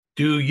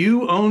Do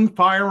you own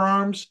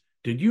firearms?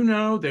 Did you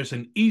know there's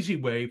an easy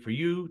way for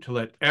you to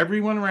let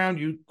everyone around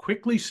you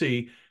quickly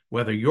see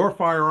whether your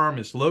firearm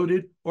is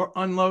loaded or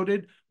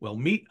unloaded? Well,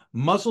 meet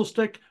muzzle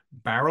stick,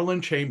 barrel,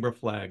 and chamber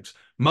flags.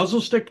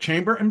 Muzzle stick,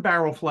 chamber, and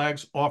barrel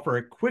flags offer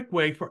a quick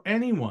way for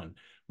anyone,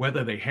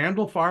 whether they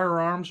handle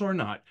firearms or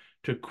not,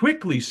 to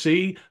quickly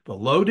see the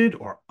loaded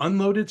or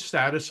unloaded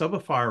status of a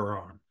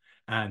firearm.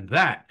 And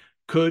that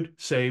could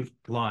save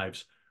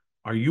lives.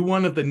 Are you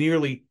one of the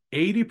nearly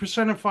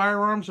 80% of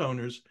firearms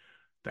owners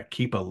that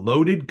keep a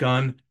loaded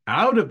gun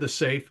out of the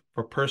safe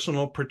for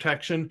personal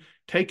protection,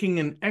 taking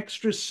an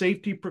extra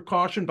safety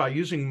precaution by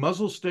using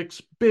muzzle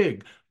sticks?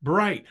 Big,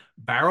 bright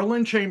barrel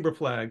and chamber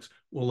flags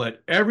will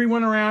let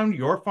everyone around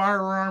your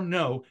firearm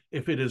know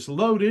if it is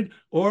loaded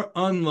or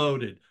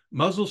unloaded.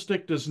 Muzzle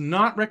stick does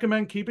not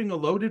recommend keeping a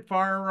loaded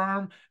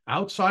firearm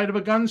outside of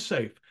a gun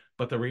safe,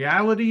 but the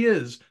reality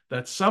is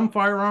that some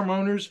firearm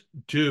owners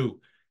do.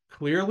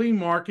 Clearly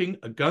marking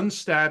a gun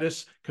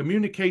status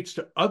communicates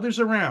to others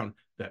around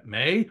that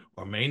may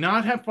or may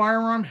not have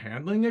firearm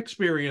handling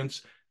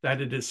experience that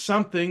it is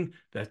something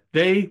that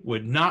they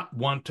would not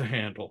want to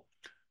handle.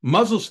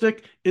 Muzzle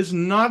stick is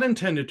not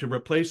intended to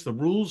replace the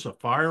rules of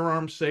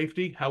firearm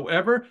safety.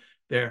 However,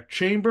 their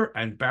chamber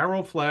and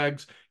barrel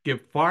flags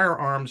give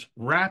firearms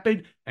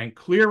rapid and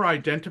clear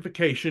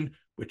identification,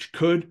 which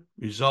could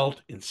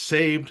result in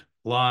saved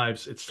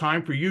lives. It's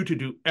time for you to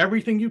do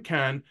everything you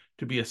can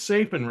to be a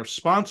safe and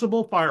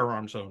responsible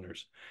firearms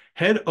owners.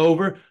 Head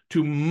over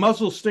to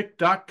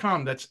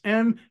muzzlestick.com. That's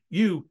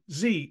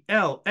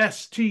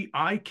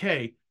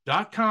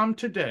MUZLSTIK.com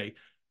today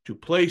to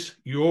place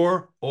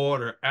your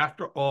order.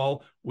 After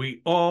all,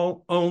 we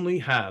all only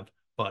have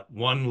but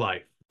one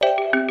life.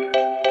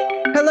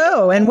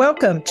 Hello, and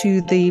welcome to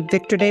the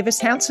Victor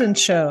Davis Hanson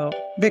Show.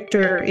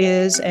 Victor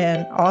is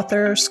an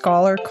author,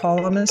 scholar,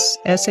 columnist,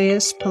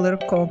 essayist,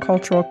 political and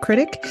cultural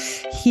critic.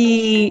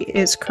 He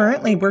is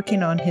currently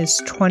working on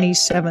his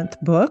 27th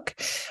book,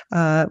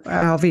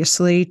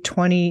 obviously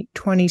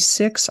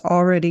 2026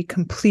 already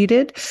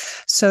completed.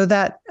 So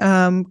that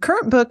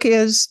current book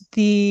is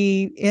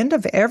the end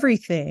of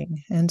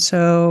everything. And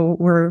so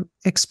we're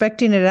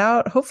expecting it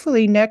out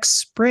hopefully next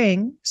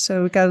spring.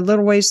 So we've got a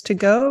little ways to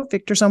go.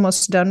 Victor's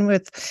almost done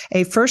with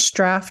a first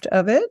draft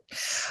of it.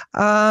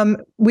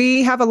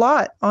 We have a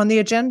lot on the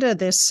agenda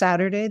this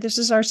Saturday. This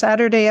is our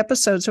Saturday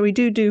episode. So we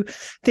do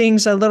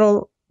things a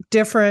little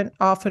different,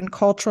 often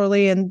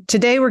culturally. And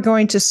today we're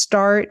going to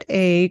start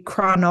a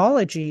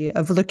chronology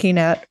of looking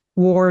at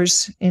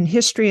wars in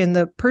history, and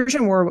the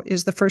Persian War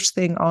is the first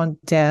thing on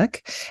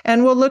deck.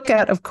 And we'll look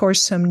at, of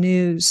course, some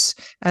news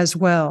as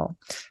well.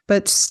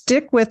 But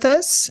stick with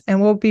us,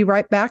 and we'll be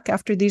right back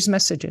after these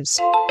messages.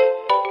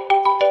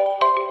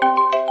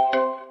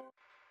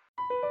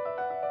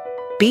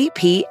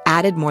 BP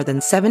added more than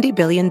 $70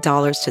 billion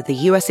to the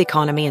U.S.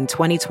 economy in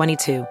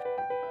 2022.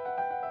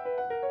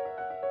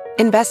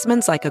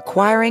 Investments like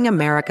acquiring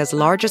America's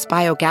largest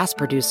biogas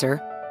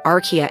producer,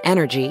 Archaea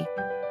Energy,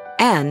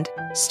 and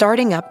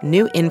starting up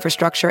new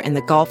infrastructure in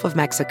the Gulf of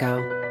Mexico.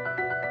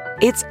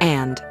 It's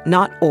and,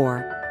 not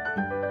or.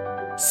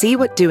 See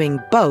what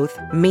doing both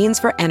means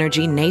for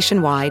energy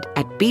nationwide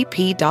at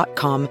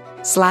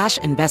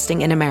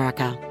bp.com/investing in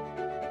America.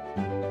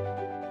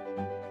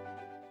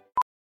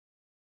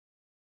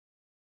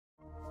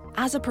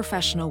 As a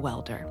professional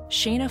welder,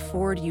 Shayna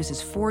Ford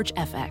uses Forge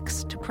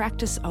FX to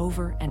practice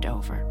over and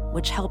over,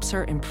 which helps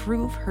her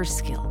improve her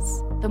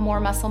skills. The more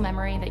muscle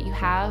memory that you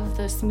have,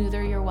 the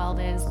smoother your weld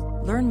is.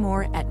 Learn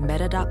more at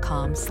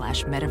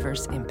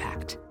meta.com/metaverse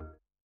impact.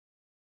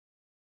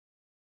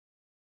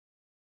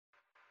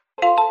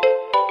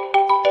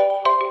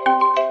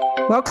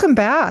 Welcome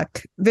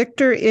back.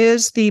 Victor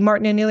is the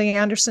Martin and Neely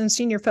Anderson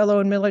Senior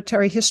Fellow in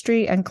Military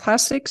History and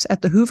Classics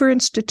at the Hoover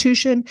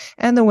Institution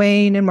and the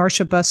Wayne and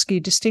Marcia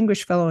Buskey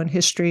Distinguished Fellow in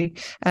History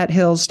at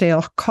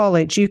Hillsdale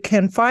College. You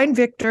can find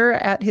Victor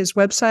at his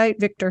website,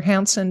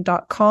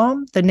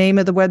 victorhanson.com. The name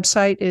of the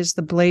website is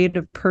The Blade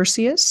of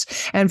Perseus.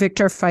 And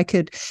Victor, if I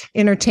could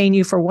entertain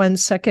you for 1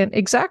 second,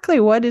 exactly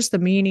what is the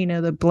meaning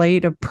of the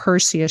Blade of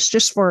Perseus,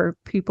 just for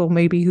people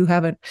maybe who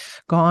haven't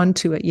gone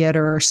to it yet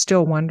or are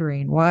still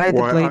wondering why the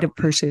Blade of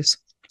Perseus?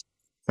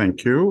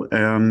 Thank you.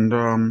 And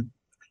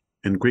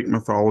in Greek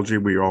mythology,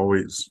 we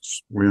always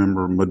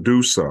remember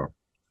Medusa,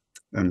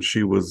 and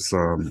she was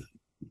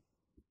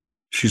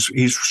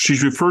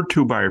she's referred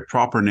to by a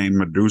proper name,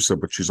 Medusa,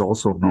 but she's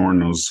also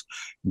known as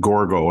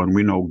Gorgo, and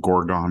we know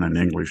Gorgon in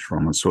English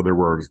from it. So there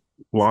were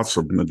lots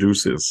of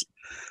Medusas,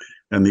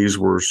 and these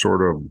were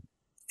sort of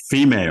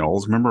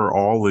females. Remember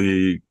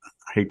I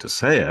hate to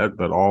say it,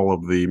 but all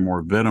of the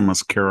more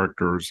venomous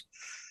characters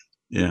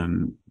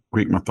in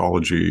Greek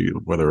mythology,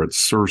 whether it's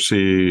Circe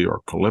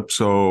or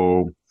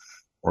Calypso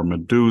or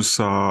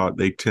Medusa,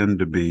 they tend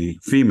to be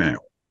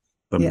female,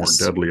 the more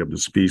deadly of the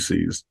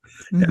species.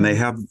 Mm-hmm. And they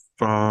have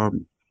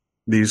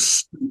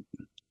these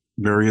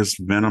various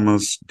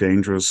venomous,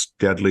 dangerous,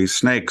 deadly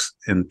snakes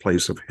in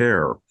place of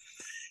hair.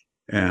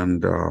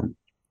 And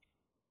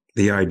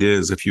the idea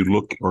is if you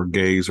look or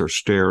gaze or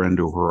stare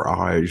into her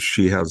eyes,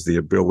 she has the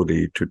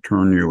ability to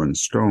turn you in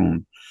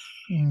stone.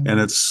 And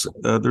it's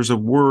there's a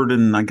word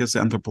in, I guess,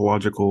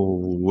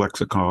 anthropological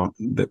lexicon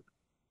that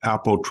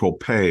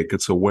apotropaic.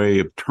 It's a way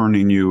of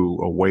turning you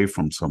away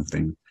from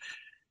something.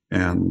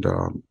 And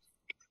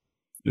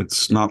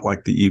it's not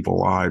like the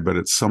evil eye, but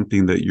it's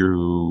something that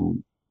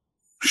you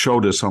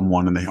show to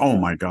someone and they, oh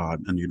my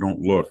God, and you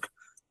don't look.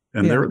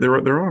 And there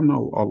are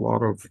a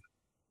lot of,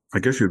 I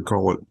guess you'd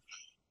call it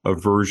a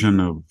version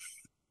of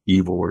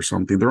evil or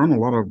something. They're on a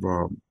lot of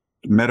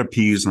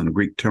metapes and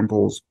Greek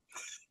temples.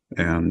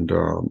 And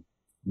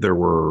there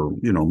were,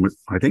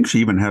 I think she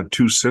even had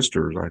two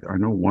sisters. I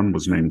know one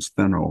was named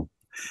Stheno.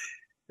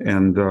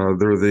 And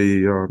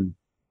they're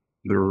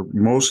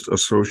most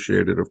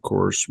associated, of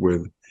course,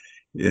 with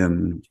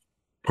in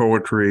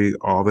poetry,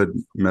 Ovid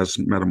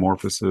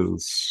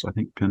Metamorphoses, I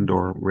think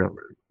Pindar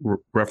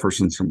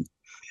referencing some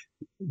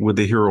with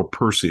the hero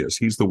Perseus.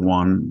 He's the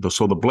one.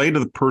 So the blade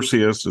of the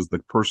Perseus is the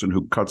person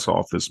who cuts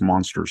off this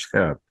monster's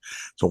head.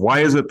 So why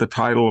is it the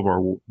title of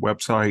our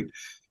website?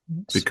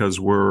 Because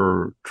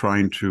we're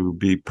trying to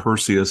be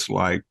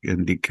Perseus-like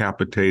in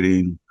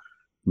decapitating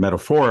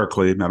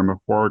metaphorically,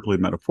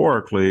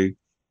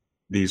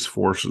 these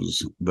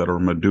forces that are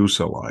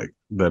Medusa-like,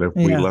 that if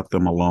we let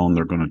them alone,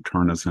 they're going to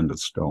turn us into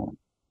stone.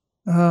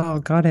 Oh,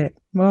 got it.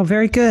 Well,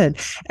 very good.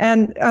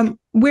 And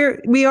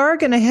we are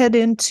going to head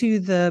into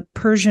the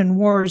Persian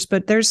Wars,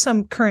 but there's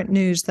some current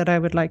news that I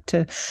would like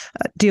to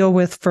deal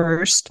with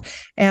first.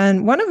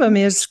 And one of them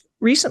is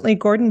recently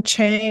Gordon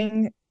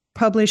Chang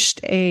published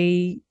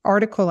a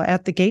article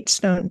at the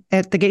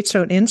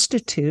Gatestone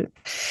Institute,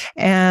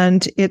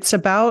 and it's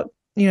about,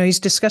 he's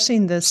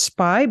discussing the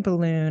spy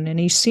balloon, and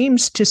he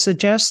seems to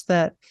suggest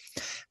that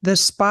the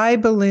spy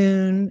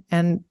balloon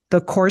and the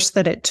course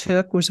that it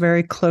took was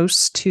very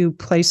close to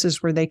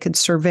places where they could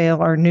surveil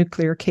our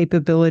nuclear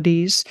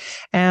capabilities,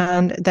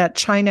 and that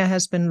China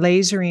has been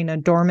lasering a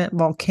dormant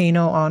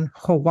volcano on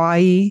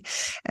Hawaii,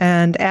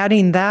 and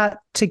adding that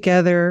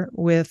together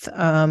with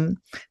Gordon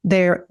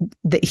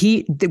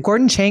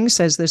Chang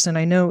says this, and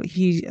I know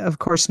he, of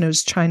course,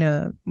 knows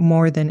China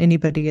more than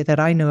anybody that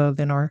I know of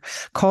in our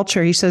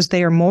culture. He says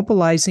they are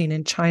mobilizing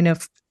in China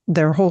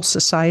their whole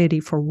society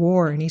for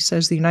war. And he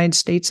says the United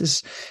States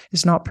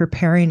is not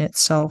preparing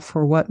itself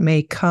for what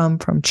may come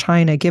from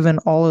China, given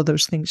all of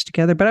those things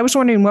together. But I was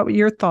wondering what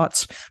your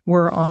thoughts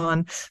were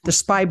on the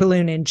spy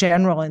balloon in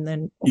general. And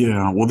then.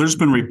 Yeah, well, there's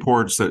been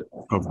reports of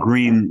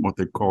what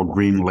they call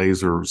green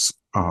lasers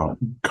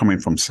coming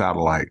from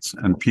satellites.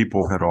 And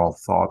people had all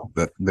thought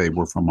that they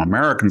were from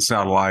American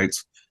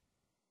satellites,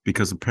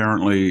 because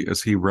apparently,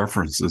 as he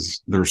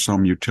references, there's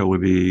some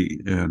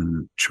utility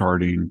in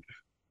charting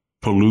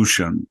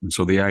pollution. And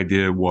so the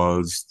idea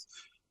was,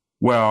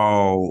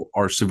 well,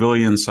 our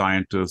civilian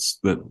scientists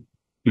that,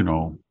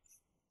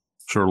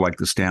 sort of like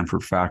the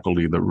Stanford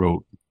faculty that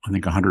wrote, I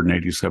think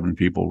 187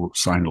 people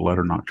signed a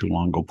letter not too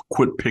long ago,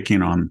 quit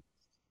picking on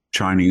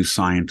Chinese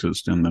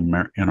scientists in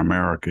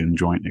America in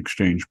joint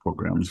exchange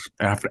programs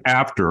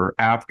after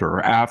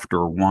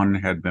one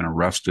had been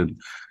arrested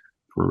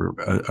for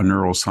a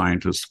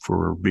neuroscientist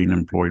for being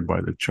employed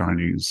by the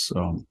Chinese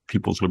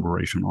People's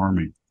Liberation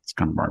Army. It's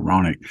kind of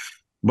ironic.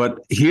 But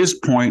his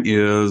point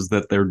is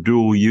that they're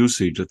dual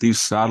usage, that these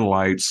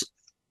satellites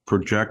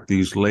project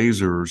these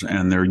lasers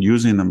and they're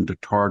using them to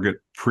target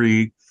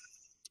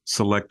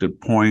pre-selected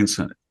points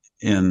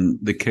in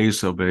the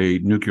case of a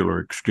nuclear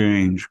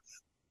exchange,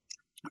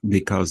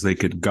 because they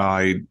could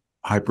guide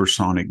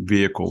hypersonic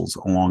vehicles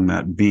along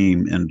that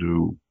beam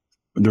into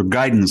their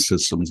guidance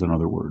systems, in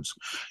other words.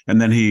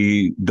 And then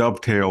he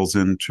dovetails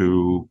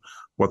into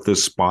what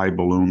this spy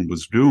balloon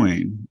was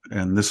doing.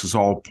 And this is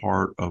all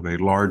part of a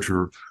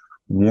larger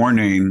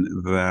warning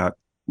that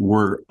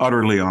we're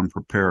utterly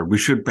unprepared. We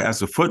should,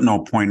 as a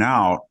footnote, point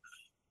out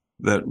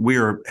that we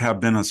have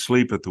been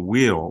asleep at the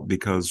wheel,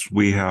 because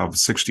we have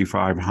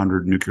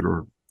 6,500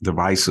 nuclear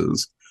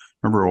devices.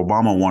 Remember,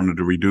 Obama wanted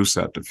to reduce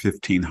that to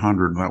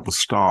 1,500, and that was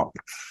stopped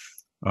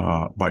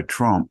by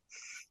Trump.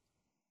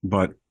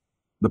 But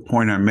the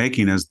point I'm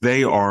making is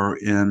they are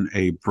in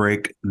a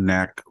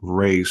breakneck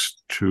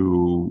race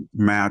to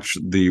match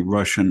the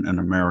Russian and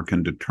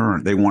American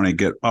deterrent. They want to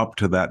get up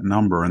to that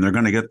number, and they're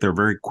going to get there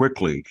very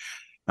quickly.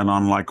 And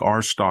unlike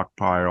our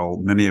stockpile,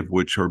 many of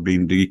which are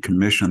being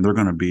decommissioned, they're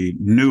going to be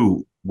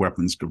new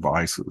weapons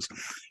devices.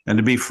 And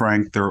to be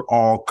frank, they're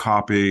all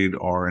copied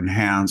or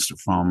enhanced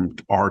from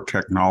our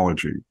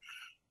technology,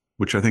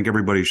 which I think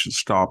everybody should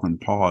stop and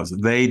pause.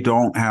 They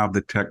don't have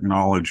the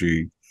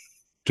technology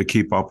to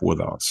keep up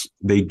with us.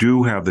 They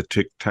do have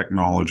the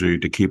technology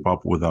to keep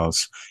up with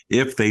us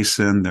if they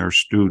send their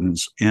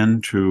students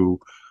into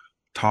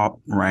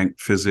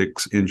top-ranked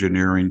physics,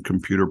 engineering,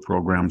 computer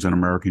programs in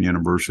American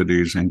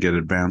universities and get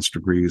advanced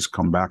degrees,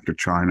 come back to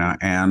China,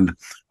 and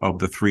of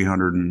the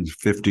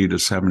 350 to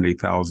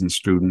 70,000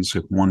 students,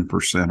 if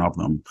 1% of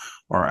them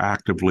are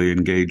actively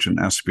engaged in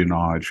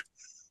espionage,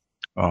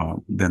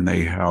 then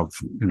they have,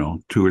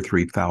 2,000 or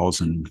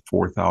 3,000,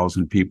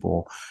 4,000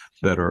 people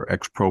that are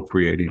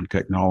expropriating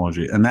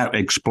technology. And that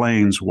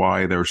explains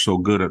why they're so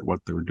good at what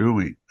they're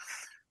doing.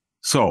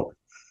 So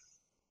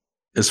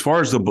as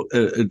far as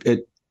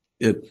it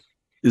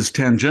is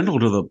tangential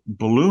to the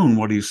balloon,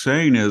 what he's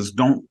saying is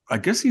don't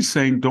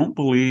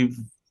believe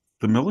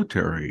the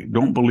military,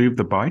 don't believe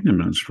the Biden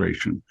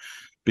administration,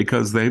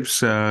 because they've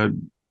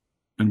said,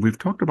 and we've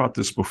talked about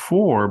this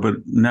before, but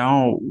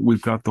now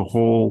we've got the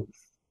whole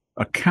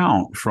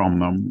account from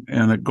them,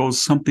 and it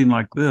goes something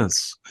like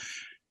this.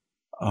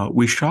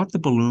 We shot the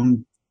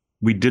balloon.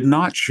 We did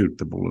not shoot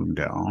the balloon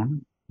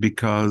down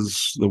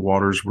because the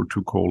waters were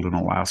too cold in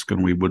Alaska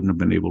and we wouldn't have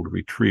been able to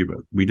retrieve it.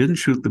 We didn't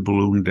shoot the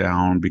balloon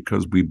down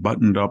because we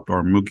buttoned up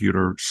our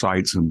nuclear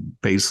sites and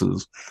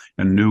bases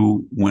and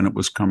knew when it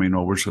was coming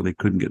over so they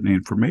couldn't get any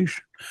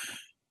information.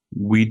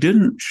 We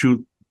didn't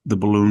shoot the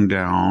balloon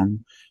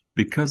down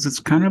because it's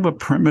kind of a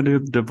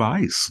primitive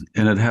device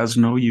and it has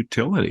no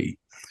utility.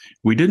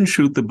 We didn't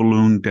shoot the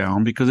balloon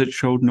down because it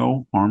showed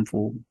no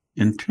harmful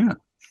intent.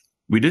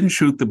 We didn't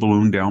shoot the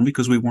balloon down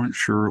because we weren't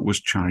sure it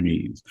was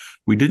Chinese.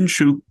 We didn't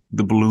shoot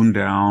the balloon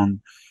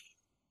down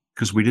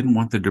because we didn't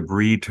want the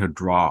debris to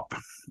drop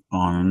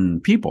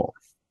on people.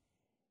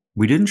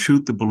 We didn't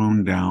shoot the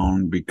balloon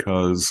down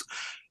because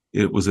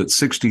it was at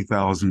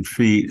 60,000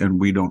 feet and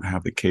we don't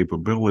have the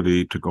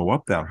capability to go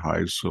up that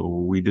high, so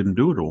we didn't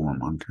do it over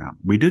Montana.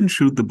 We didn't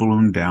shoot the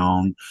balloon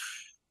down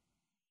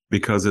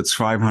because it's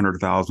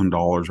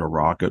 $500,000 a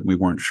rocket. We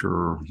weren't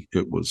sure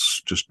it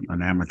was just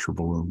an amateur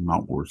balloon,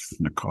 not worth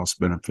the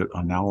cost-benefit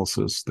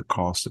analysis, the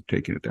cost of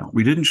taking it down.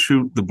 We didn't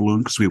shoot the balloon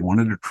because we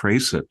wanted to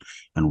trace it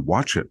and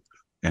watch it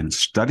and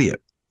study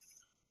it.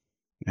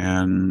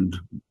 And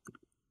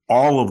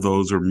all of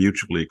those are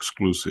mutually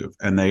exclusive,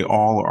 and they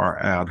all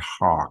are ad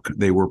hoc.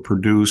 They were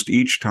produced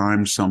each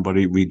time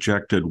somebody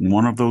rejected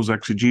one of those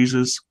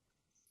exegeses.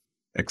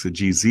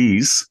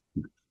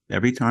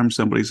 Every time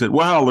somebody said,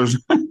 well, there's...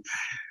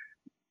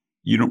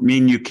 You don't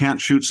mean you can't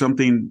shoot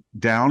something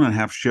down and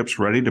have ships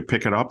ready to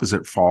pick it up as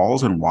it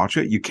falls and watch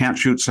it? You can't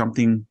shoot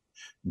something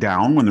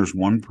down when there's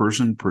one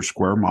person per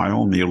square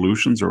mile and the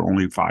Aleutians are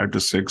only 5 to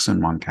 6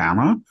 in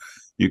Montana?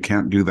 You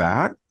can't do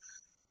that?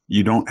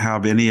 You don't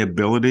have any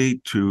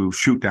ability to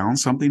shoot down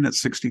something at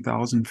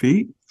 60,000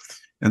 feet?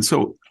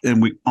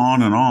 And we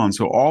on and on.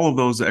 So all of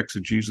those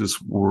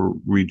exegesis were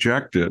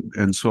rejected.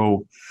 And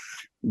so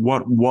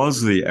what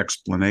was the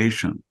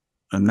explanation?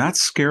 And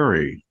that's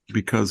scary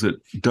because it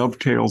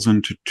dovetails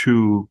into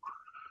two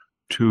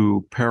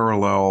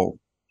parallel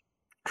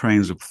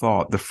trains of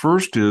thought. The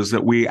first is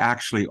that we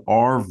actually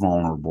are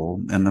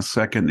vulnerable, and the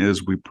second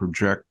is we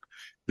project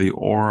the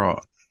aura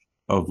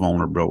of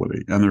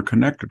vulnerability, and they're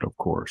connected, of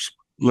course.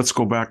 Let's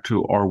go back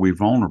to, are we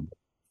vulnerable?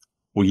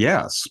 Well,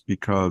 yes,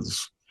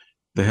 because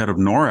the head of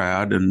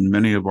NORAD and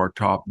many of our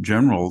top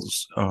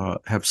generals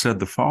have said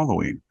the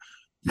following.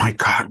 My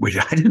God,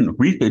 I didn't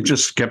read it. It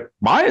just skipped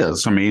by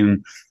us. I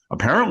mean,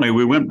 apparently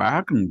we went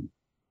back and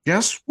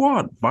guess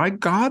what? By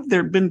God,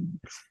 there's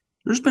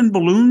been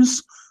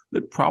balloons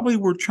that probably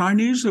were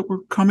Chinese that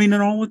were coming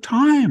in all the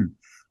time.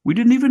 We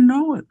didn't even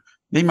know it.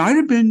 They might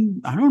have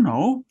been, I don't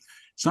know.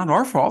 It's not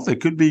our fault. They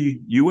could be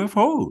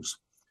UFOs.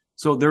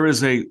 So there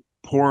is a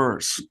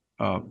porous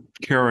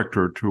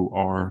character to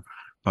our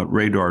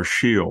radar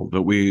shield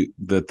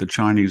that the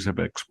Chinese have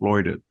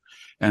exploited.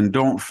 And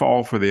don't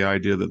fall for the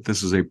idea that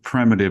this is a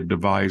primitive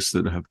device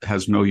that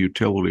has no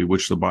utility,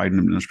 which the Biden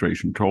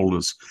administration told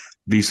us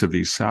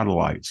vis-a-vis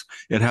satellites.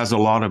 It has a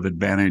lot of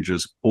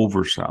advantages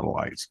over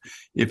satellites.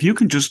 If you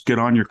can just get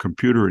on your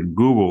computer and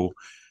Google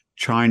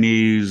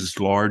Chinese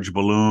large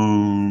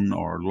balloon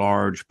or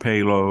large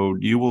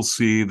payload, you will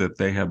see that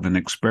they have been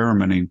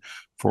experimenting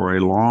for a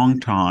long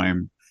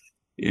time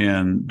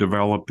in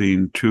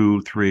developing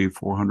 200, 300,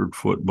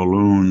 400-foot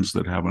balloons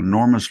that have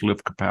enormous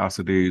lift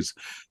capacities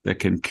that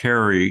can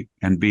carry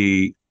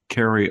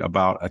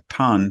about a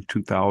ton,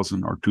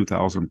 2,000 or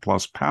 2,000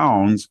 plus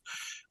pounds,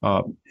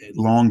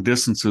 long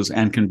distances,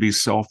 and can be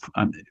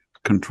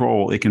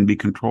self-control. It can be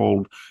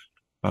controlled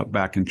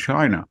back in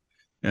China.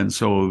 And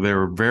so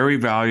they're very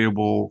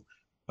valuable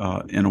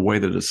in a way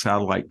that a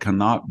satellite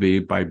cannot be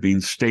by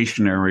being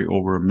stationary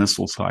over a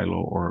missile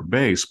silo or a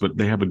base, but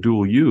they have a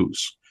dual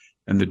use.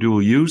 And the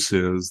dual use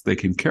is they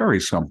can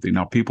carry something.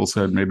 Now, people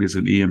said maybe it's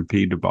an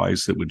EMP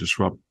device that would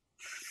disrupt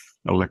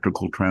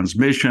electrical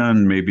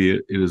transmission. Maybe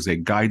it is a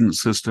guidance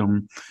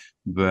system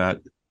that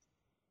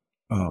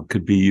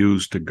could be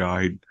used to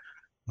guide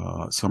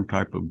some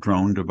type of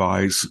drone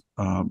device.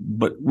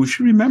 But we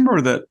should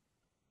remember that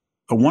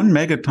a 1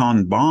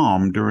 megaton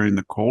bomb during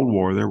the Cold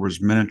War, there was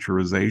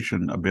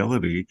miniaturization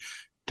ability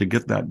to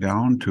get that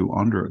down to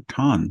under a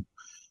ton.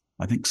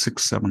 I think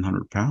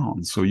 600-700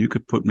 pounds. So you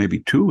could put maybe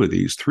 2 of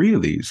these, 3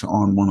 of these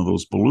on one of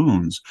those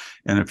balloons.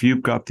 And if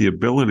you've got the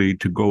ability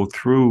to go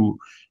through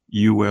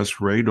U.S.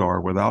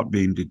 radar without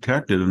being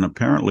detected, and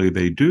apparently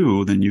they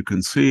do, then you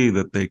can see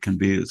that they can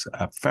be as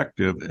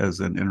effective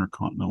as an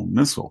intercontinental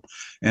missile.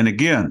 And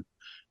again,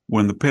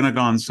 when the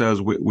Pentagon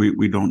says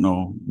we don't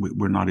know,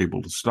 we're not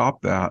able to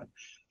stop that,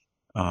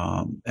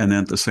 and then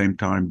at the same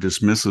time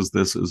dismisses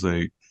this as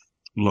a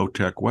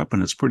low-tech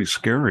weapon. It's pretty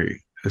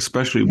scary,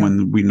 especially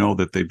when we know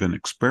that they've been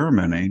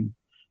experimenting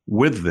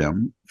with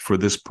them for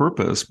this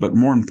purpose. But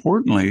more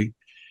importantly,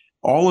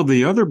 all of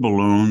the other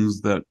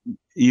balloons that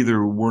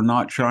either were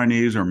not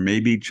Chinese or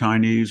maybe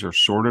Chinese or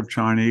sort of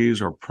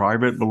Chinese, or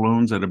private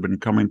balloons that have been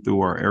coming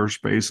through our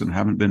airspace and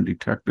haven't been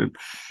detected.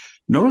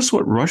 Notice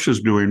what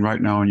Russia's doing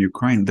right now in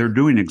Ukraine. They're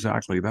doing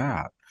exactly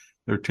that.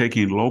 They're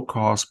taking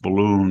low-cost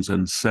balloons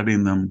and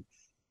setting them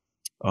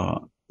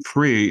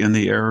free in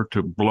the air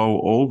to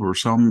blow over.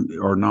 Some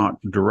are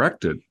not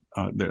directed.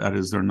 That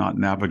is, they're not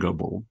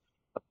navigable,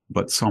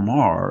 but some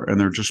are. And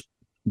they're just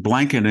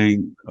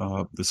blanketing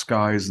the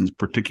skies in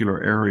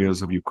particular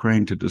areas of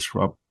Ukraine to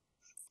disrupt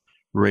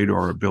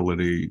radar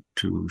ability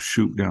to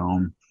shoot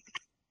down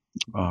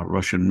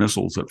Russian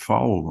missiles that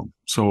follow them.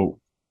 So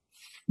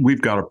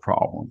we've got a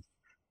problem.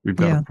 We've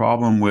got a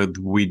problem with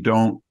we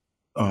don't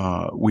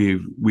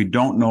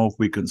know if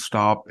we can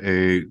stop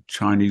a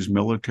Chinese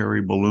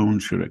military balloon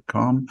should it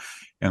come,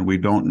 and we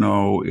don't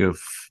know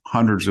if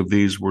hundreds of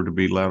these were to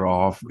be let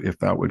off, if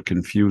that would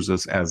confuse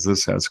us as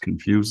this has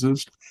confused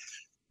us.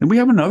 And we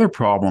have another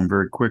problem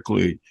very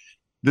quickly.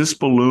 This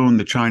balloon,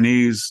 the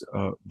Chinese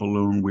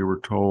balloon, we were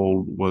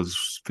told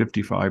was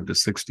 55 to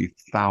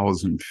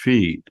 60,000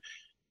 feet.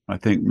 I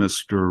think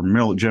General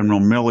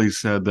Milley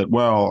said that,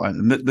 well,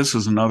 and this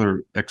is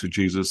another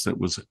exegesis that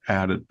was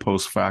added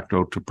post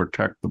facto to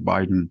protect the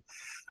Biden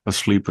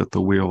asleep at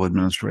the wheel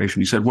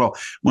administration. He said, well,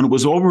 when it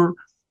was over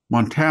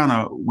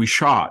Montana, we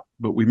shot,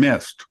 but we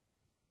missed.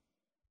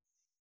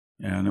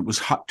 And it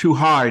was too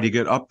high to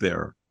get up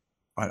there.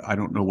 I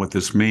don't know what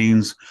this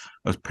means.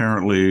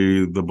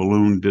 Apparently, the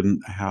balloon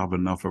didn't have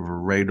enough of a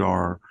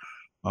radar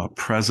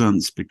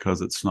presence because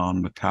it's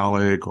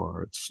non-metallic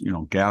or it's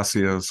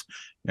gaseous,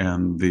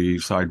 and the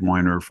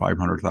Sidewinder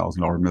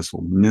 $500,000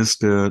 missile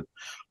missed it,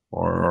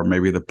 or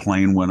maybe the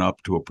plane went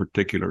up to a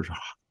particular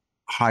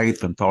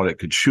height and thought it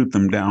could shoot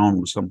them down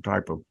with some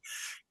type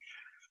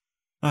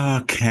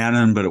of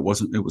cannon, but it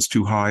wasn't. It was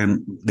too high.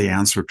 And the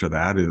answer to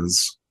that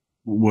is,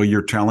 well,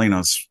 you're telling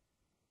us,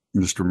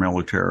 Mr.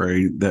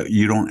 Military, that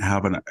you don't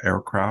have an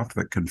aircraft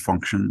that can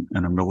function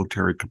in a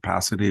military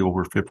capacity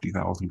over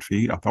 50,000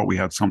 feet. I thought we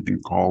had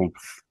something called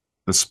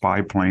the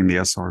spy plane,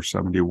 the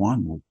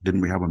SR-71. Well,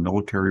 didn't we have a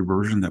military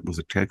version that was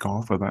a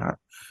takeoff of that?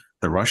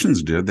 The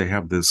Russians did. They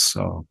have this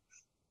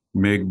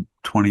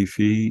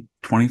MiG-25,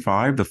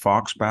 the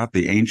Foxbat,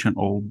 the ancient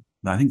old,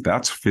 I think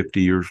that's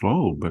 50 years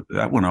old, but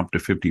that went up to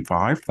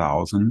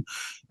 55,000.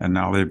 And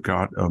now they've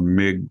got a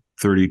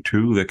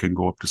MiG-32 that can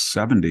go up to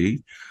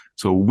 70.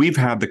 So we've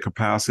had the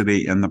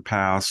capacity in the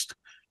past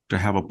to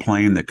have a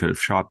plane that could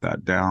have shot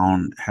that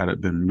down had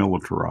it been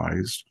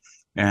militarized.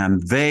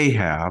 And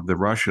the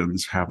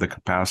Russians have the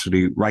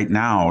capacity right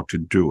now to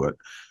do it.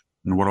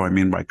 And what do I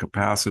mean by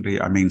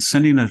capacity? I mean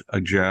sending a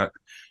jet,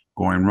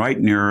 going right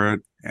near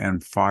it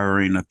and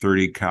firing a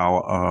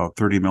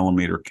 30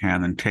 millimeter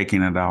cannon,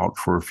 taking it out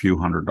for a few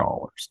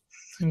 $100s,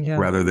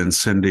 rather than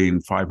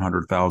sending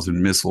 500,000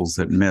 missiles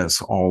that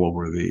miss all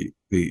over the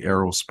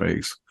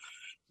aerospace.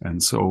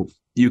 And so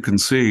you can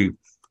see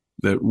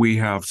that we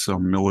have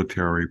some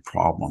military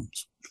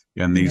problems,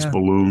 and these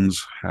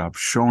balloons have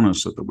shown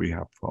us that we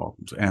have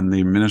problems, and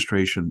the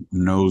administration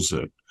knows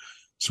it.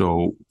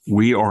 So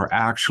we are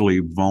actually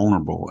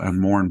vulnerable. And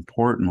more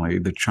importantly,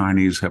 the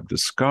Chinese have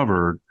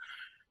discovered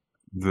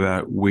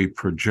that we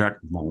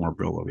project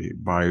vulnerability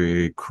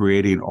by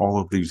creating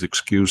all of these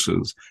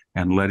excuses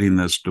and letting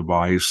this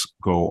device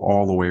go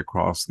all the way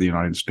across the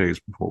United States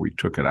before we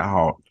took it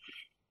out.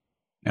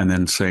 And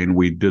then saying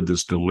we did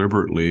this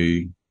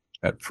deliberately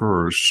at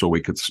first so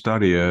we could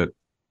study it,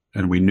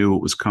 and we knew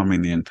it was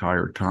coming the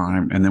entire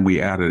time. And then we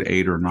added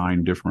 8 or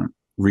 9 different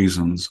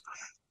reasons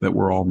that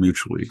were all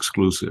mutually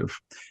exclusive.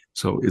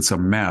 So it's a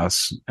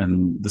mess.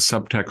 And the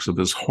subtext of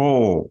this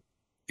whole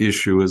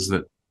issue is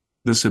that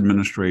this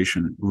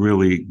administration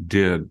really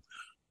did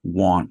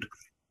want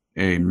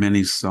a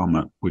mini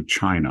summit with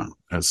China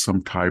as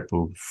some type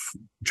of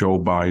Joe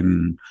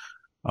Biden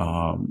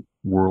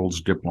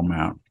world's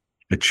diplomat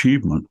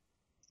achievement.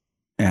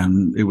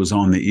 And it was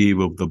on the eve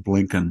of the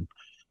Blinken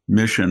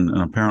mission.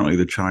 And apparently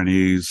the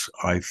Chinese,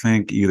 I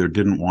think, either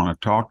didn't want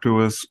to talk to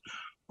us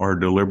or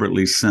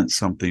deliberately sent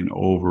something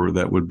over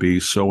that would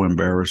be so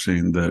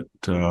embarrassing that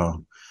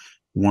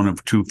one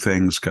of two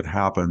things could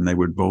happen. They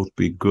would both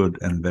be good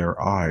in their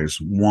eyes.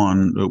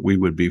 One, that we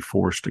would be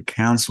forced to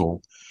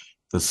cancel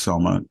the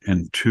summit.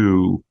 And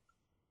two,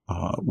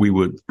 we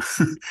would,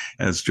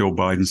 as Joe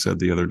Biden said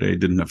the other day,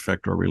 didn't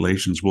affect our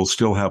relations. We'll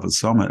still have a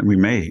summit, and we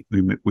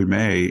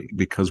may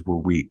because we're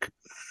weak.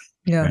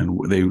 Yeah.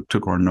 And they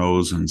took our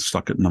nose and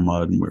stuck it in the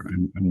mud,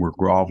 and we're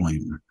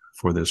groveling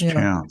for this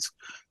chance.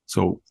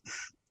 So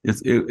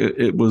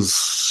it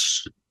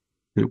was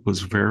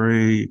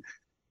very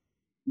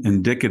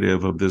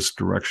indicative of this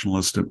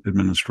directionalist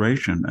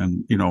administration.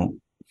 And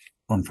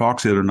on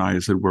Fox the other night, I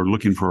said we're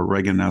looking for a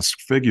Reagan-esque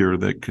figure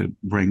that could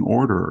bring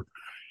order.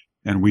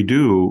 And we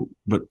do,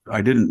 but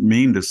I didn't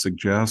mean to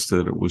suggest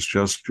that it was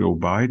just Joe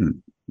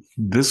Biden.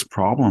 this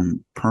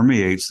problem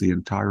permeates the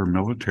entire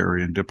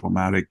military and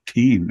diplomatic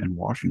team in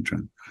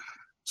Washington.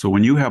 So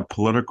when you have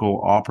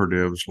political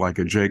operatives like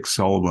a Jake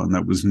Sullivan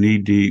that was knee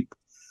deep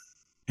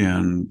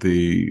in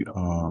the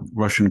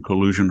Russian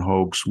collusion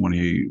hoax when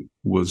he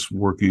was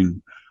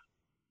working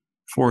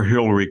for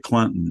Hillary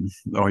Clinton,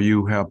 or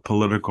you have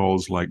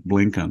politicals like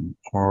Blinken,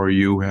 or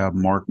you have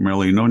Mark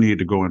Milley. No need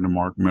to go into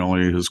Mark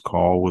Milley, his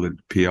call with a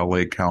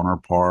PLA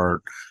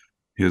counterpart,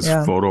 his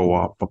photo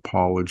op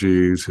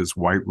apologies, his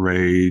white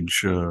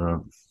rage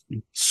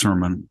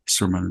sermons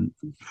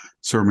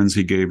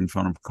he gave in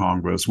front of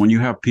Congress. When you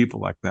have people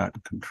like that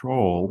in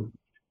control,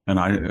 and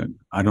I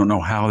don't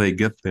know how they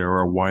get there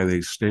or why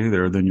they stay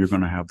there, then you're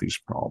going to have these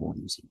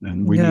problems.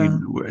 And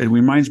it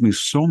reminds me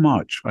so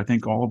much. I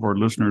think all of our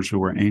listeners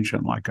who are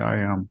ancient like I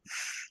am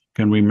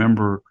can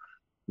remember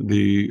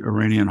the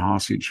Iranian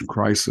hostage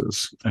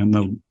crisis and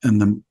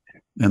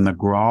the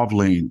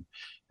groveling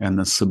and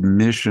the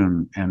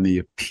submission and the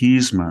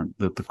appeasement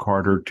that the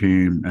Carter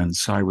team and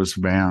Cyrus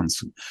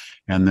Vance,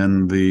 and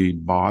then the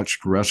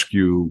botched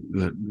rescue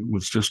that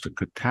was just a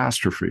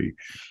catastrophe.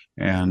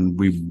 And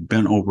we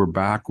bent over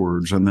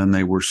backwards. And then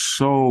they were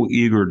so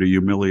eager to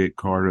humiliate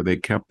Carter, they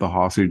kept the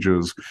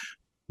hostages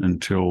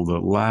until the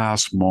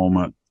last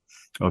moment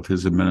of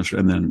his administration.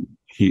 And then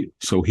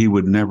he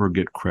would never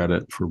get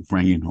credit for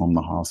bringing home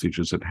the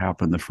hostages. It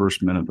happened the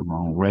first minute of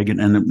Ronald Reagan.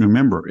 And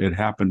remember, it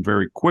happened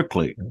very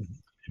quickly.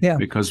 Yeah.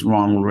 Because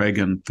Ronald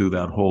Reagan, through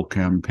that whole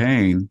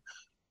campaign,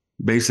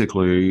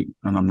 basically,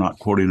 and I'm not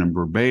quoting him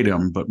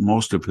verbatim, but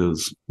most of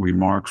his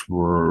remarks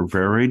were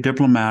very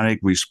diplomatic,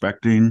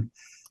 respecting,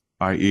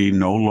 i.e.,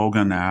 no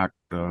Logan Act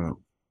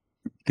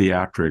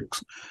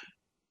theatrics,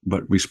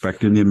 but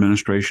respecting the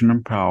administration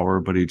and power.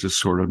 But he just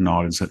sort of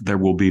nodded and said, there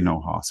will be no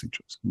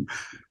hostages.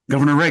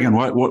 Governor Reagan,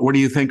 what do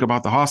you think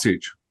about the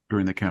hostage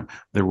during the camp?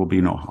 There will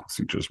be no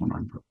hostages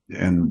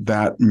and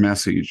that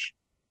message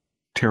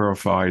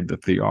terrified the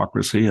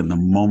theocracy, and the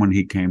moment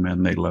he came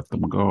in, they let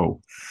them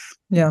go.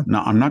 Yeah.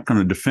 Now, I'm not going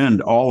to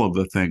defend all of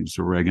the things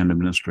the Reagan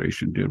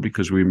administration did,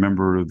 because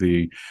remember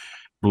the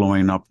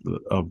blowing up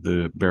of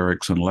the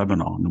barracks in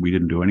Lebanon. We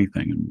didn't do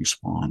anything in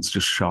response,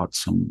 just shot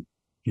some,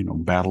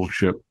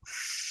 battleship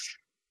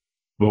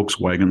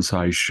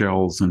Volkswagen-sized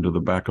shells into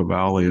the back of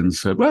Valley and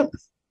said, well,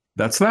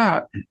 that's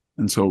that.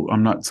 And so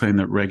I'm not saying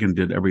that Reagan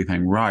did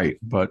everything right,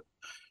 but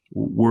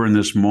we're in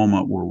this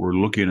moment where we're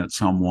looking at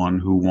someone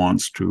who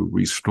wants to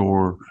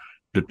restore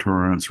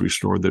deterrence,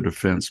 restore the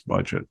defense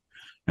budget.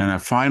 And a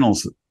final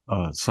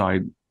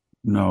side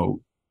note,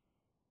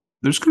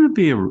 there's going to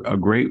be a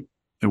great,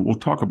 and we'll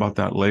talk about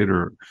that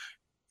later,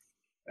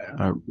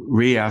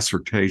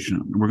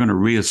 reassertation. We're going to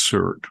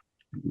reassert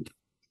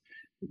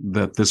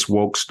that this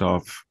woke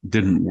stuff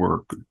didn't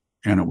work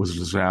and it was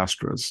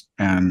disastrous,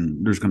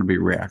 and there's going to be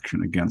a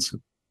reaction against it.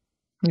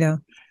 Yeah.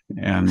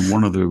 And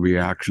one of the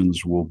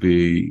reactions will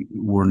be,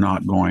 we're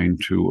not going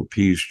to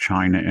appease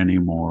China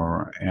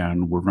anymore,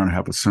 and we're going to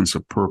have a sense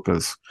of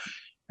purpose,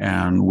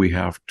 and we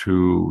have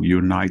to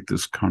unite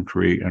this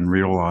country and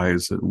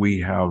realize that we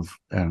have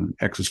an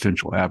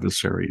existential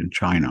adversary in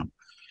China.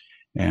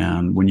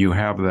 And when you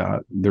have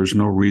that, there's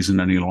no reason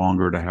any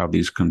longer to have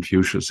these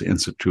Confucius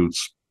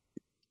institutes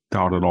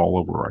dotted all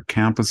over our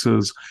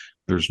campuses.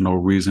 There's no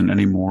reason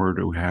anymore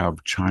to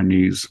have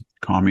Chinese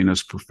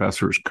communist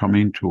professors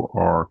coming to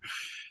our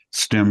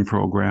STEM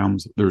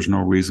programs. There's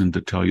no reason, to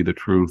tell you the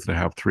truth, to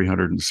have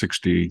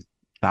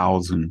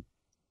 360,000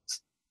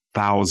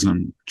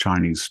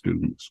 Chinese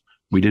students.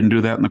 We didn't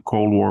do that in the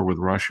Cold War with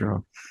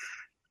Russia,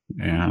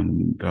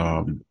 and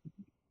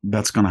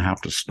that's going to have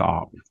to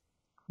stop.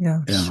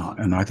 Yes.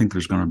 And I think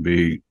there's going to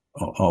be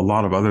a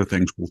lot of other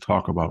things we'll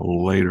talk about a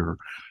little later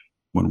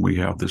when we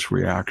have this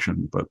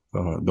reaction. But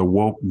the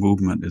woke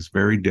movement is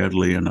very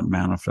deadly, and it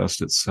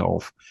manifests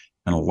itself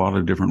in a lot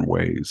of different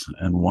ways.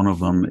 And one of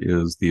them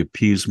is the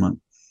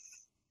appeasement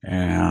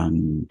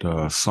and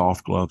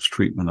soft gloves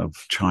treatment of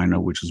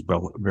China, which is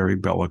very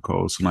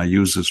bellicose. And I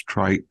use this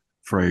trite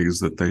phrase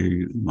that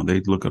they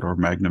look at our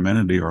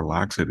magnanimity or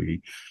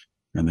laxity,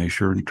 and they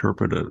sure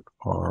interpret it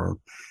or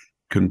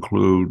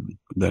conclude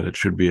that it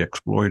should be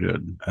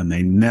exploited. And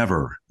they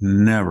never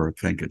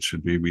think it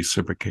should be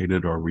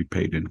reciprocated or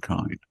repaid in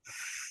kind.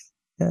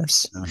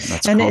 Yes.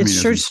 That's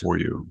communism for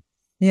you.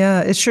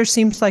 Yeah, it sure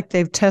seems like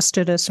they've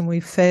tested us and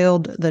we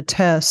failed the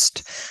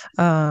test.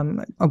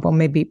 Well,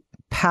 maybe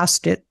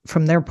passed it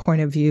from their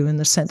point of view, in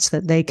the sense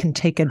that they can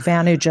take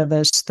advantage of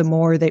us the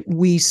more that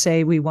we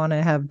say we want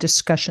to have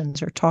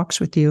discussions or talks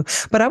with you.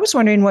 But I was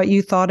wondering what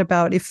you thought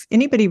about, if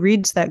anybody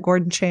reads that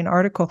Gordon Chain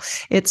article,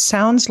 it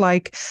sounds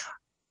like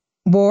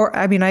war.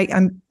 I mean,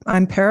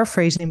 I'm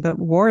paraphrasing, but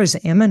war is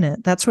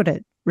imminent. That's what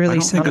it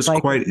really sounds like. I don't think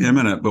it's quite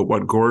imminent, but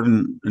what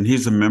Gordon, and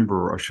he's a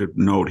member, I should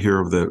note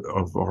here,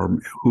 of our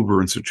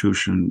Hoover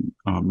Institution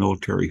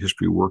Military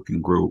History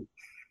Working Group.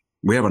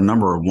 We have a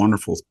number of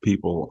wonderful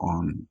people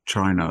on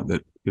China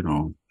that,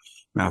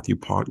 Matthew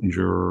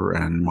Pottinger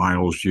and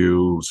Miles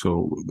Yu.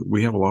 So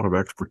we have a lot of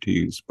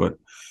expertise, but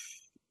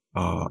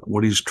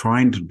what he's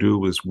trying to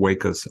do is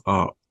wake us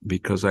up,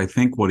 because I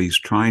think what he's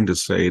trying to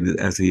say,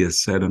 as he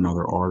has said in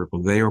other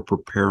articles, they are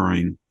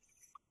preparing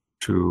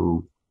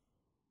to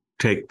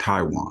take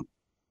Taiwan,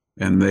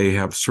 and they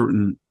have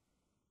certain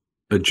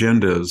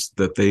agendas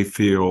that they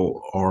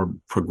feel are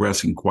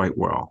progressing quite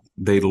well.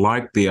 They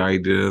like the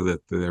idea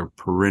that their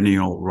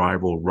perennial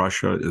rival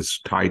Russia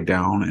is tied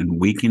down and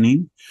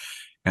weakening,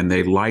 and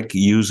they like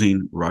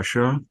using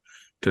Russia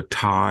to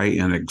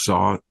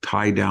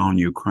tie down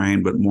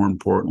Ukraine, but more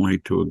importantly,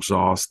 to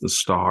exhaust the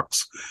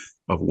stocks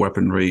of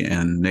weaponry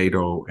in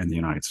NATO and the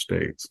United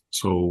States.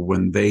 So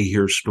when they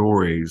hear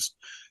stories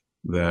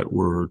that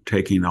we're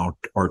taking out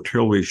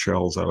artillery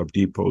shells out of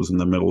depots in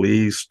the Middle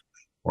East,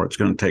 or it's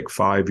going to take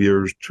 5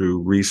 years to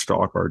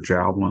restock our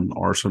Javelin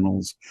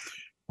arsenals,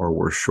 or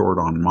we're short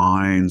on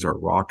mines or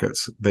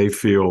rockets, they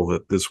feel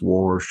that this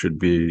war should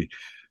be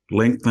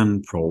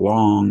lengthened,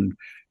 prolonged,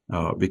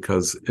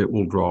 because it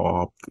will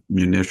draw up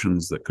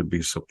munitions that could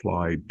be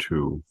supplied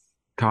to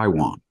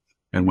Taiwan.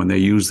 And when they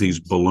use these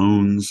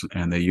balloons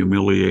and they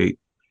humiliate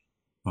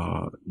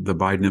the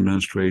Biden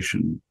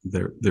administration,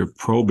 they're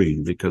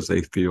probing, because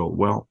they feel,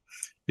 well,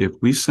 if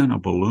we sent a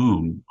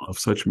balloon of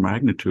such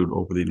magnitude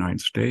over the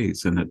United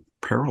States and it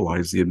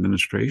paralyzed the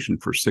administration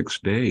for 6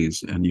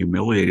 days and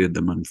humiliated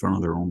them in front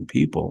of their own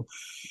people,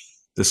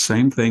 the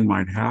same thing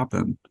might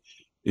happen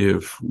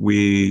if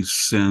we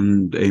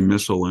send a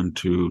missile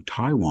into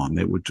Taiwan.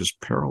 They would just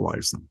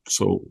paralyze them.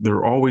 So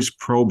they're always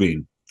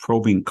probing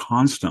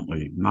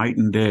constantly, night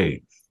and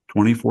day,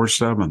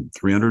 24/7,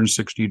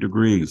 360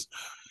 degrees,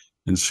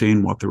 and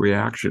seeing what the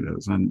reaction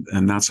is.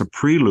 And that's a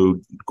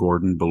prelude,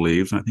 Gordon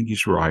believes, and I think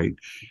he's right,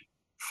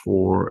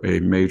 for a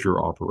major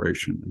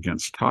operation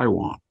against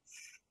Taiwan.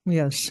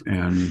 Yes.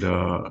 And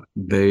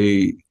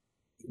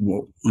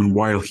and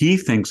while he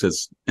thinks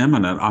it's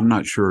imminent, I'm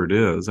not sure it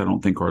is. I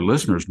don't think our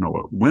listeners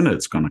know when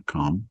it's going to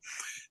come.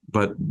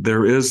 But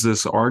there is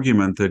this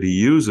argument that he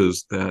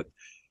uses that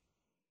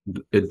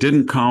it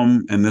didn't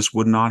come, and this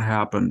would not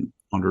happen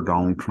under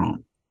Donald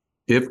Trump.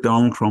 If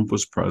Donald Trump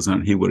was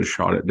president, he would have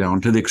shot it down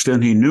to the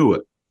extent he knew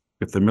it,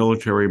 if the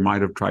military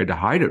might have tried to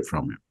hide it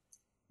from him,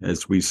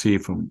 as we see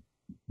from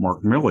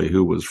Mark Milley,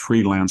 who was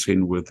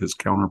freelancing with his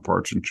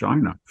counterparts in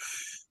China.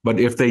 But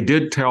if they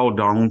did tell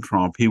Donald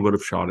Trump, he would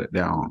have shot it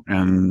down.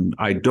 And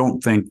I don't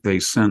think they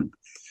sent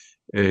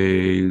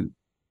a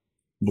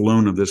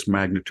balloon of this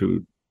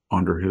magnitude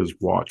under his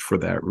watch for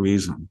that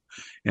reason.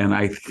 And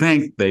I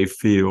think they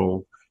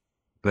feel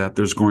that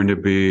there's going to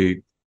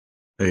be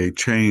a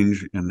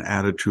change in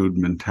attitude,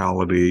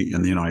 mentality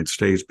in the United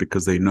States,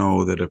 because they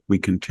know that if we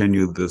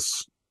continue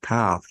this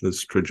path,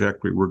 this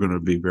trajectory, we're going to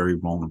be very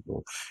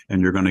vulnerable.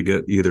 And you're going to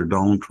get either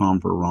Donald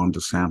Trump or Ron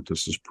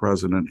DeSantis as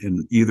president,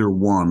 and either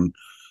one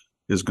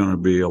is going to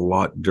be a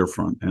lot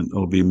different. And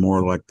it'll be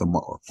more like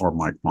or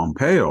Mike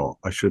Pompeo.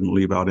 I shouldn't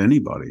leave out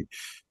anybody.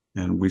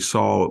 And we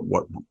saw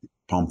what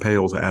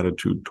Pompeo's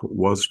attitude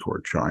was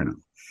toward China,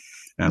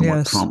 and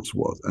what Trump's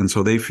was. And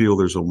so they feel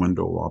there's a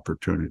window of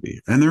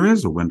opportunity. And there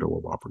is a window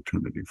of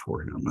opportunity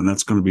for him. And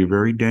that's going to be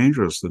very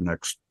dangerous the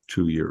next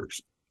 2 years.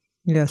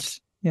 Yes.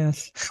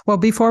 Yes. Well,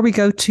 before we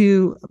go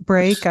to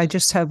break, I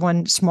just have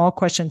one small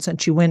question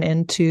since you went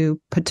into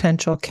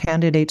potential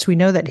candidates. We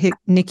know that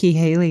Nikki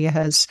Haley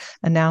has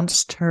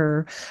announced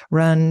her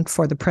run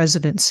for the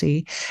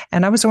presidency.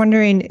 And I was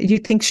wondering, do you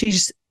think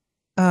she's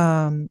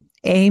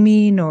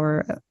aiming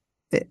or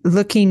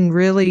looking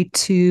really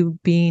to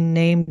being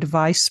named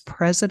vice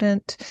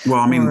president? Well,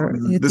 I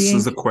mean, this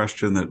is the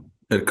question that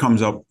it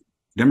comes up,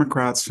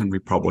 Democrats and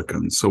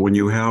Republicans. So when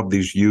you have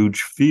these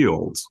huge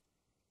fields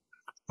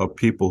of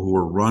people who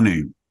are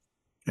running,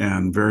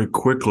 and very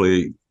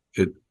quickly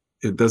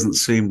it doesn't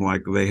seem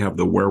like they have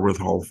the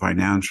wherewithal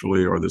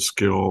financially or the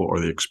skill or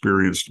the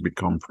experience to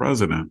become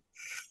president,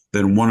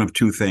 then one of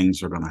two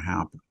things are going to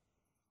happen.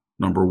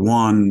 Number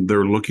one,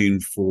 they're looking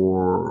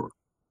for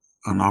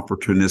an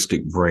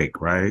opportunistic break,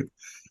 right?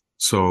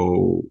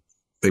 So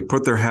they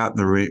put their hat in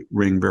the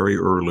ring very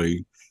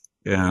early.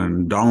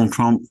 And Donald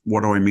Trump,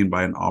 what do I mean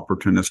by an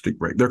opportunistic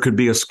break? There could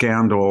be a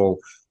scandal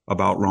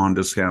about Ron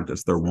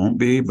DeSantis. There won't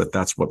be, but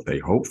that's what they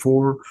hope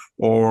for.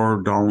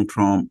 Or Donald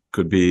Trump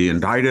could be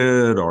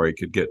indicted, or he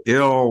could get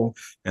ill,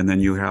 and then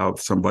you have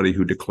somebody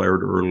who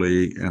declared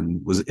early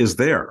and is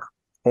there.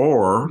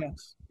 Or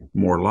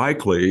more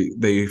likely,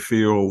 they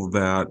feel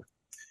that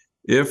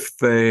if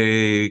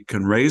they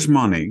can raise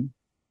money,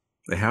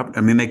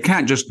 they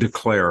can't just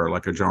declare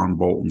like a John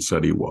Bolton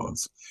said he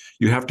was.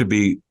 You have to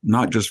be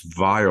not just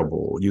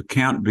viable. You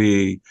can't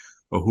be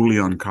a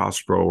Julian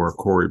Castro or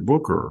Cory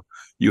Booker.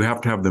 You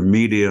have to have the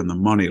media and the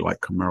money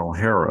like Kamala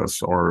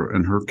Harris, or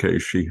in her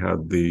case, she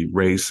had the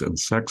race and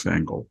sex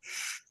angle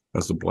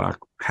as a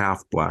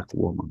half black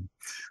woman.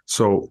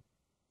 So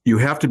you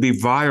have to be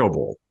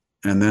viable.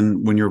 And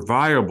then when you're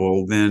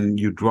viable, then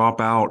you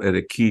drop out at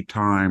a key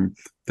time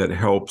that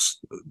helps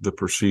the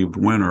perceived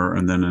winner.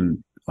 And then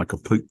in like a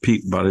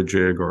Pete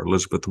Buttigieg or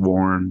Elizabeth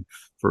Warren,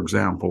 for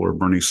example, or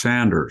Bernie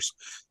Sanders.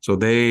 So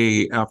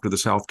they, after the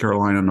South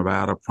Carolina,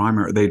 Nevada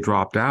primary, they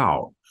dropped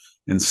out.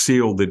 and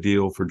sealed the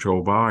deal for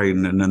Joe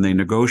Biden, and then they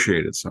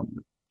negotiated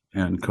something.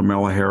 And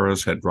Kamala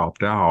Harris had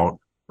dropped out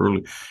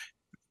early,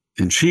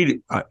 and she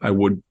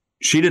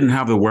didn't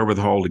have the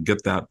wherewithal to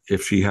get that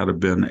if she had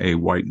been a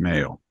white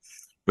male,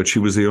 but she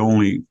was the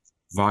only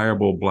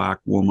viable black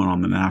woman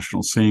on the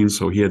national scene.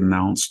 So he had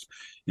announced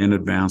in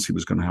advance he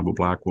was going to have a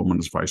black woman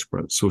as vice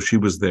president. So she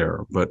was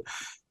there. But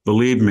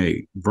believe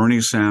me, Bernie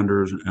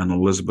Sanders and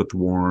Elizabeth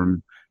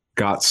Warren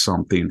got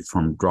something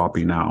from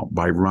dropping out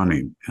by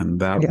running. And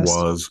that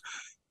was,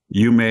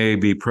 you may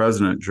be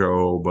president,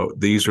 Joe, but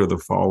these are the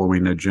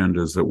following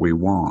agendas that we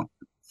want.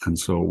 And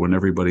so when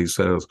everybody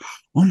says,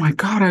 oh my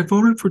God, I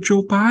voted for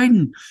Joe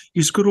Biden.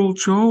 He's good old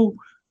Joe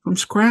from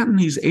Scranton.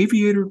 He's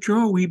Aviator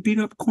Joe. He beat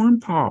up Corn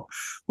Pop.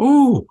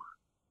 Oh,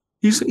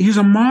 he's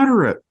a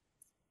moderate.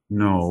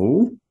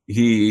 No,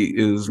 he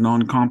is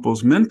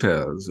non-compos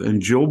mentis.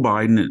 And Joe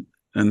Biden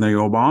and the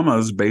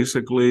Obamas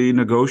basically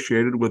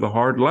negotiated with a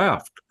hard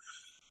left.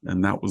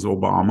 And that was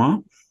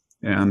Obama.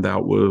 And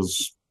that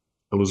was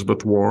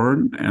Elizabeth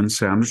Warren and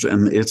Sanders.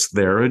 And it's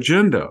their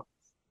agenda.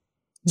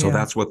 So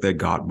that's what they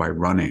got by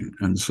running.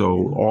 And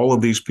so all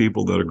of these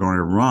people that are going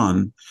to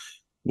run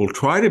will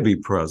try to be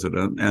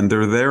president, and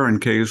they're there in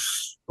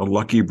case a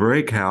lucky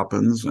break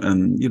happens.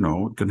 And,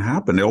 it can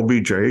happen.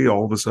 LBJ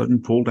all of a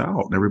sudden pulled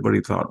out, and everybody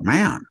thought,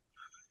 man,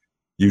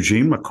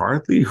 Eugene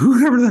McCarthy,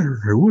 who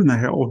in the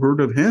hell heard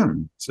of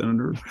him?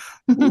 Senator,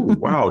 ooh,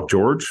 wow,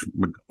 George,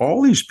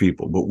 all these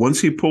people. But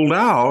once he pulled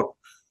out,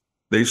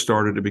 they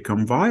started to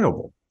become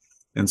viable.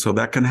 And so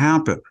that can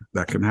happen.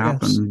 That can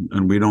happen,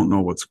 and we don't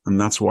know and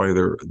that's why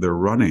they're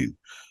running,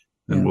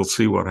 and we'll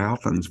see what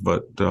happens.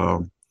 But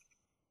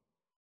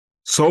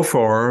so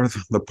far,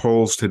 the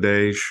polls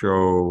today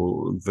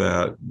show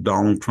that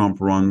Donald Trump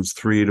runs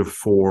 3 to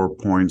 4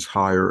 points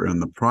higher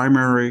in the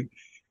primary,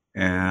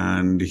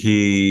 and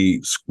he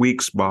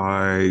squeaks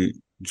by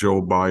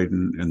Joe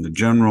Biden in the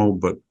general,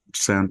 but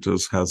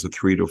DeSantis has a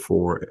 3 to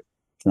 4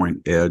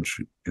 point edge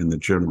in the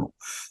general.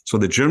 So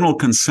the general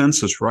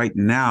consensus right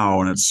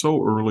now, and it's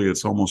so early,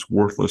 it's almost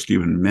worthless to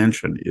even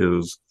mention,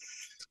 is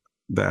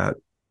that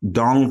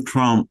Donald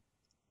Trump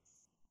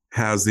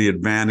has the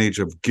advantage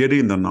of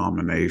getting the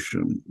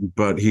nomination,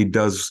 but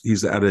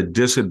he's at a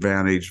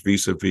disadvantage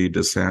vis-a-vis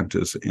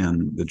DeSantis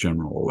in the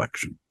general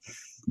election.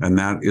 And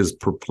that is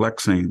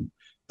perplexing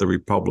the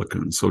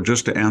Republicans. So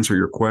just to answer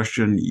your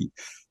question,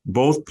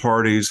 both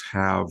parties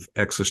have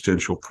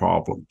existential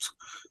problems.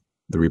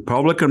 The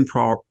Republican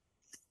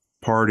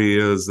Party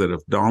is that if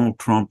Donald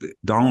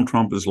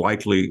Trump is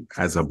likely,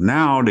 as of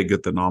now, to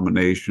get the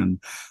nomination,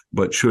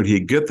 but should he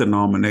get the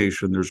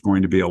nomination, there's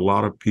going to be a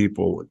lot of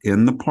people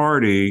in the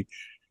party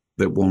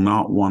that will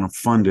not want to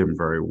fund him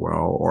very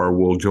well, or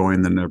will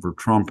join the Never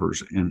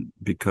Trumpers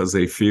because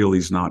they feel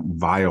he's not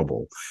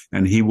viable,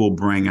 and he will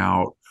bring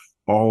out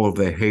all of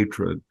the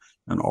hatred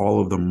and all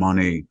of the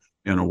money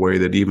in a way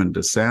that even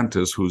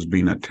DeSantis, who's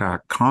being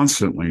attacked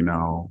constantly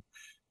now,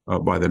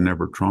 by the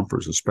Never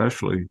Trumpers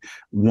especially,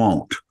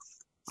 won't.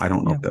 I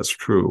don't know if that's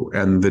true.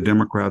 And the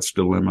Democrats'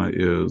 dilemma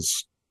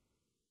is,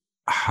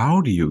 how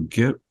do you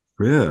get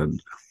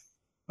rid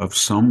of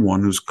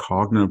someone who's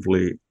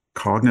cognitively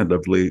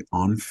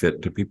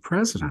unfit to be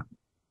president,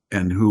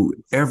 and who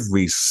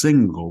every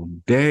single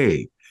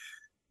day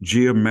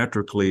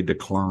geometrically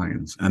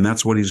declines? And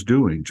that's what he's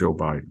doing, Joe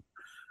Biden.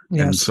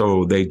 And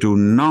so they do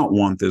not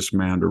want this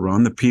man to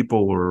run. The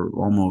people are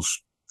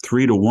almost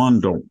 3 to 1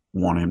 don't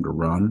want him to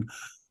run.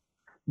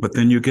 But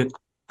then you get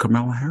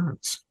Kamala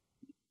Harris.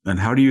 And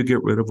how do you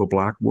get rid of a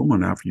black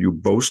woman after you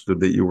boasted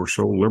that you were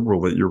so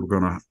liberal that you were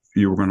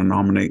going to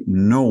nominate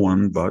no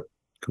one but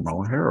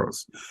Kamala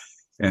Harris?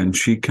 And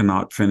she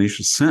cannot finish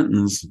a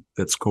sentence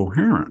that's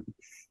coherent.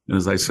 And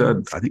as I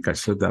said, I think I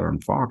said that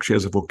on Fox, she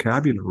has a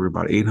vocabulary of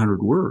about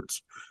 800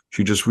 words.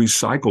 She just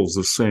recycles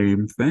the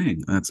same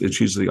thing. And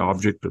she's the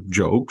object of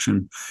jokes.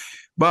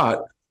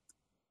 But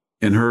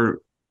in her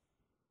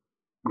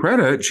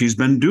credit, she's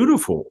been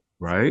dutiful.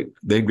 Right?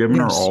 They've given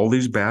her all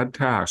these bad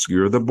tasks.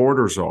 You're the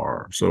border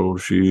czar. So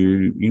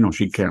she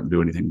can't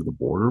do anything with the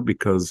border,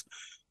 because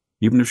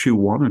even if she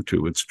wanted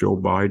to, it's Joe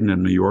Biden,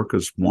 and New York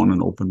has won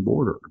an open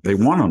border. They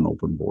want an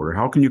open border.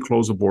 How can you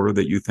close a border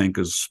that you think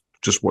is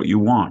just what you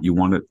want? You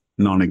want it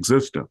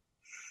non-existent.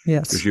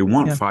 Yes. Because you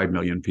want 5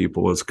 million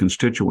people as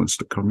constituents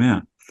to come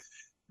in.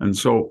 And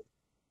so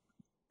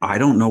I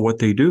don't know what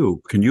they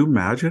do. Can you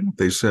imagine if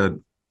they said,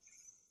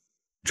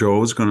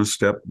 Joe's going to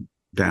step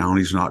down,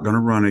 he's not going to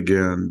run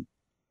again,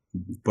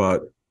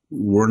 but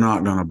we're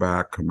not going to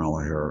back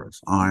Kamala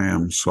Harris. I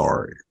am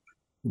sorry.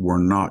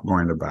 We're not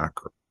going to back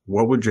her.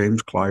 What would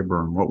James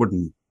Clyburn, what would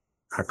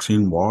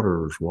Maxine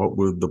Waters, what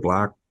would the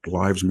Black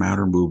Lives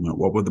Matter movement,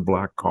 what would the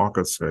Black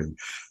Caucus say?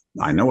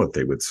 I know what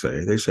they would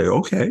say. They say,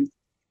 okay,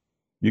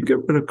 you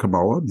get rid of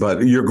Kamala,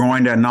 but you're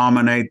going to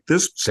nominate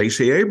this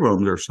Stacey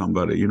Abrams or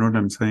somebody. You know what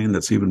I'm saying?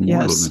 That's even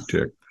more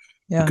lunatic,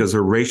 because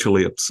they're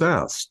racially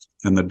obsessed.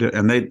 And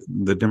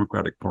the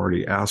Democratic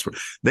Party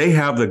they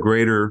have the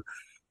greater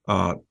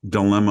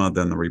dilemma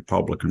than the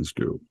Republicans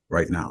do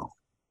right now.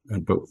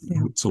 But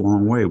it's a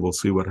long way. We'll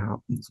see what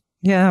happens.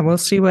 Yeah, we'll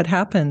see what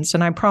happens.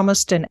 And I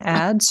promised an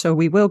ad, so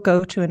we will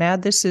go to an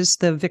ad. This is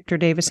the Victor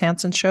Davis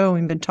Hanson Show.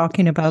 We've been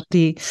talking about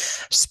the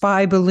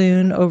spy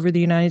balloon over the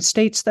United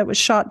States that was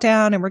shot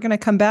down, and we're going to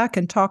come back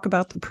and talk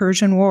about the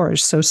Persian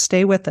Wars. So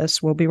stay with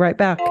us. We'll be right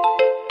back.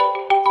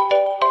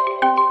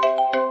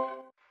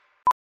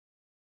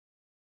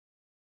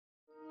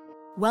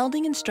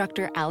 Welding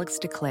instructor Alex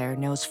DeClaire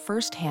knows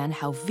firsthand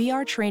how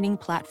VR training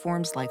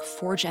platforms like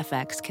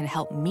ForgeFX can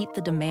help meet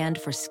the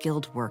demand for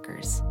skilled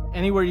workers.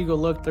 Anywhere you go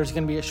look, there's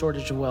going to be a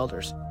shortage of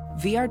welders.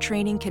 VR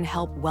training can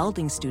help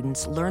welding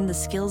students learn the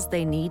skills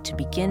they need to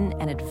begin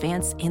and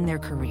advance in their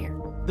career.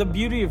 The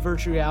beauty of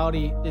virtual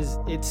reality is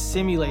it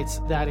simulates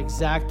that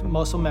exact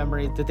muscle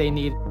memory that they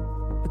need.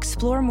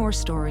 Explore more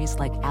stories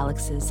like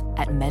Alex's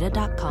at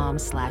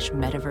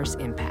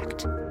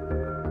meta.com/metaverseimpact.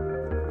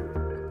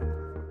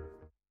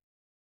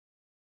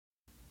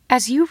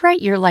 As you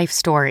write your life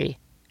story,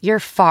 you're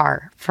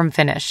far from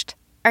finished.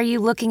 Are you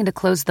looking to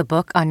close the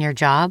book on your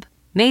job?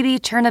 Maybe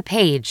turn a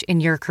page in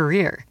your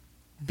career?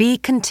 Be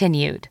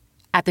continued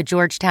at the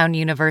Georgetown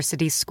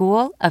University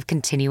School of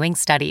Continuing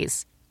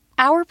Studies.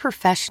 Our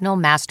professional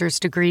master's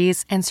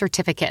degrees and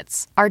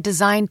certificates are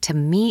designed to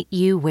meet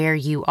you where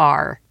you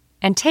are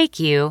and take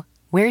you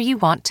where you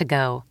want to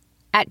go.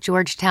 At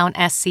Georgetown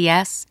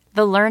SCS,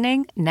 the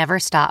learning never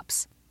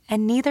stops,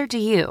 and neither do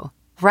you.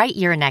 Write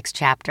your next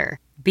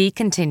chapter. Be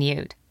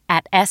continued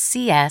at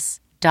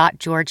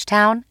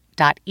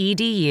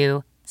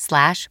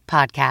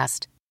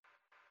scs.georgetown.edu/podcast.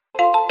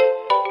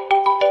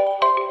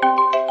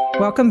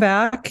 Welcome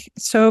back.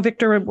 So,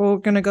 Victor, we're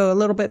going to go a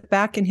little bit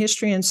back in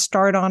history and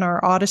start on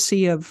our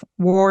odyssey of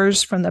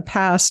wars from the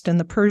past, and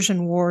the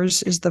Persian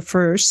Wars is the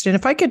first. And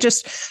if I could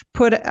just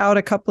put out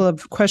a couple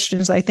of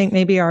questions I think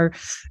maybe our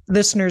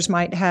listeners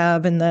might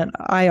have, and that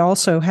I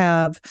also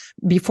have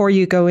before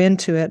you go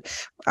into it.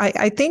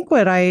 I think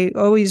what I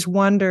always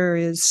wonder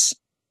is,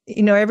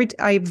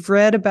 I've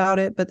read about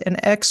it, but an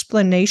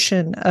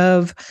explanation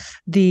of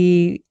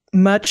the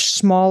much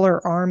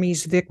smaller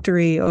army's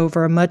victory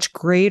over a much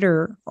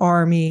greater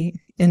army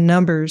in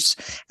numbers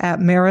at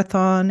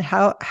Marathon.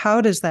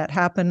 How does that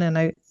happen?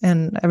 And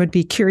I would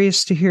be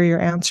curious to hear your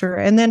answer.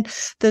 And then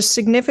the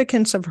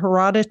significance of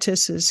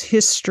Herodotus's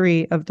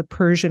history of the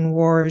Persian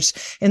Wars,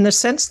 in the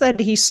sense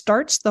that he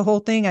starts the whole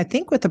thing, I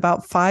think, with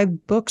about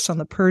 5 books on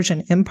the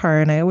Persian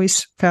Empire, and I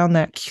always found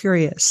that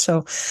curious.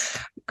 So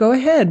go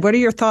ahead. What are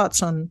your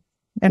thoughts on?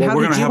 And how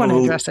did you want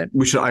to address it?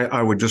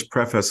 I would just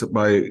preface it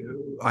by,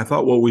 I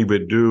thought what we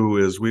would do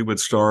is we would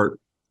start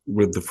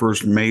with the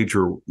first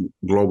major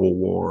global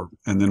war,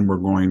 and then we're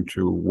going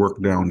to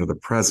work down to the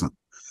present.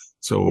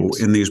 So yes,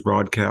 in these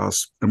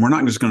broadcasts, and we're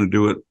not just going to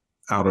do it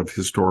out of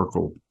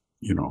historical,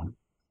 inquiry.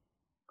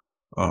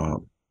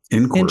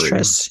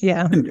 Interest,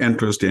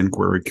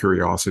 inquiry,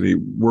 curiosity.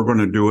 We're going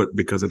to do it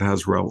because it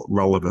has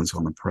relevance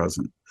on the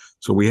present.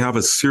 So we have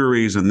a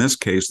series. In this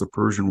case, the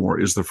Persian War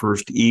is the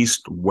first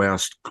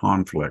East-West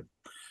conflict.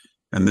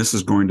 And this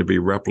is going to be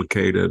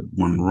replicated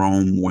when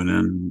Rome went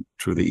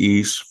into the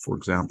East, for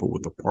example,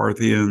 with the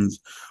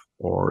Parthians,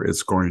 or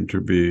it's going to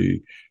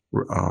be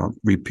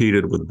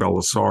repeated with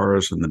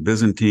Belisarius and the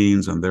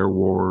Byzantines and their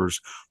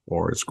wars,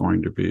 or it's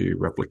going to be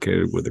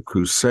replicated with the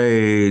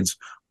Crusades,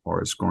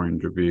 or it's going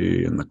to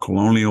be in the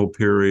colonial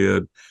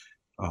period,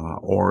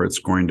 or it's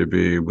going to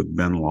be with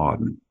bin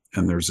Laden.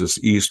 And there's this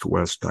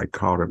East-West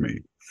dichotomy.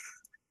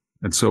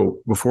 And so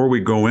before we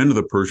go into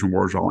the Persian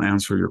Wars, I'll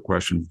answer your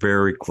question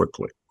very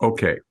quickly.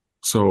 Okay,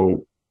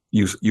 so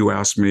you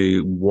asked me,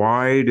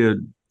 why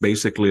did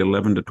basically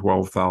 11 to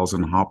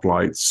 12,000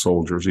 hoplite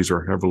soldiers, these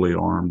are heavily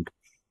armed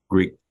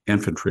Greek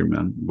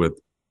infantrymen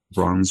with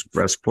bronze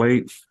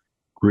breastplate,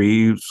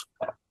 greaves,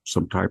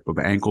 some type of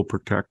ankle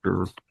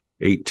protector,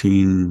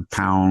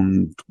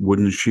 18-pound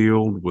wooden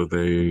shield with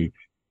a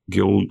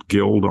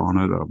guild on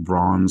it, a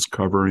bronze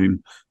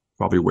covering,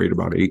 probably weighed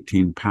about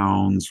 18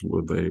 pounds,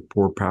 with a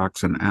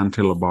porpax and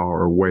antilaba,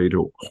 or a way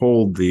to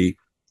hold the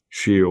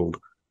shield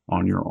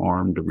on your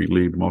arm to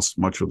relieve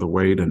much of the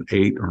weight, an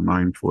 8 or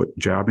 9 foot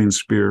jabbing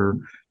spear,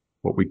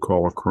 what we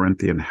call a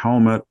Corinthian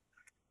helmet,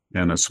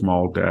 and a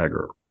small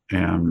dagger.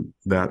 And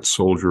that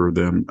soldier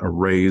then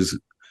arrays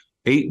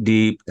 8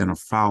 deep in a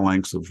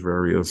phalanx of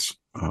various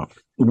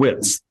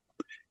widths.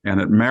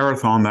 And at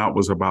Marathon, that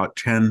was about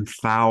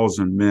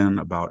 10,000 men,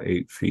 about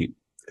 8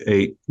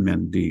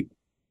 men deep.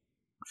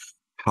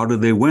 How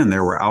did they win? They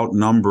were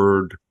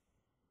outnumbered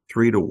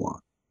 3-1.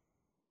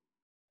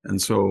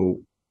 And so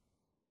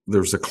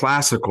there's the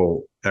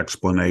classical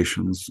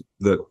explanations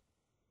that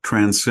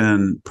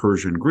transcend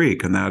Persian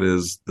Greek, and that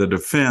is the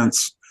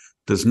defense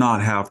does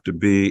not have to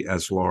be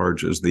as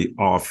large as the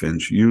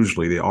offense.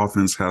 Usually the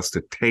offense has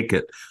to take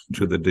it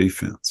to the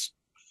defense.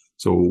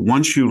 So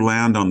once you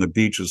land on the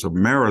beaches of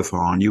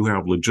Marathon, you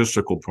have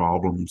logistical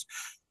problems,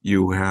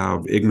 you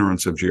have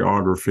ignorance of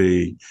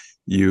geography,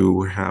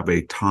 you have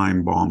a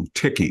time bomb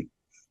ticking.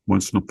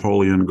 Once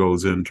Napoleon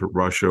goes into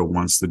Russia,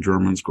 once the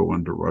Germans go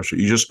into Russia,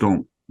 you just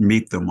don't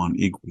meet them on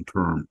equal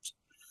terms.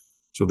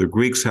 So the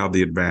Greeks have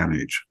the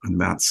advantage in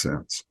that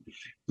sense.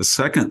 The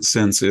second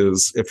sense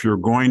is if you're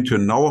going to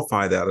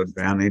nullify that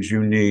advantage,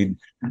 you need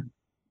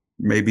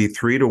maybe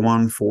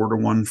 3-to-1,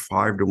 4-to-1,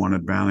 5-to-1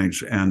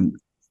 advantage. And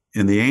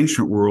in the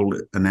ancient world,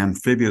 an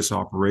amphibious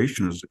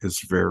operation is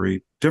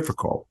very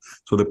difficult.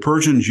 So the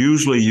Persians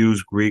usually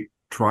use Greek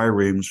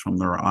triremes from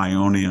their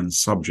Ionian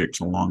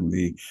subjects along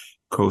the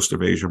coast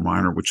of Asia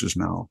Minor, which is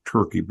now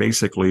Turkey,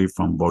 basically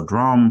from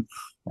Bodrum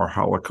or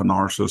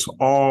Halicarnassus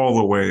all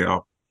the way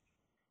up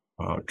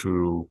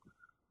to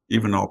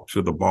even up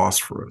to the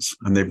Bosphorus.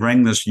 And they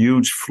bring this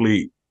huge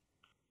fleet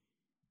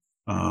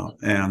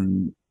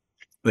and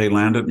they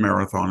land at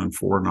Marathon in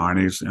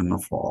 490s in the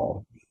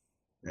fall.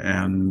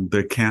 And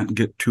they can't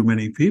get too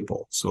many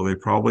people. So they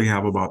probably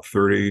have about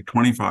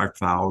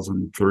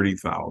 25,000,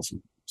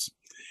 30,000.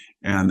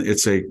 And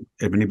if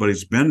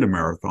anybody's been to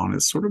Marathon,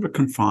 it's sort of a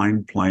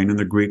confined plain, and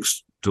the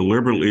Greeks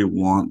deliberately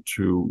want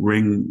to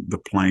ring the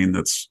plain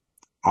that's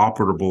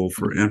operable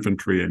for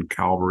infantry and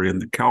cavalry.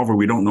 And the cavalry,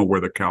 we don't know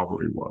where the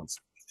cavalry was.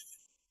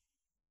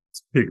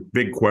 It's a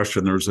big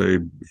question. There's a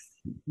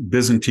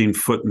Byzantine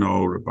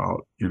footnote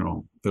about,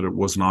 that it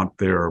was not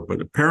there, but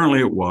apparently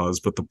it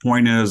was. But the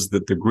point is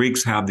that the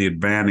Greeks have the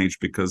advantage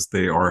because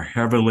they are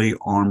heavily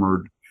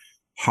armored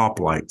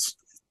hoplites,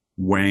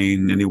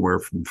 weighing anywhere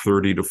from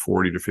 30 to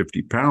 40 to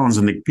 50 pounds.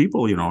 And the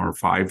people, are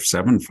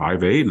 5'7",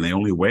 5'8", and they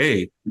only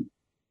weigh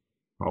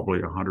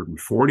probably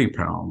 140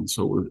 pounds.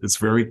 So it's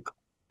very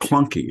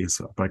clunky,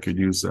 if I could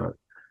use that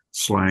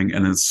slang.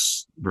 And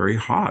it's very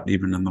hot,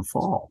 even in the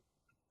fall.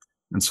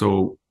 And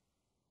so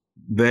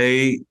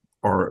they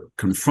are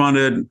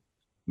confronted.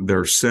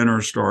 Their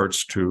center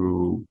starts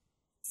to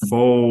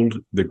fold.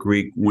 The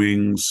Greek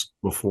wings,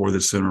 before the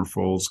center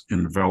folds,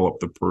 envelop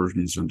the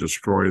Persians and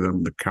destroy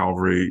them. The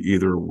cavalry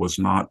either was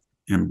not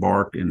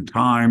embarked in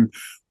time,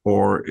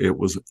 or it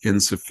was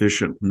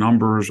insufficient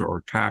numbers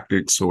or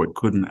tactics, so it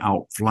couldn't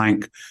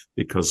outflank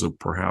because of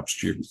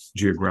perhaps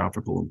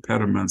geographical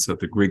impediments that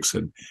the Greeks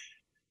had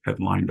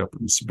lined up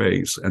in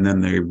space. And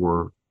then they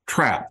were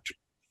trapped,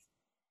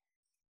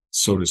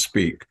 so to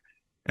speak.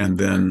 And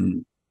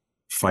then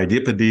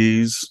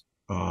Phidippides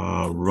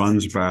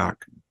runs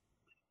back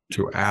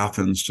to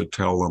Athens to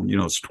tell them,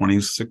 it's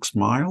 26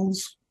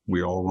 miles.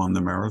 We all run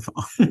the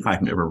marathon.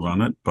 I've never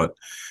run it, but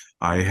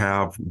I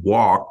have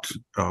walked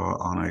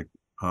on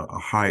a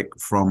hike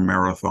from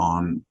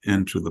Marathon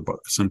into the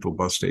central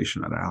bus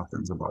station at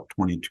Athens, about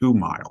 22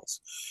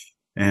 miles.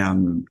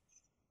 And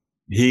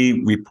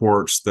he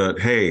reports that,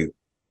 hey,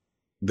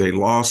 they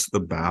lost the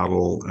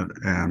battle,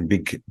 and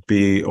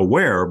be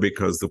aware,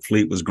 because the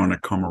fleet was going to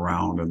come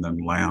around and then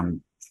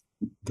land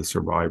the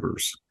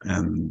survivors.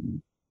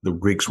 And the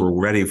Greeks were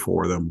ready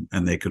for them,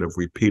 and they could have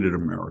repeated a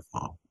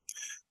marathon.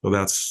 So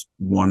that's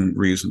one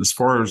reason.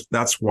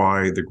 That's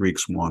why the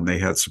Greeks won. They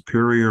had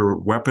superior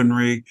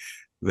weaponry.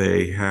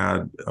 They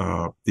had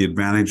the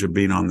advantage of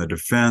being on the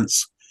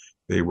defense.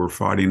 They were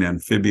fighting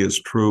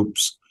amphibious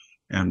troops.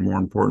 And more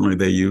importantly,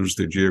 they used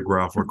the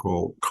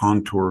geographical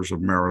contours of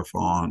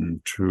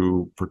Marathon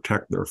to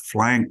protect their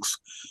flanks.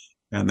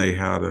 And they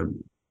had a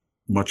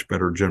much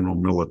better general,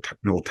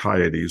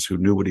 Miltiades, who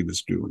knew what he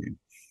was doing.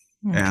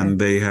 Okay. And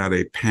they had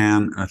a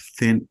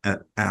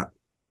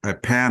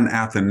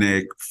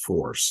pan-Athenaic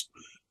force.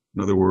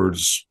 In other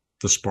words,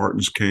 the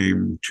Spartans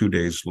came 2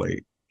 days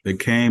late.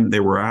 They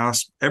were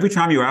asked, every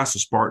time you ask the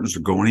Spartans to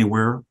go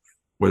anywhere,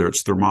 whether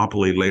it's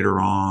Thermopylae later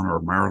on or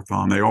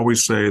Marathon, they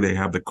always say they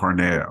have the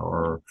Carnea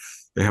or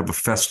they have a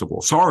festival.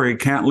 Sorry,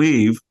 can't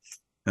leave.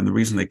 And the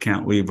reason they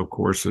can't leave, of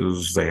course,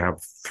 is they have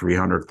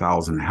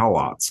 300,000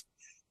 helots,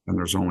 and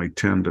there's only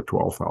 10 to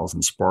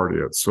 12,000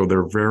 Spartiates. So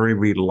they're very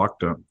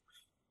reluctant.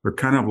 They're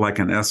kind of like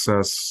an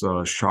SS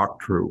shock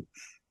troop,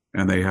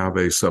 and they have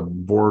a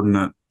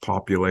subordinate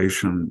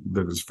population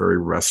that is very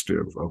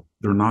restive.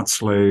 They're not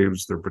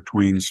slaves. They're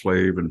between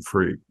slave and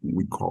free.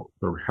 We call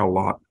they're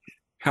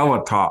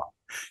helotai.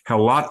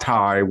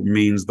 Helotai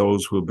means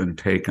those who have been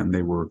taken.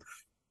 They were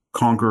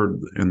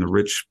conquered in the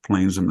rich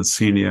plains of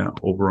Messenia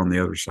over on the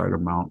other side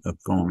of Mount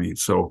Ithome.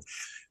 So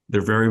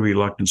they're very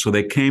reluctant. So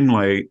they came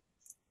late.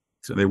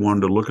 So they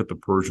wanted to look at the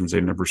Persians.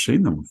 They'd never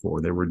seen them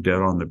before. They were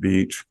dead on the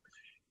beach.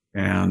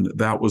 And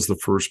that was the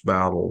first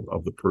battle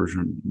of the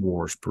Persian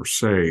Wars per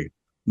se.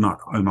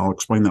 And I'll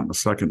explain that in a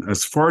second.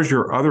 As far as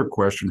your other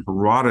question,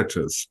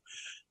 Herodotus,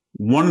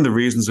 one of the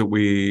reasons that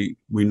we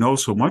know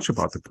so much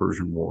about the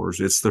Persian Wars,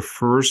 it's the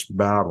first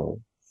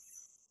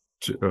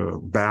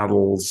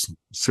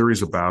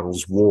series of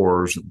battles,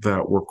 wars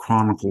that were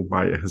chronicled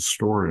by a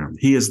historian.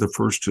 He is the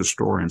first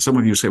historian. Some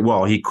of you say,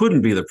 well, he couldn't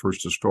be the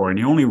first historian.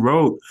 He only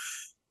wrote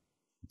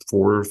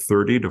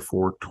 430 to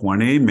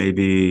 420,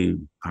 maybe,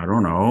 I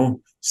don't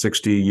know,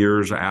 60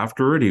 years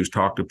after it. He's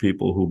talked to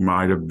people who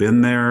might have been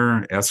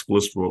there.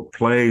 Aeschylus wrote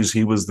plays.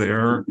 He was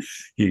there.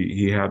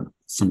 He had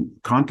some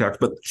contacts,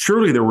 but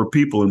surely there were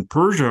people in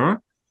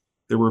Persia.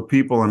 There were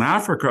people in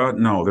Africa.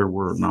 No, there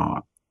were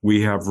not.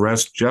 We have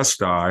res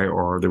gestae,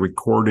 or the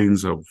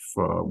recordings of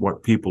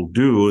what people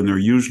do, and they're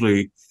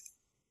usually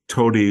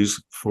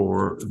toadies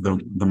for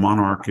the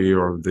monarchy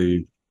or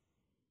the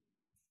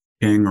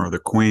king or the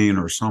queen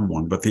or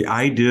someone, but the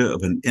idea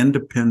of an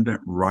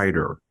independent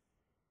writer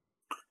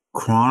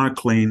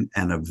chronicling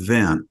an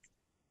event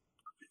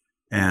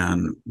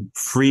and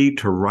free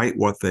to write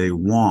what they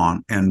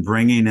want and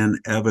bringing in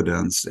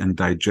evidence and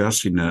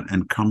digesting it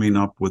and coming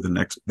up with the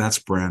next, that's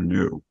brand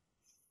new.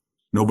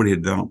 Nobody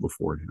had done it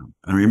before him.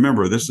 And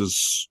remember, this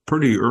is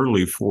pretty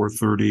early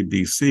 430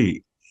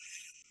 BC.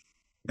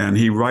 And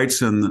he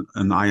writes in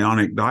an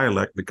Ionic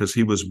dialect because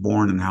he was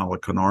born in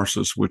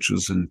Halicarnassus, which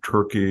is in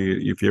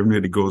Turkey. If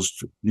anybody goes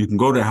to, you can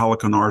go to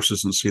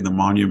Halicarnassus and see the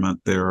monument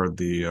there.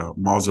 The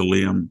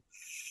mausoleum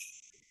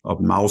of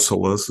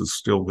Mausolus is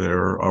still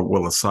there.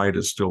 Well, the site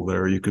is still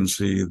there. You can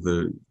see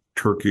the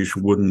Turkish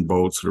wooden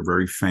boats that are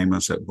very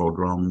famous at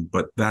Bodrum,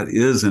 but that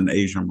is in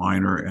Asia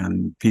Minor,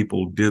 and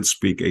people did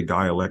speak a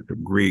dialect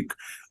of Greek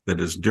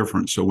that is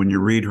different. So when you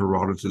read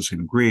Herodotus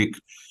in Greek,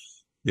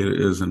 it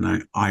is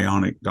an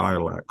Ionic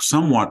dialect,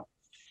 somewhat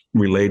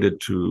related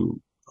to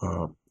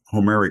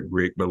Homeric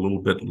Greek, but a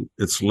little bit,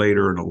 it's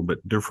later and a little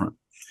bit differently.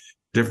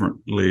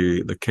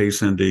 The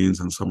case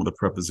endings and some of the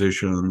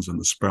prepositions and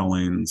the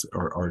spellings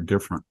are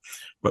different.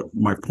 But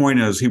my point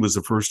is, he was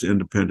the first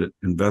independent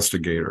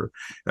investigator.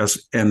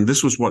 And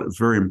this was what is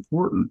very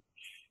important.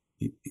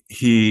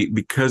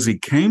 Because he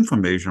came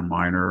from Asia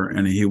Minor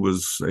and he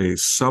was a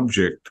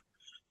subject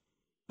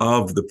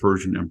of the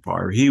Persian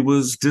Empire, he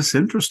was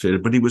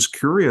disinterested, but he was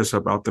curious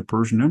about the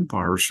Persian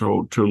Empire.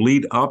 So to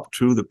lead up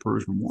to the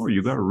Persian War,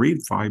 you got to read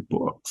 5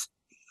 books.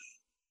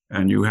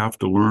 And you have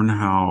to learn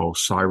how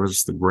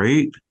Cyrus the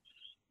Great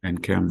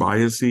and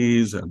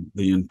Cambyses and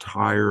the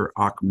entire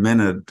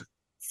Achaemenid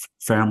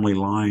family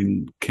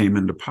line came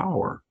into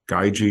power.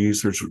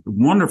 Gyges, there's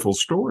wonderful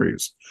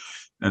stories.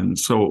 And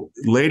so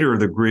later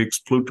the Greeks,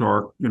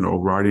 Plutarch,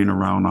 writing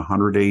around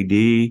 100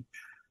 AD,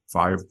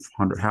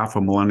 500, half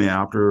a millennia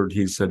after,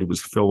 he said he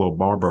was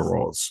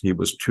Philobarbaros. He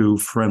was too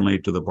friendly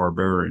to the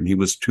barbarian. He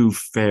was too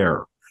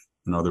fair,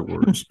 in other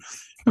words.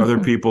 Other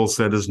people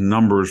said his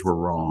numbers were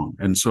wrong.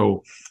 And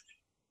so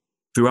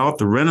throughout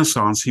the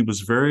Renaissance, he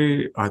was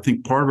I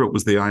think part of it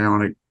was the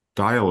Ionic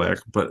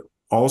dialect, but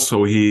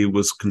also he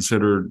was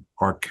considered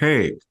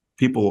archaic.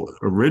 People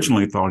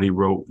originally thought he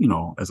wrote,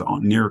 as a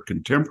near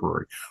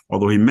contemporary,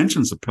 although he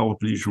mentions the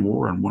Peloponnesian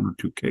War in 1 or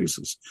 2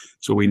 cases.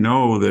 So we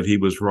know that he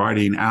was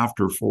writing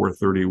after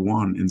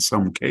 431 in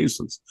some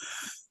cases.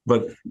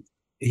 But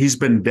he's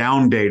been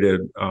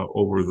downdated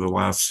over the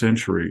last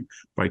century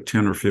by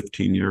 10 or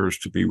 15 years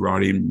to be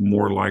writing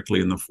more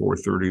likely in the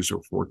 430s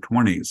or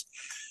 420s.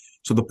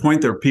 So the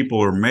point that people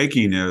are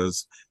making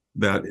is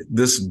that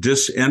this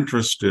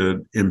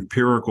disinterested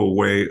empirical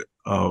way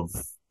of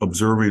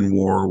observing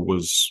war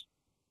was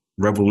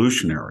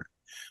revolutionary.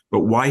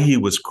 But why he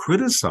was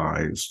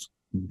criticized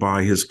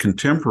by his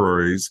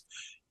contemporaries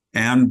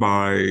and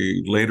by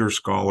later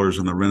scholars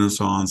in the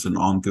Renaissance and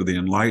on through the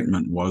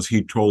Enlightenment was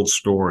he told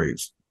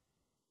stories.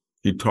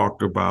 He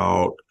talked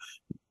about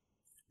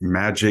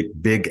magic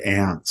big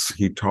ants.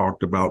 He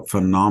talked about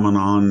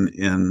phenomenon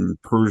in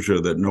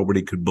Persia that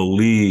nobody could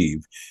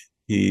believe.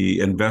 He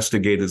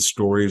investigated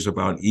stories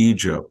about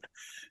Egypt,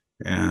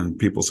 and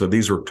people said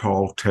these are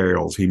tall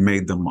tales. He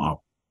made them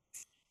up.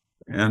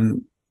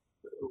 And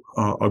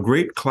a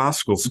great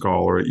classical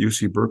scholar at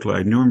UC Berkeley,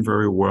 I knew him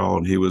very well,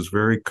 and he was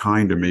very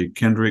kind to me,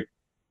 Kendrick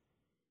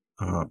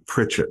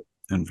Pritchett,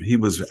 and he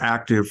was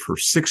active for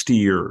 60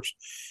 years.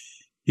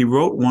 He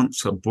wrote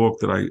once a book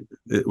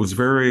it was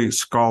very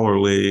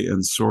scholarly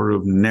and sort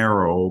of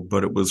narrow,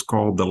 but it was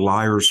called The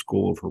Liar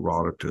School of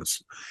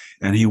Herodotus.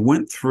 And he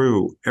went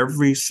through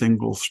every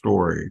single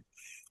story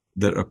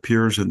that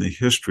appears in the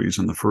histories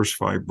in the first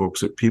 5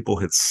 books that people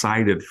had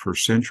cited for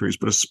centuries,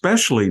 but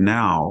especially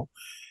now,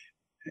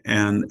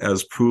 and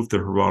as proof that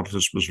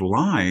Herodotus was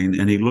lying.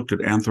 And he looked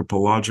at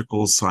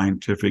anthropological,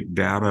 scientific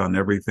data on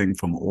everything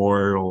from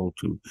oil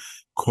to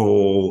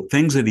coal,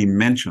 things that he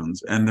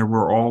mentions, and there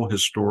were all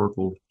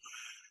historical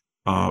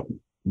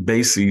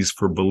bases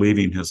for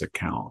believing his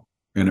account.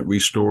 And it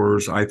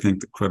restores, I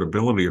think, the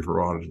credibility of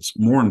Herodotus.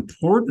 More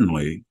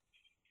importantly,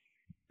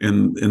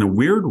 in a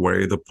weird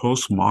way, the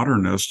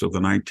postmodernists of the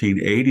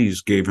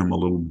 1980s gave him a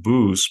little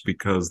boost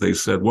because they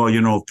said, well,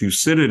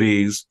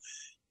 Thucydides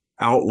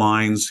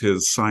outlines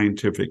his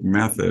scientific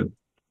method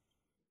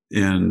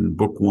in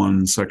book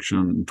 1,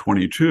 section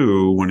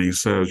 22, when he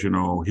says,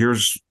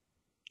 here's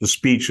the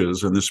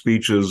speeches, and the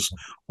speeches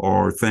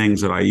are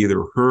things that I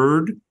either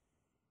heard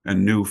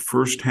and knew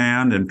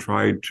firsthand and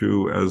tried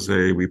to, as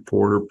a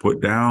reporter, put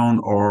down,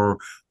 or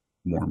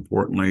more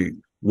importantly,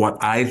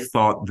 what I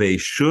thought they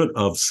should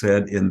have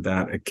said in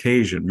that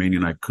occasion,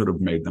 meaning I could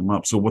have made them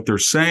up. So what they're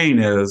saying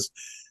is,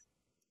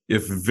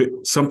 if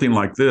something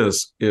like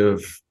this,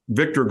 if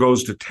Victor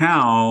goes to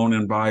town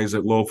and buys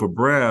a loaf of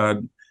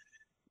bread,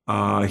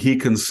 he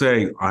can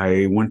say,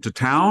 I went to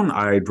town,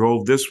 I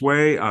drove this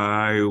way,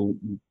 I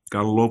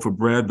got a loaf of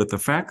bread. But the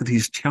fact that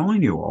he's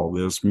telling you all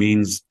this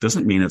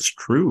doesn't mean it's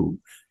true.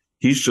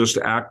 He's just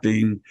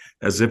acting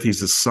as if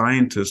he's a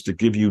scientist to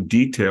give you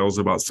details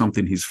about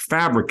something he's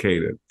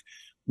fabricated.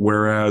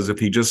 Whereas if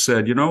he just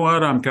said, you know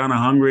what, I'm kind of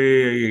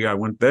hungry, I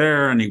went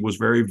there, and he was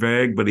very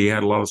vague, but he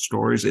had a lot of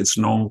stories, it's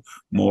no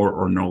more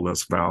or no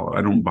less valid.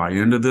 I don't buy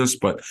into this,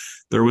 but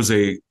there was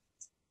a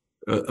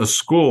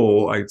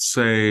school, I'd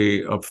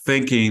say, of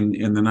thinking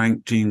in the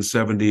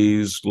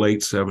 1970s,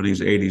 late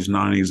 70s, 80s,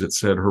 90s that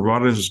said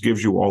Herodotus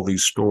gives you all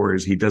these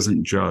stories. He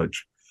doesn't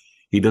judge.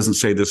 He doesn't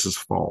say this is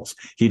false.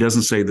 He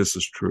doesn't say this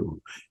is true.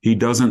 He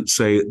doesn't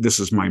say this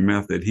is my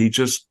method. He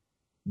just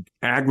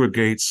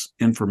aggregates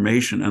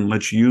information and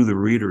lets you, the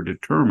reader,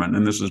 determine.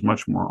 And this is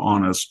much more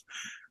honest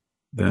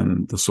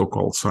than the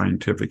so-called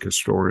scientific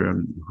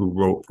historian who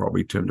wrote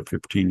probably 10 to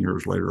 15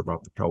 years later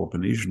about the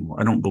Peloponnesian War.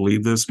 I don't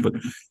believe this, but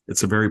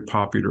it's a very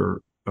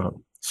popular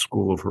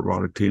school of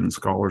Herodotean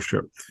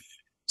scholarship.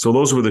 So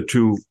those were the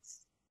two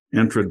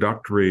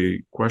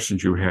introductory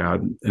questions you had.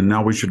 And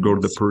now we should go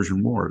to the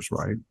Persian Wars,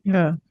 right?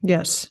 Yeah.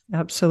 Yes,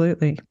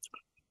 absolutely.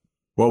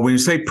 Well, when you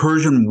say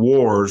Persian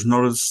Wars,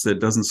 notice it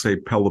doesn't say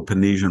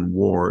Peloponnesian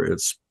War,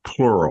 it's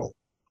plural.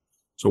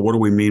 So what do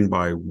we mean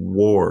by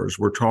wars?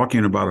 We're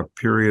talking about a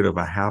period of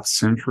a half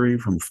century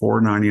from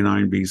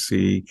 499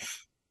 BC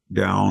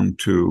down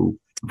to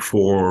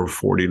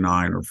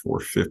 449 or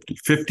 450,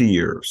 50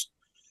 years.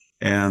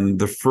 And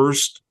the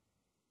first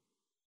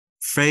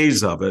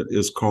phase of it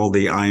is called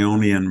the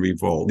Ionian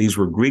Revolt. These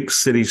were Greek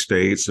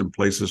city-states in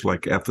places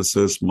like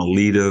Ephesus,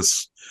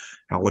 Miletus,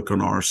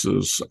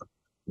 Halicarnassus,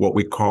 what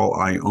we call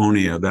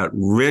Ionia, that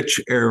rich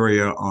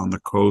area on the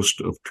coast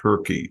of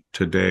Turkey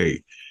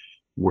today,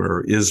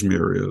 where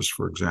Izmir is,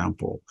 for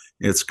example.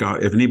 It's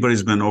got, if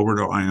anybody's been over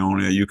to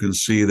Ionia, you can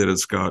see that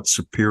it's got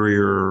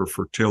superior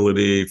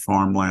fertility,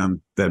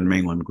 farmland than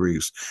mainland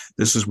Greece.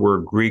 This is where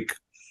Greek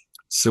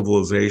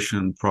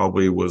civilization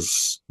probably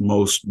was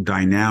most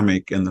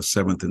dynamic in the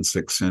 7th and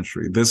 6th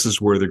century. This is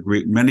where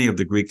many of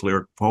the Greek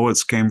lyric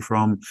poets came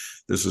from.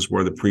 This is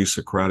where the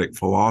pre-Socratic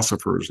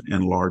philosophers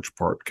in large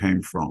part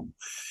came from.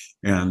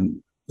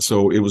 And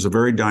so it was a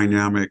very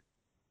dynamic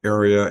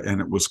area,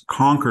 and it was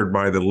conquered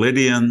by the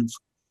Lydians,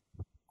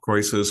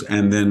 Croesus,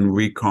 and then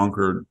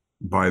reconquered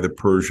by the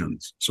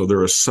Persians. So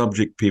they're a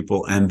subject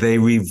people, and they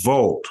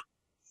revolt.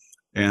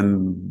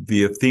 And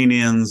the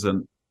Athenians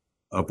and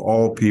of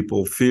all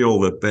people feel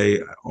that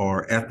they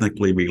are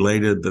ethnically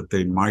related, that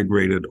they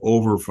migrated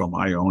over from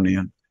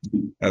Ionian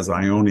as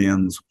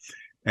Ionians,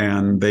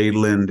 and they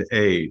lend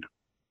aid.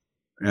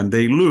 And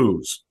they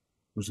lose.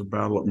 There's a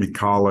battle at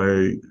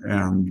Mycale,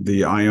 and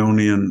the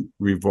Ionian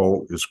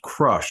revolt is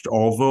crushed.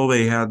 Although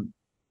they had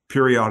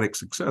periodic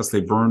success,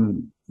 they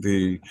burned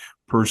the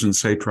Persian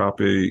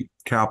satrapy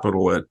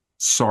capital at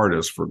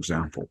Sardis, for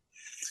example.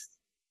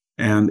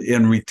 And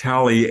in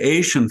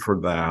retaliation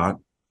for that,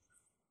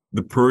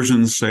 the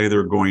Persians say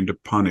they're going to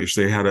punish.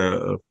 They had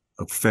a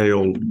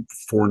failed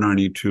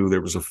 492.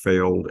 There was a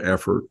failed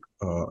effort,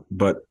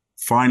 but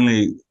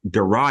finally,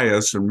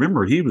 Darius, and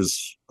remember, he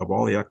was, of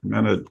all the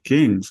Achaemenid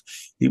kings,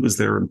 he was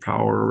there in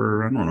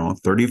power, I don't know,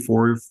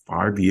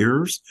 35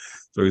 years.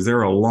 So he's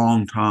there a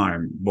long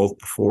time, both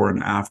before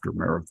and after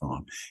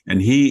Marathon.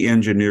 And he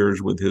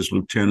engineers with his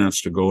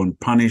lieutenants to go and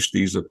punish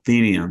these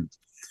Athenians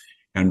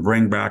and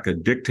bring back a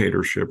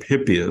dictatorship,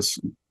 Hippias,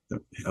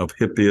 of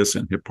Hippias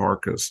and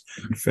Hipparchus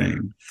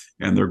fame.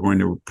 And they're going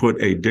to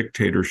put a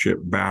dictatorship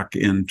back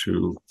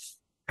into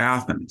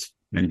Athens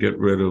and get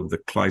rid of the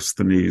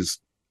Cleisthenes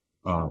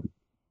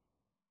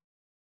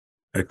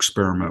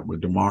experiment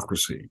with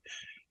democracy.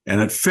 And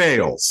it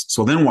fails.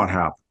 So then what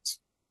happens?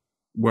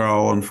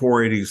 Well, in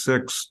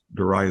 486,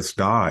 Darius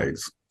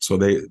dies. So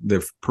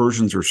the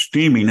Persians are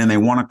steaming and they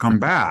want to come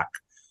back,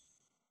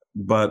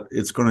 but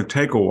it's going to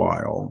take a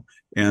while.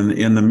 And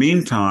in the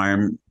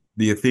meantime,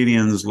 the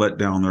Athenians let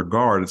down their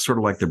guard. It's sort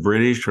of like the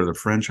British or the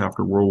French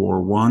after World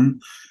War I.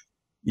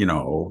 You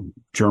know,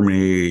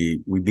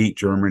 Germany, we beat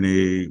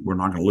Germany. We're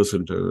not going to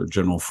listen to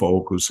General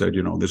Folk, who said,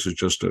 you know, this is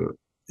just an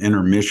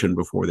intermission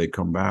before they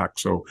come back.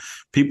 So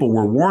people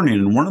were warning.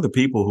 And one of the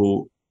people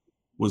who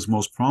was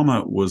most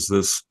prominent was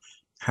this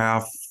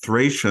half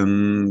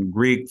Thracian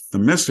Greek,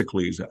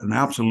 Themistocles, an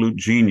absolute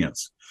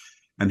genius.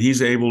 And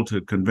he's able to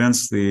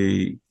convince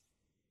the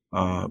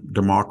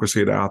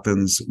democracy at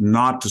Athens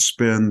not to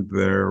spend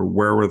their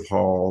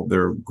wherewithal,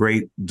 their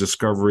great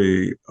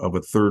discovery of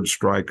a third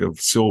strike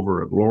of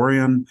silver at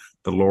Lorien,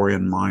 the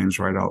Lorien mines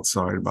right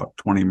outside, about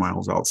 20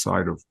 miles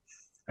outside of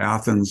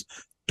Athens.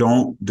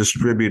 Don't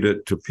distribute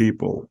it to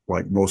people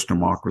like most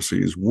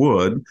democracies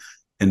would.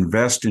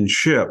 Invest in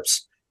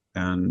ships.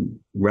 And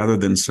rather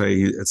than say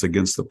it's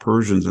against the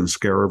Persians and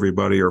scare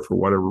everybody or for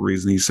whatever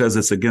reason, he says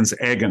it's against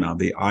Aegina,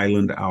 the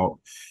island out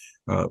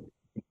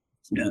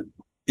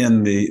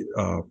in the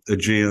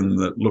Aegean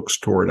that looks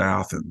toward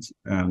Athens.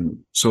 And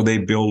so they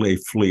build a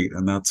fleet,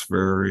 and that's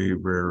very,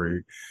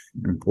 very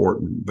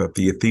important, that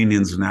the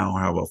Athenians now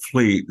have a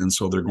fleet, and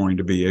so they're going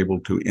to be able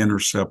to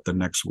intercept the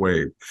next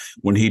wave.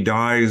 When he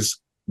dies,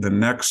 the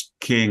next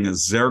king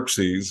is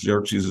Xerxes.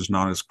 Xerxes is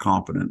not as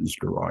competent as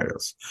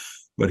Darius,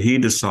 but he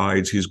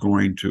decides he's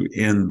going to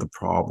end the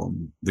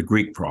problem, the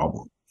Greek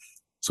problem.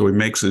 So he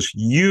makes this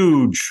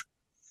huge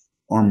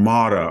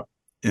armada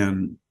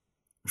in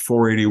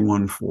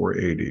 481,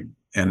 480.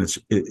 And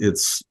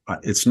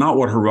it's not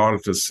what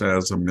Herodotus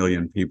says,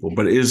 1,000,000 people,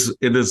 but it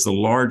is the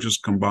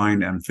largest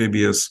combined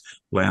amphibious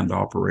land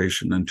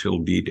operation until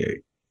D-Day.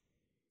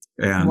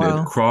 And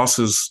it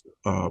crosses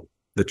the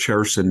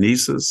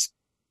Chersonese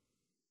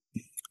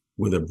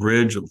with a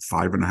bridge of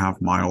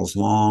 5.5 miles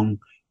long.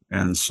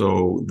 And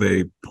so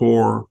they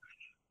pour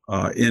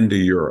into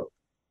Europe.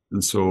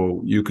 And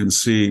so you can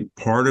see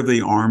part of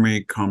the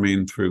army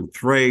coming through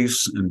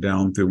Thrace and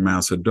down through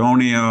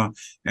Macedonia,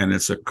 and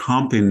it's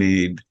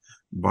accompanied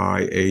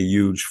by a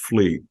huge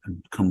fleet,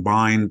 and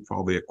combined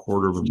probably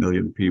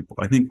 250,000 people.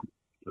 I think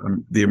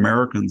the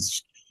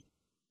Americans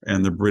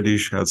and the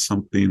British had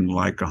something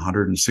like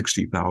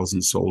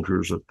 160,000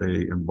 soldiers that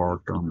they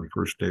embarked on the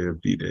first day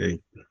of D-Day.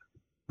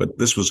 But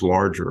this was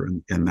larger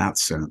in that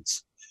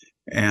sense.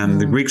 And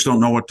the Greeks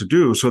don't know what to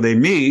do, so they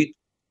meet,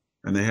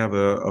 and they have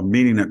a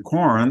meeting at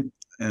Corinth.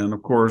 And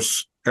of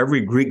course,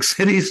 every Greek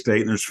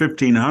city-state, and there's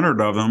 1,500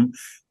 of them,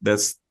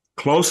 that's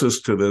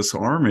closest to this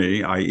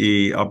army,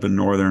 i.e. up in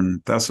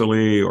northern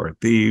Thessaly or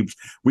Thebes,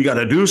 we got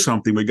to do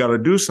something, we got to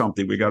do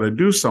something, we got to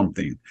do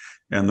something.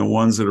 And the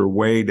ones that are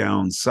way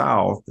down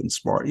south in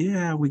Sparta,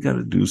 yeah, we got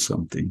to do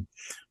something.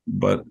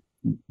 But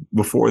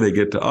before they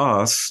get to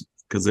us,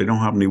 because they don't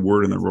have any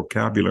word in their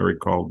vocabulary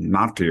called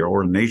natio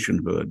or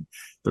nationhood,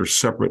 they're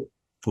separate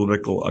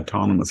political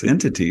autonomous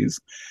entities,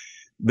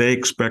 they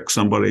expect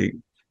somebody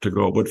to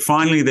go. But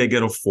finally, they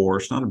get a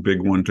force, not a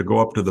big one, to go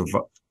up to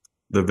the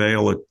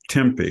Vale of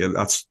Tempe.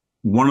 That's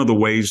one of the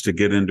ways to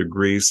get into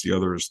Greece. The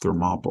other is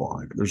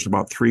Thermopylae. There's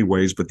about 3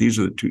 ways, but these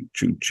are the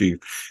two chief.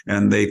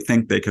 And they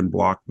think they can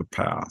block the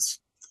pass.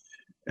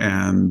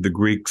 And the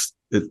Greeks,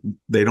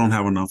 they don't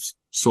have enough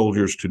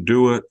soldiers to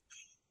do it.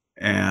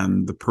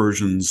 And the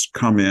Persians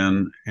come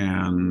in,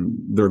 and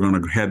they're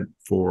going to head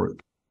for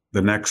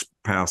the next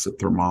pass at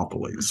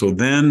Thermopylae. So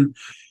then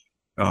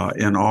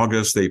in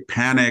August, they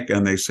panic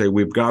and they say,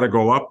 we've got to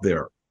go up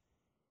there.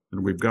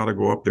 And we've got to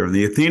go up there. And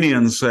the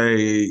Athenians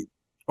say,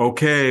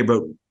 okay,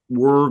 but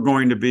we're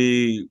going to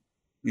be,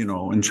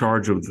 in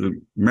charge of the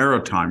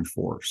maritime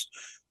force.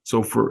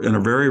 So in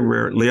a very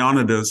rare,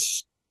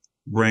 Leonidas,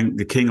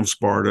 the king of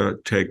Sparta,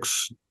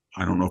 takes,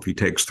 I don't know if he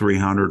takes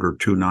 300 or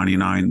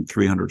 299,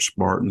 300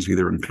 Spartans,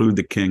 either include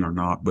the king or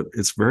not, but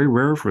it's very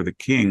rare for the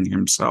king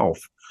himself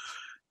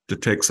to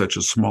take such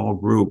a small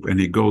group. And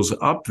he goes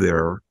up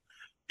there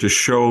to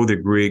show the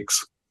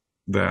Greeks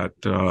that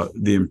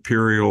the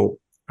imperial,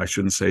 I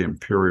shouldn't say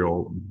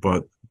imperial,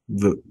 but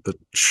the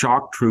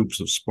shock troops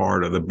of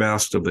Sparta, the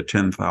best of the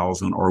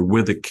 10,000, are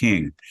with the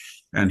king.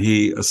 And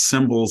he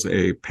assembles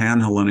a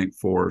Panhellenic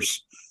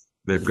force.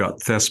 They've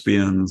got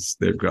Thespians,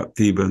 they've got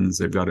Thebans,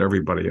 they've got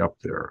everybody up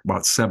there,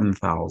 about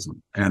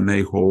 7,000, and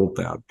they hold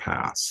that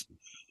pass.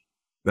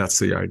 That's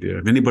the idea.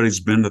 If anybody's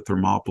been to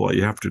Thermopylae,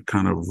 you have to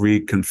kind of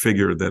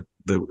reconfigure that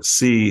the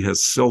sea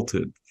has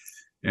silted,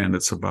 and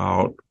it's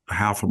about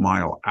half a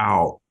mile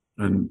out,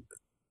 and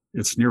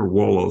it's near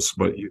Wolos,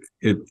 but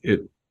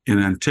it in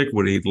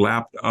antiquity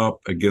lapped up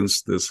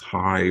against this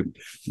high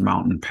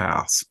mountain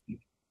pass.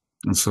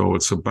 And so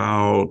it's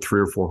about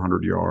 300 or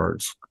 400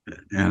 yards.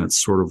 And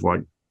it's sort of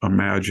like,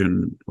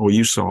 imagine,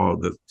 you saw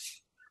the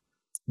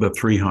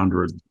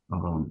 300,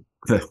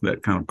 that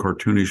kind of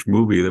cartoonish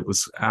movie that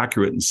was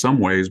accurate in some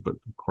ways, but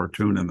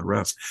cartoon in the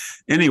rest.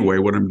 Anyway,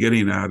 what I'm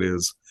getting at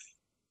is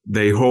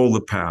they hold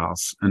the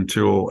pass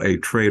until a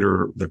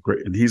trader,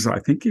 and I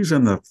think he's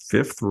in the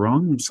 5th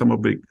rung. Some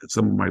of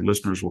my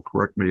listeners will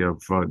correct me,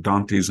 of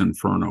Dante's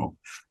Inferno,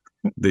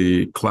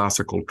 the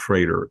classical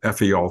trader,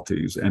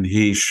 Ephialtes, and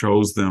he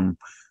shows them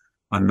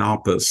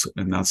Anapus,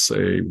 and that's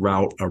a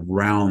route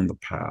around the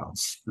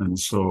pass. And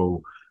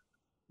so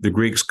the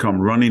Greeks come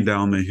running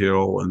down the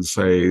hill and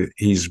say,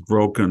 he's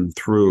broken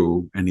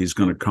through and he's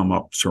going to come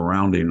up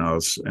surrounding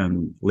us.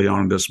 And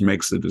Leonidas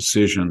makes the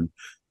decision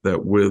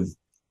that with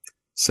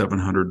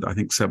 700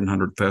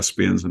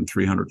 Thespians and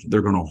 300,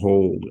 they're going to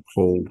hold.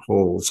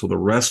 So the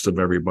rest of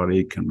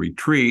everybody can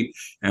retreat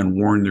and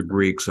warn the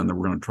Greeks, and then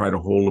we're going to try to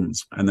hold them.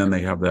 And then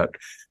they have that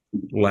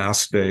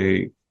last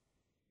day,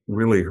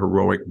 really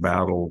heroic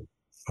battle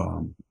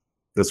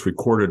that's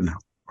recorded in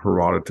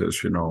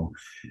Herodotus,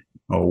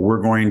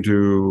 we're going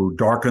to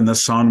darken the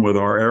sun with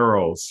our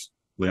arrows.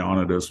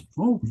 Leonidas,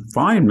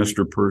 fine,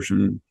 Mr.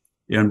 Persian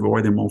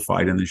envoy, then we'll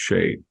fight in the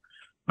shade.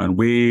 And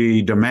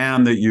we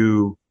demand that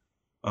you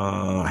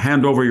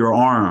hand over your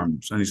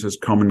arms. And he says,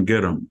 come and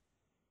get them.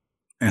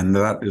 And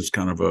that is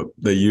kind of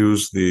they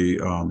use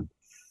in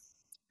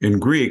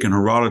Greek, in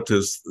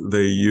Herodotus,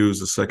 they use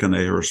the second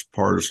aorist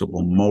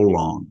participle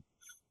molon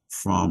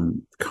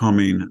from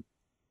coming,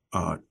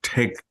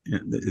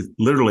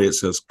 literally it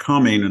says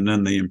coming, and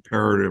then the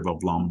imperative of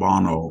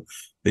lambano,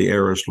 the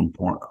aorist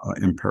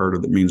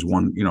imperative that means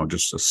one,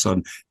 just a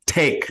sudden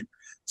take.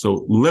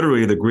 So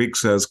literally the Greek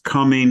says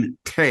coming,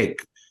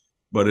 take.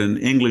 But in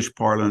English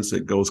parlance,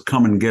 it goes,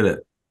 come and get it.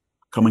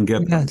 Come and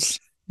get them.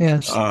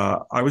 Yes.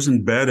 I was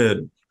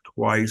embedded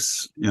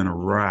twice in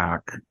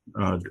Iraq,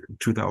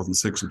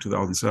 2006 and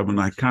 2007.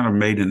 I kind of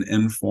made an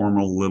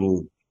informal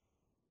little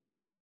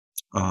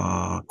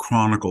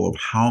chronicle of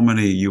how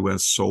many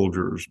U.S.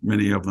 soldiers,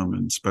 many of them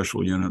in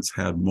special units,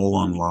 had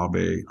Molon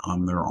Labe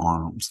on their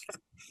arms.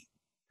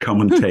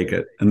 Come and take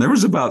it. And there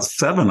was about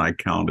 7 I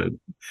counted.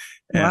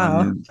 Wow.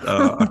 And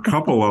a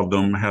couple of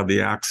them had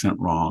the accent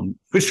wrong,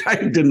 which I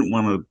didn't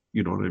want to,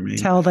 you know what I mean?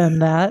 Tell them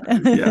that.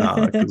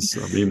 Yeah, because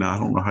I mean, I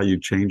don't know how you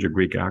change a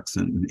Greek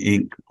accent in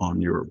ink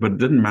on your, but it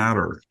didn't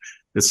matter.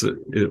 It's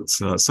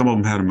some of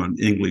them had them in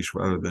English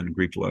rather than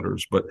Greek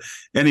letters. But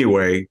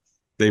anyway,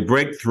 they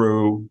break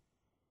through,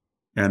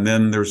 and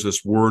then there's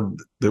this word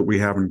that we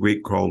have in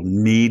Greek called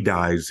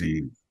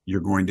medizing.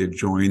 You're going to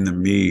join the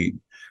Mede.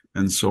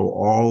 And so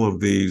all of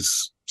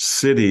these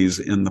cities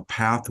in the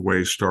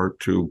pathway start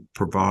to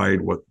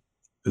provide what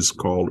is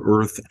called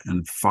earth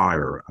and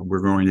fire. We're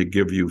going to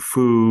give you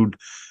food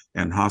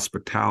and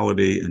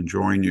hospitality and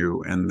join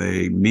you. And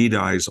they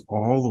medize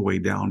all the way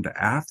down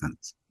to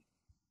Athens.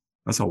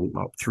 That's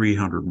about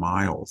 300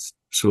 miles.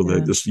 So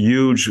that this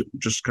huge,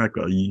 just like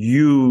a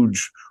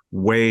huge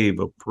wave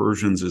of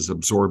Persians is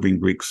absorbing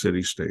Greek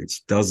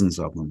city-states, dozens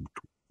of them,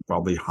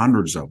 probably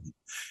hundreds of them.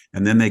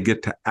 And then they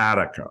get to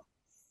Attica.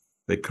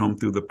 They come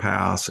through the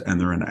pass and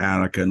they're in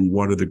Attica. And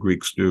what do the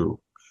Greeks do?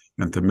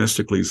 And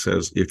Themistocles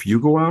says, if you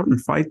go out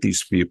and fight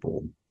these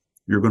people,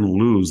 you're going to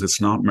lose.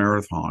 It's not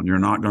marathon. You're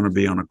not going to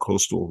be on a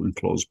coastal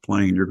enclosed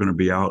plain. You're going to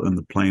be out in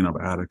the plain of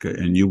Attica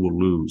and you will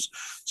lose.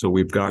 So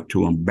we've got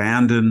to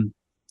abandon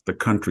the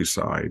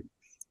countryside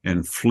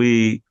and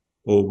flee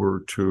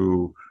over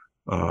to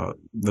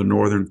the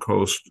northern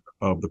coast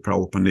of the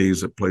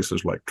Peloponnese at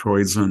places like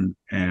Troezen.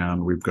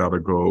 And we've got to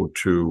go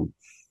to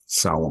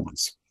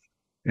Salamis.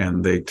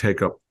 And they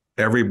take up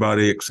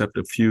everybody except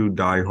a few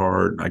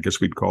diehard, I guess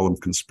we'd call them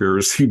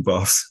conspiracy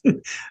buffs.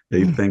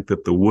 They think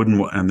that the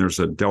wooden, and there's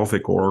a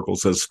Delphic oracle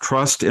says,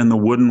 trust in the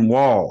wooden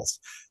walls.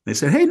 They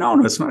say, hey, no,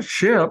 it's not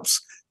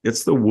ships.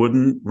 It's the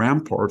wooden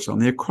ramparts on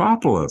the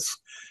Acropolis.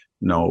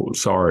 No,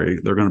 sorry,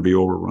 they're going to be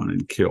overrun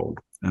and killed.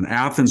 And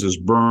Athens is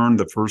burned.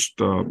 The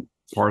first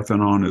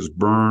Parthenon is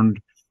burned.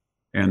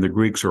 And the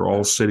Greeks are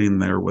all sitting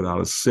there without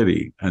a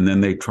city. And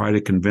then they try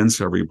to convince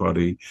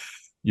everybody,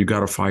 you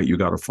got to fight, you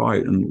got to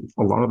fight. And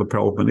a lot of the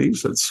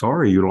Peloponnese said,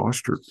 sorry, you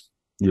lost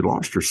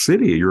your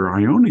city, your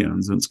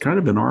Ionians. And it's kind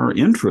of in our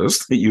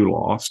interest that you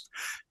lost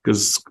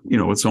because, you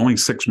know, it's only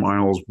 6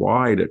 miles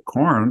wide at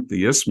Corinth,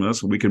 the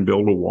isthmus. We can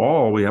build a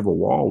wall. We have a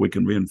wall. We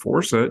can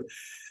reinforce it.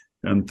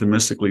 And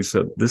Themistocles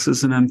said, this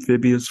is an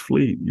amphibious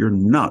fleet. You're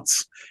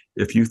nuts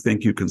if you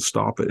think you can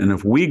stop it. And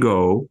if we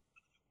go,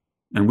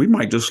 and we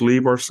might just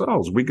leave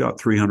ourselves. We got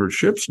 300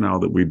 ships now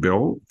that we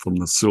built from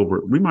the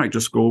silver. We might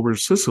just go over to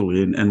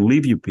Sicily and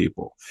leave you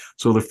people.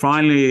 So they're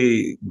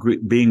finally,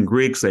 being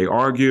Greeks, they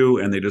argue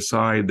and they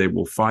decide they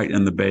will fight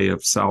in the Bay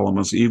of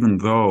Salamis, even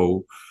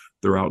though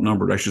they're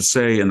outnumbered. I should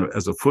say, and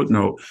as a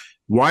footnote,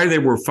 while they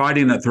were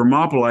fighting at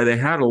Thermopylae, they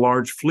had a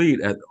large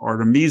fleet at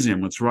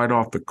Artemisium. It's right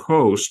off the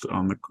coast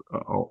on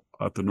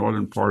at the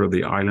northern part of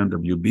the island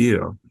of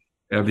Euboea,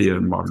 Evia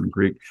in modern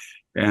Greek.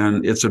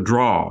 And it's a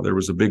draw. There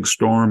was a big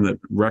storm that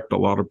wrecked a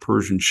lot of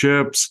Persian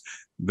ships.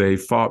 They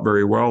fought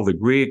very well, the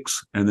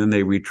Greeks, and then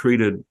they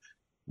retreated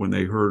when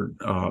they heard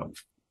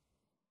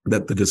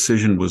that the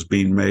decision was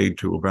being made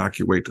to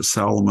evacuate to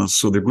Salamis.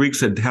 So the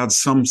Greeks had had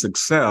some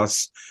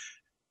success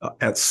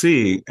at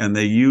sea, and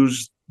they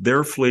used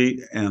their fleet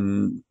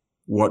and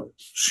what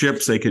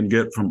ships they can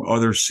get from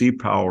other sea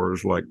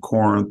powers like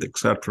Corinth,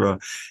 etc.,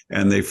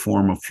 and they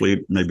form a fleet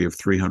maybe of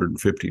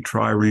 350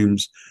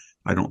 triremes.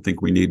 I don't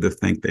think we need to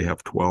think they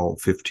have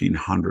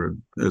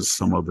 1,500, as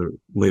some of the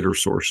later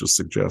sources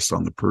suggest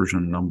on the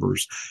Persian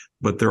numbers,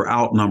 but they're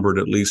outnumbered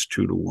at least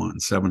 2 to 1,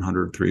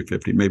 700,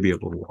 350, maybe a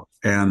little more.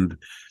 And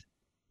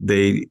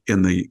they,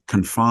 in the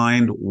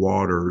confined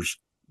waters,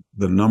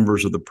 the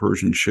numbers of the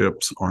Persian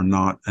ships are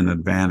not an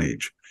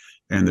advantage.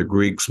 And the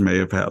Greeks may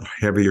have had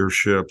heavier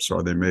ships,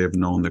 or they may have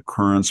known the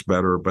currents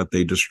better, but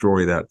they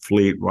destroy that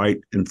fleet right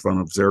in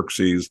front of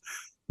Xerxes,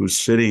 who's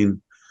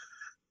sitting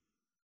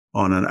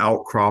on an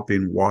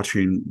outcropping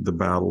watching the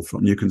battle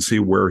from. You can see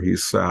where he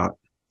sat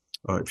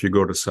if you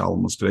go to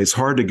Salamis today. It's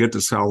hard to get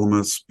to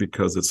Salamis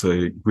because it's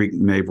a Greek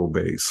naval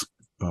base.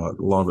 A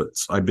lot of it,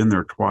 I've been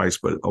there twice,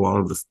 but a lot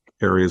of the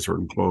areas are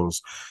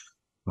enclosed.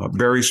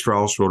 Barry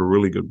Strauss wrote a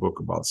really good book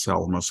about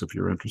Salamis if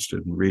you're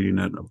interested in reading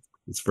it.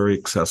 It's very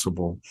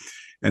accessible.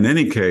 In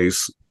any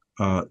case,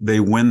 they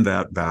win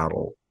that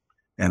battle.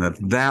 And at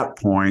that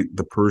point,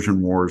 the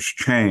Persian wars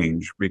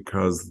change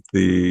because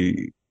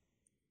the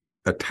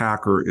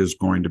attacker is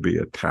going to be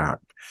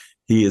attacked.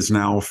 He is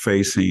now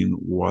facing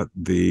what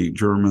the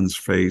Germans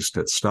faced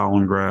at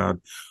Stalingrad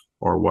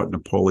or what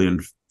Napoleon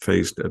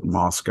faced at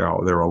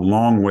Moscow. They're a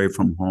long way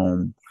from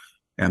home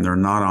and they're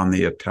not on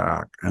the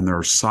attack. And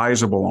they're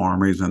sizable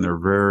armies and they're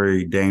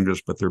very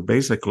dangerous, but they're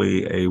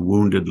basically a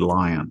wounded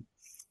lion.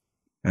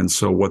 And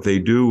so what they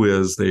do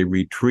is they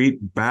retreat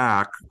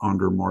back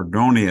under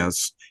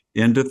Mardonius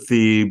into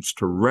Thebes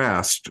to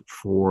rest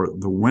for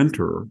the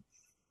winter.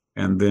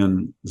 And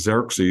then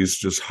Xerxes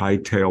just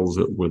hightails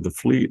it with the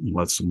fleet and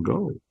lets them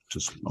go.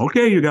 Just,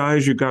 okay, you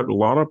guys, you got a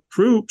lot of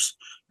troops.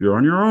 You're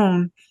on your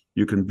own.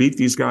 You can beat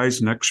these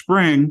guys next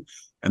spring.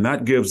 And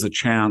that gives a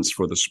chance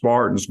for the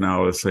Spartans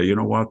now to say, you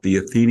know what, the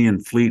Athenian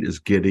fleet is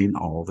getting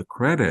all the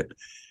credit.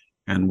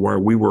 And where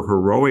we were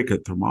heroic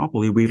at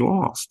Thermopylae, we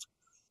lost.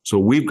 So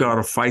we've got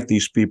to fight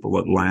these people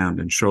at land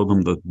and show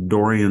them the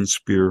Dorian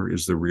spear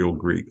is the real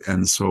Greek.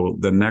 And so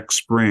the next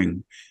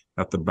spring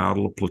at the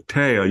Battle of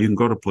Plataea, you can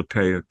go to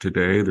Plataea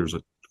today. There's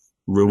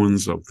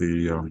ruins of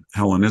the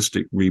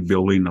Hellenistic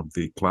rebuilding of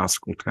the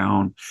classical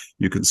town.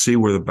 You can see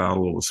where the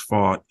battle was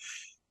fought.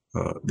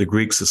 The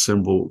Greeks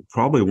assembled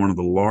probably one of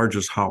the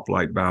largest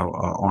hoplite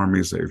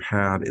armies they've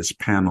had. It's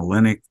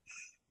Panhellenic.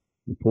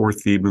 The poor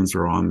Thebans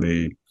are on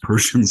the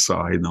Persian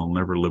side, and they'll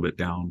never live it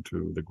down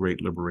to the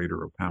great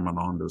liberator of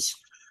Epaminondas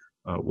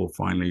will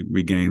finally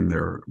regain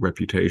their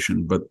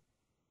reputation. But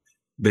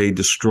they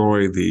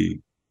destroy the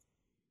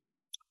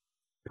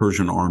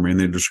Persian army, and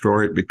they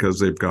destroy it because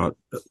they've got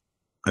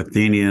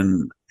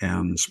Athenian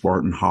and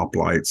Spartan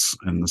hoplites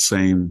and the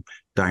same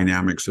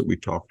dynamics that we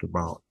talked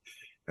about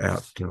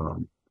at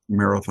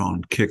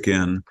Marathon kick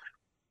in,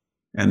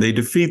 and they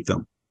defeat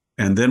them.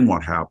 And then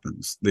what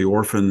happens? The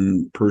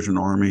orphan Persian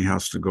army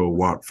has to go,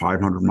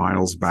 500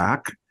 miles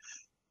back?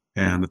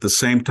 And at the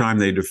same time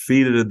they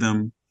defeated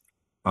them,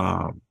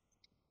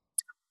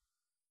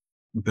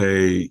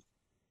 they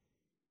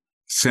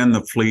send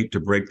the fleet to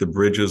break the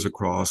bridges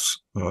across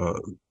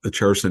the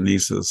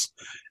Chersonese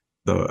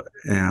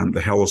and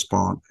the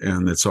Hellespont,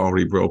 and it's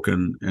already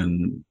broken,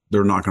 and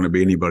there's not going to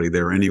be anybody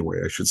there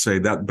anyway. I should say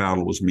that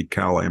battle was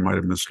Mycale. I might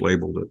have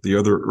mislabeled it. The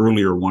other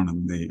earlier one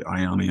in the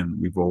Ionian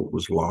Revolt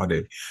was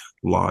Lade,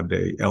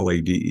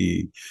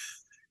 Lade.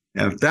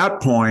 And at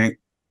that point,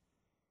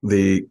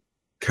 the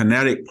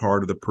kinetic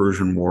part of the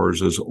Persian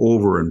Wars is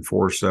over in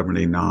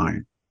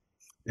 479.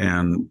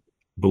 And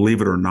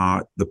believe it or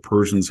not, the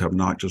Persians have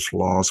not just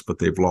lost, but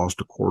they've lost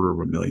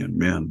 250,000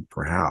 men,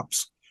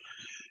 perhaps.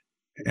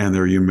 And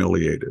they're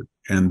humiliated.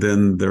 And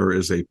then there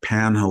is a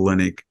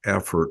Pan-Hellenic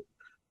effort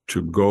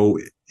to go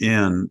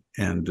in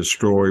and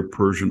destroy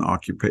Persian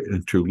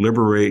occupation, to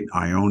liberate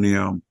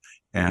Ionia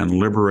and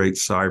liberate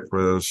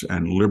Cyprus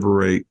and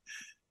liberate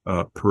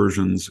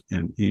Persians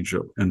in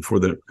Egypt. And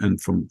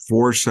from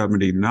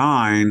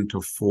 479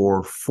 to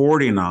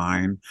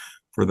 449,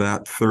 for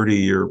that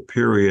 30-year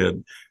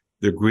period,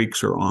 the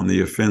Greeks are on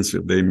the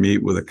offensive. They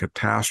meet with a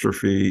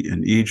catastrophe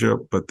in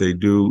Egypt, but they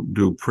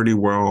do pretty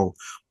well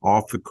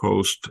off the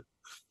coast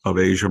of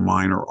Asia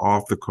Minor,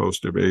 off the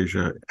coast of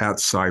Asia at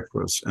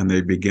Cyprus, and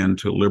they begin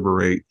to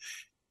liberate,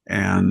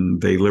 and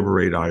they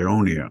liberate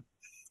Ionia.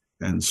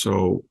 And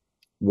so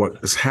what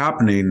is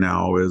happening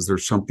now is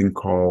there's something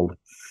called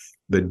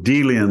the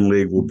Delian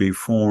League will be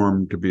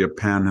formed to be a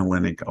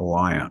Pan-Hellenic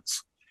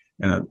alliance.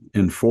 And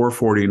in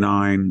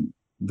 449,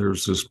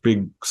 there's this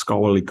big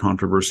scholarly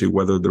controversy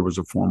whether there was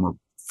a former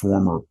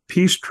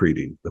peace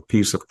treaty, the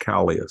Peace of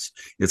Callias.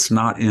 It's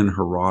not in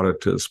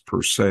Herodotus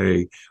per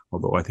se,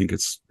 although I think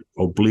it's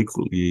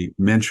obliquely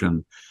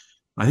mentioned.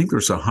 I think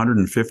there's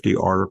 150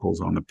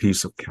 articles on the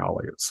Peace of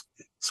Callias,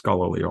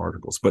 scholarly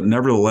articles. But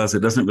nevertheless,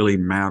 it doesn't really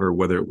matter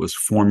whether it was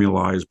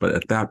formalized. But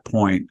at that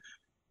point,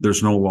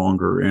 there's no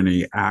longer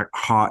any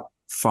hot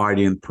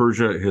fighting.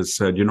 Persia has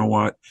said, you know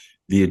what?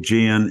 The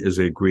Aegean is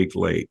a Greek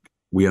lake.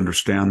 We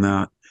understand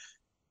that.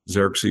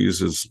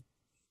 Xerxes is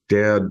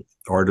dead.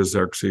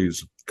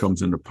 Artaxerxes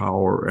comes into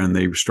power, and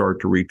they start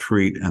to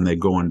retreat, and they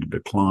go into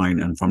decline.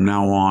 And from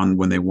now on,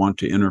 when they want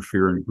to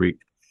interfere in Greek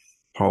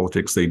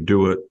politics, they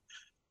do it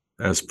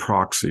as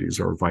proxies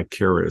or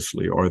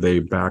vicariously, or they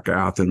back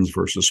Athens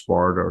versus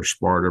Sparta or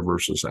Sparta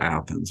versus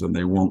Athens, and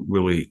they won't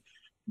really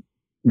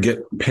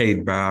get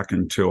paid back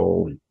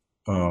until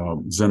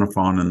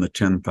Xenophon in the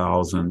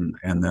 10,000,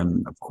 and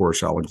then of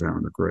course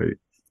Alexander the Great.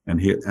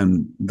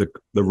 And the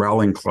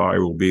rallying cry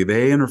will be,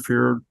 they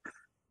interfered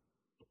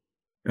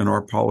in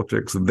our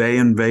politics. They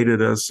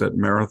invaded us at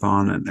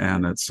Marathon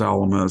and at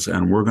Salamis,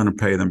 and we're going to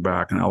pay them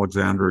back. And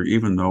Alexander,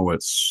 even though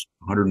it's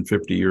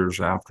 150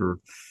 years after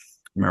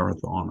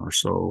Marathon or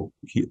so,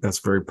 that's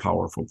very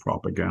powerful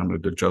propaganda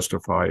to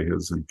justify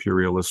his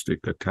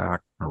imperialistic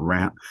attack, or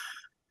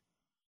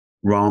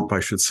romp, I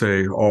should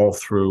say, all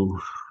through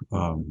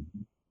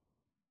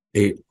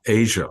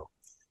Asia.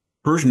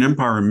 Persian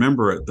Empire,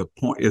 remember, at the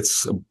point,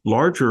 it's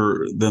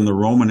larger than the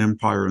Roman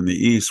Empire in the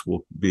East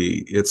will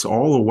be. It's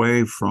all the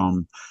way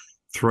from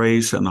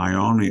Thrace and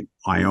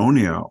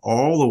Ionia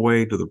all the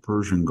way to the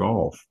Persian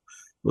Gulf.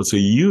 It's a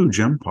huge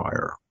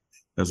empire,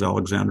 as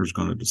Alexander's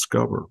going to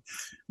discover.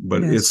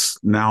 But yes,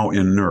 it's now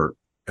inert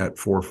at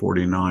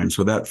 449.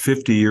 So that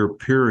 50-year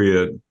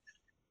period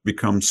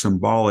becomes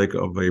symbolic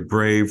of a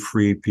brave,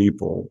 free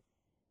people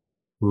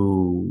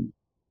who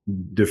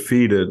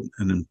defeated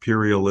an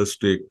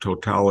imperialistic,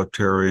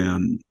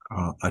 totalitarian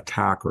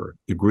attacker.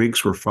 The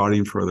Greeks were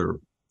fighting for their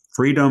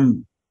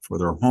freedom, for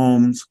their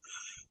homes.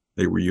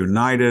 They were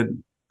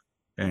united,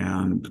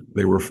 and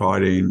they were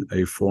fighting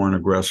a foreign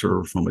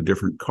aggressor from a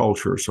different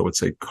culture. So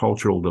it's a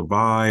cultural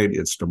divide.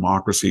 It's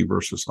democracy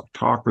versus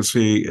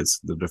autocracy. It's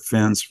the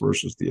defense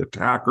versus the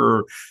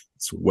attacker.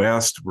 It's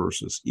West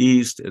versus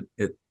East.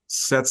 It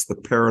sets the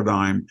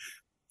paradigm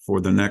for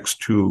the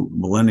next 2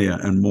 millennia.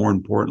 And more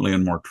importantly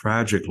and more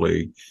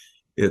tragically,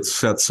 it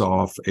sets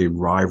off a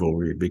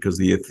rivalry because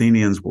the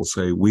Athenians will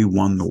say, we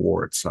won the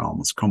war at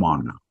Salamis. Come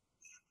on now.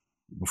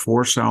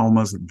 Before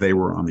Salamis, they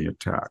were on the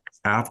attack.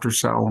 After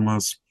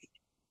Salamis,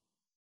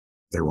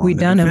 they were on the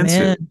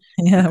defensive.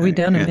 Yeah, we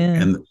done them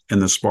in.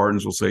 And the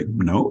Spartans will say,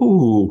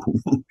 no,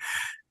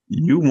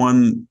 you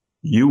won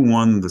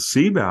the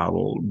sea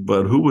battle,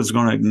 but who was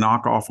going to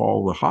knock off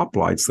all the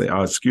hoplites?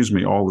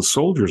 All the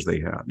soldiers they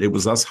had. It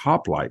was us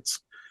hoplites,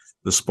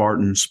 the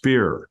Spartan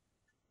spear.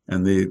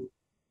 And the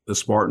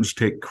Spartans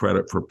take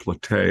credit for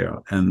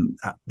Plataea. And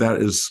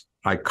that is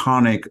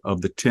iconic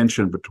of the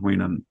tension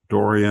between a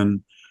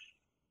Dorian,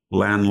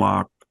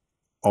 landlocked,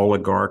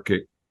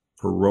 oligarchic,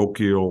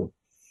 parochial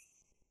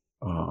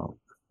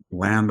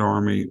land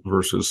army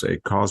versus a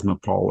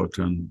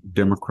cosmopolitan,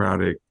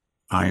 democratic,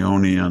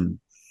 Ionian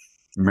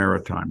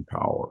maritime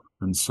power.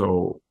 And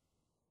so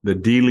the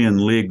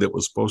Delian League that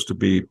was supposed to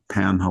be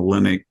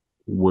pan-Hellenic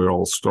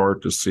will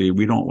start to see,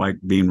 we don't like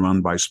being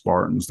run by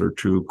Spartans. They're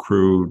too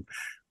crude.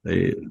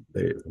 They're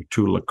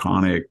too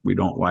laconic. We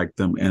don't like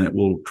them. And it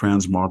will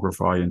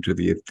transmogrify into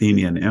the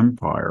Athenian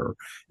Empire.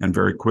 And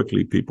very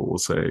quickly, people will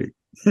say,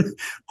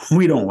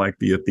 we don't like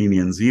the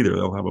Athenians either.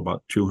 They'll have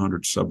about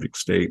 200 subject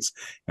states.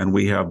 And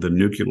we have the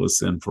nucleus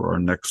then for our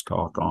next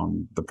talk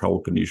on the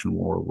Peloponnesian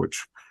War,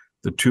 which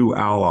the two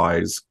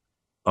allies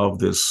of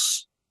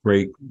this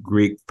great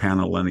Greek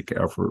Pan-Hellenic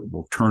effort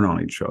will turn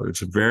on each other.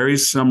 It's very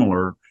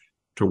similar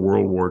to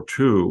World War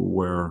II,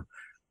 where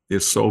the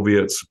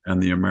Soviets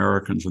and the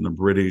Americans and the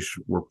British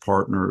were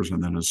partners.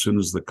 And then as soon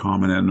as the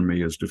common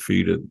enemy is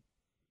defeated,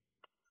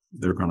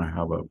 they're going to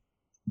have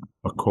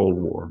a Cold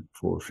War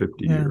for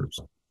 50 years.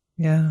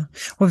 Yeah.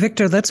 Well,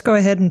 Victor, let's go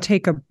ahead and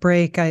take a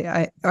break.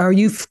 Are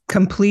you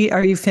complete?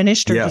 Are you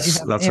finished? Or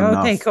yes, that's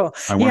enough. Okay, cool.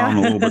 I went on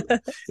a little bit.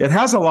 It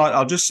has a lot.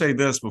 I'll just say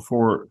this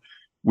before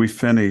we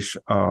finish.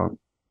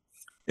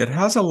 It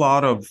has a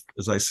lot of,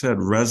 as I said,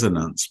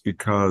 resonance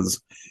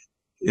because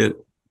it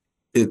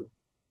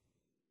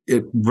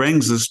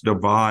brings this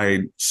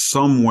divide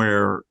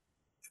somewhere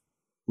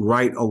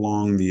right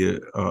along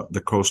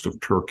the coast of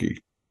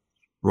Turkey,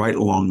 right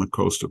along the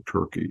coast of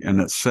Turkey.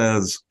 And it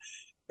says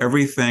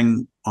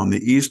everything on the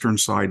eastern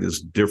side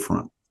is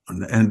different.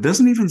 And it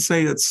doesn't even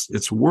say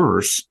it's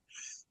worse.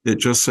 It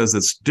just says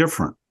it's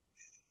different.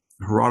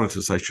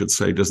 Herodotus, I should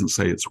say, doesn't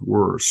say it's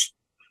worse.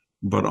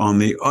 But on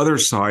the other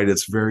side,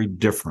 it's very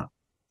different.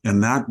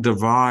 And that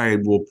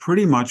divide will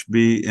pretty much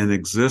be in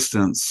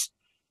existence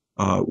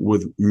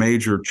with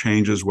major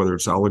changes, whether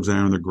it's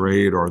Alexander the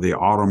Great or the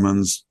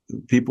Ottomans.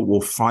 People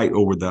will fight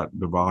over that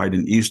divide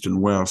in East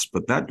and West,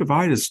 but that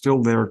divide is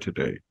still there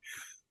today.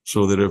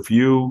 So that if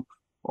you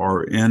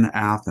are in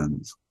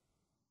Athens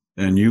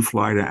and you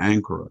fly to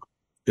Ankara,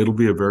 it'll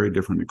be a very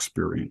different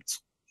experience,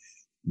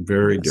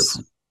 very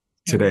different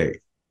today.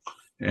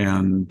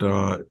 And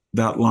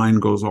that line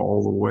goes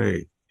all the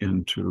way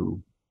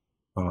into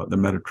the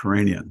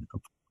Mediterranean,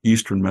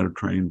 Eastern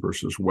Mediterranean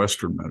versus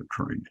Western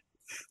Mediterranean.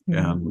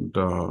 And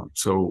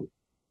so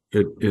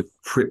it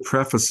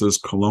prefaces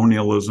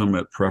colonialism.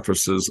 It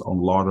prefaces a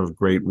lot of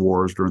great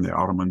wars during the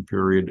Ottoman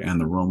period and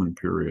the Roman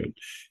period.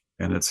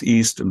 And it's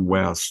East and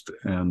West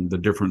and the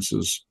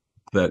differences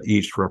that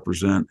each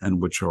represent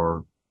and which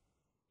are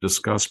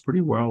discussed pretty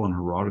well in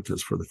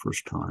Herodotus for the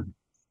first time.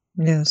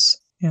 Yes.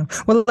 Yeah.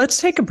 Well, let's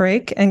take a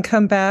break and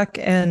come back,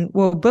 and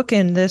we'll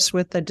bookend this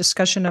with a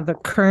discussion of a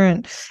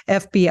current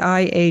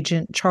FBI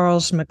agent,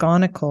 Charles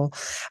McGonigal,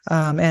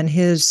 and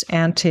his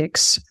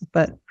antics.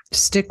 But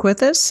stick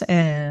with us,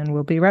 and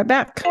we'll be right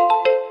back.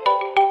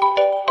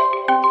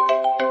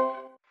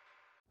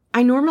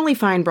 I normally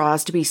find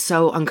bras to be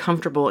so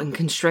uncomfortable and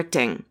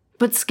constricting,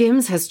 but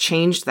Skims has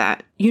changed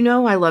that. You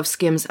know I love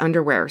Skims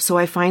underwear, so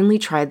I finally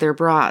tried their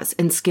bras,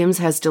 and Skims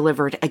has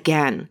delivered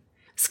again.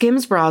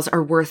 Skims bras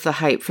are worth the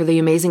hype for the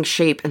amazing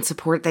shape and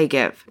support they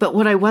give, but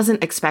what I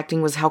wasn't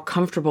expecting was how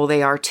comfortable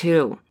they are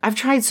too. I've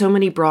tried so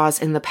many bras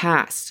in the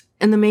past,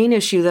 and the main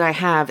issue that I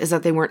have is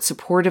that they weren't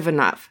supportive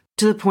enough,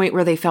 to the point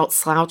where they felt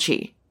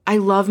slouchy. I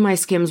love my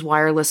Skims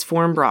wireless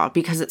form bra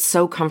because it's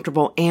so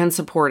comfortable and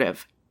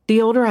supportive.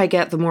 The older I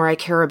get, the more I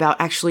care about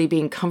actually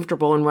being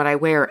comfortable in what I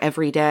wear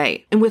every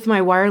day. And with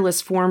my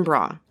wireless form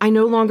bra, I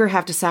no longer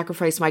have to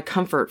sacrifice my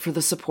comfort for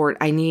the support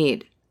I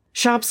need.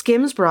 Shop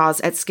Skims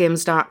bras at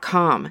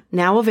skims.com,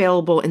 now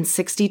available in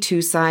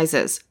 62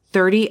 sizes,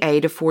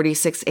 30A to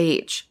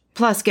 46H.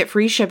 Plus, get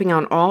free shipping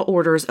on all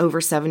orders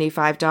over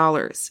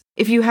 $75.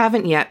 If you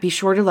haven't yet, be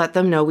sure to let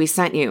them know we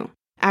sent you.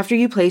 After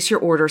you place your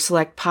order,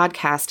 select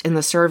Podcast in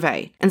the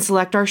survey, and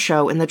select our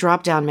show in the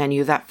drop-down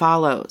menu that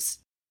follows.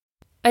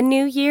 A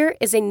new year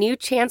is a new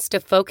chance to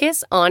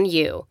focus on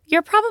you.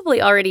 You're probably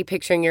already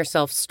picturing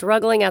yourself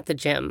struggling at the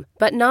gym,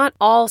 but not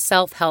all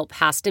self-help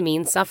has to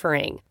mean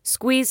suffering.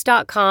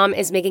 Squeeze.com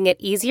is making it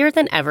easier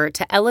than ever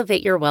to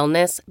elevate your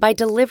wellness by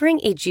delivering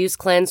a juice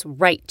cleanse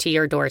right to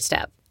your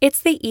doorstep. It's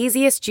the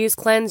easiest juice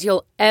cleanse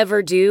you'll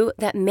ever do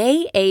that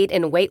may aid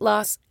in weight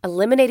loss,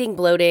 eliminating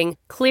bloating,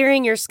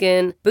 clearing your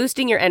skin,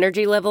 boosting your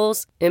energy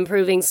levels,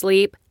 improving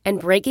sleep, and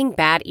breaking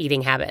bad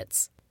eating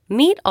habits.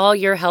 Meet all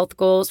your health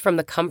goals from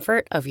the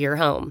comfort of your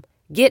home.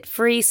 Get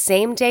free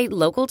same-day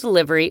local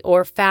delivery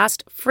or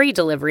fast free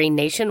delivery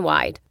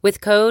nationwide with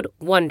code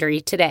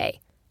WONDERY today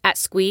at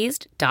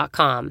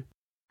squeezed.com.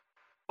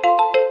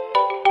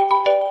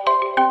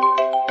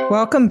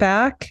 Welcome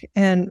back.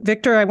 And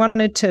Victor, I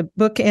wanted to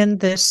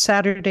bookend this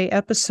Saturday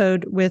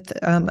episode with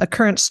a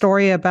current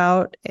story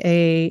about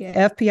a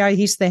FBI.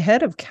 He's the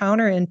head of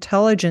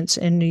counterintelligence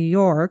in New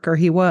York, or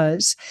he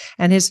was,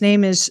 and his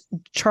name is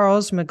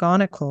Charles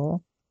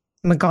McGonigal,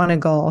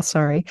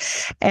 sorry.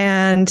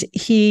 And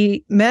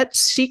he met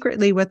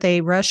secretly with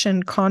a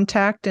Russian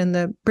contact, and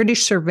the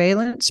British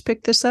surveillance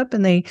picked this up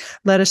and they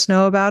let us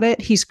know about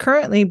it. He's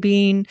currently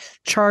being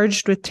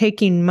charged with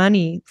taking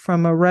money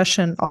from a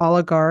Russian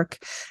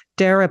oligarch,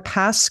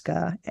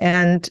 Deripaska.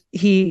 And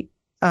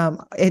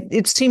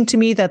it seemed to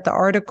me that the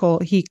article,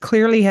 he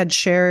clearly had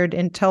shared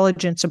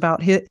intelligence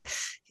about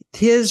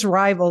his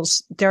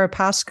rivals,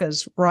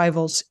 Deripaska's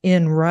rivals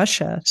in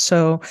Russia.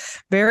 So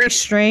very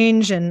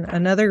strange, and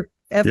another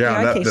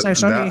FBI case. I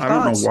was wondering your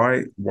thoughts. Don't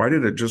know why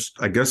did it just,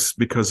 I guess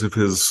because of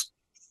his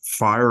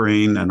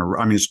firing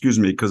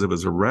because of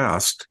his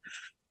arrest,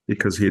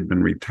 because he had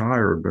been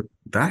retired. But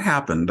that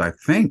happened, I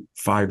think,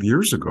 5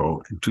 years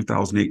ago in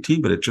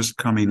 2018, but it's just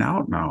coming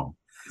out now.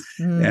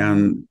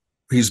 And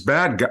he's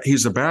bad.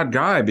 He's a bad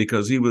guy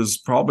because he was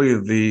probably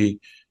the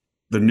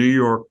New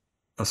York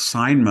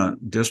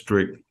assignment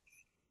district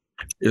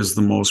is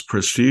the most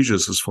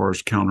prestigious as far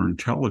as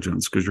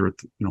counterintelligence, because you're at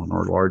in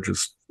our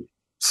largest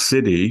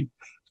city,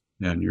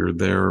 and you're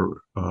there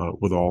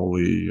with all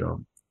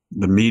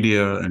the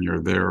media, and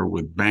you're there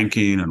with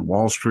banking and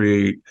Wall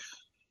Street,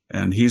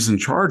 and he's in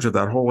charge of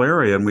that whole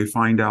area. And we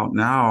find out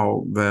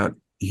now that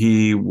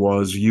he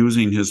was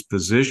using his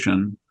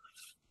position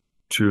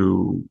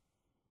to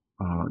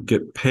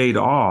get paid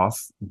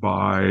off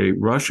by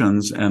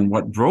Russians. And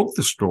what broke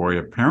the story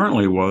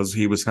apparently was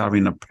he was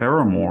having a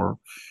paramour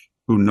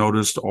who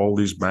noticed all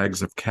these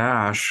bags of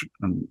cash,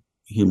 and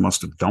he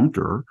must have dumped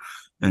her.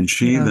 And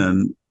she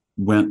then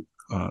went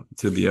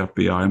to the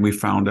FBI, and we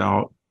found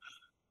out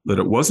that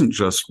it wasn't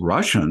just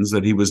Russians,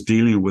 that he was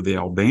dealing with the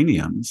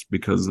Albanians,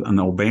 because an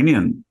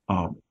Albanian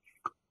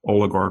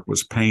oligarch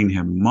was paying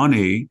him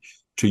money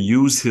to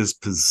use his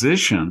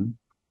position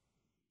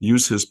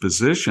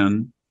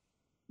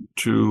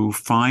to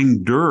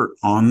find dirt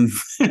on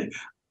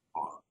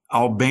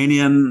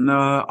Albanian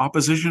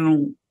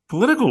oppositional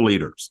political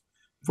leaders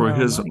for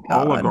his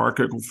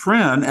oligarchical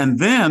friend. And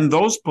then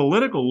those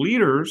political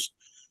leaders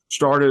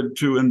started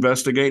to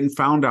investigate and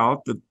found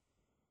out that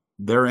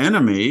their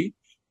enemy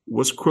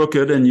was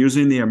crooked and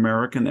using the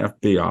American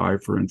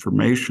FBI for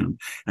information.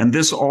 And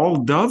this all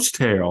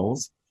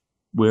dovetails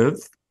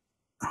with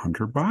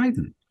Hunter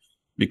Biden,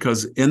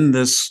 because in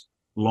this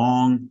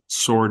long,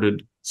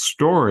 sordid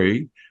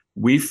story,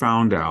 we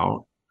found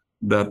out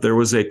that there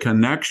was a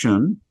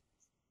connection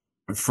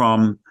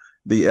from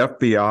the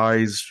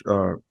FBI's,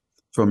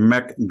 from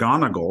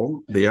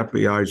McGonigal, the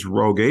FBI's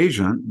rogue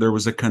agent. There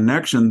was a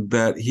connection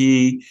that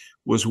he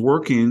was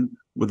working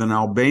with an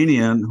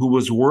Albanian who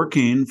was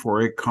working for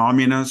a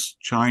communist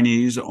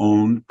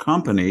Chinese-owned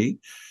company,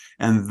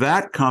 and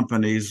that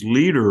company's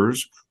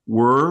leaders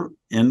were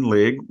in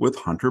league with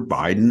Hunter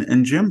Biden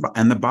and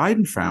the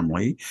Biden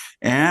family,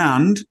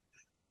 and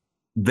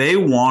they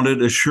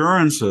wanted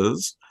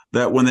assurances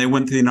that when they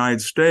went to the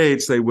United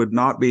States, they would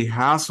not be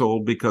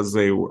hassled because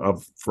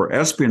for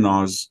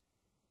espionage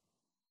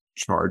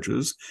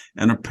charges.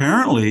 And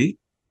apparently,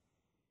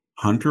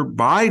 Hunter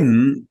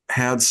Biden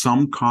had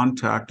some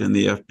contact in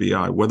the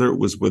FBI, whether it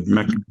was with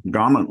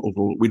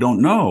McGonigal, we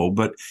don't know,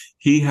 but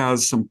he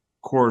has some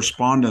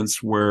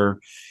correspondence where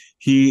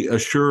he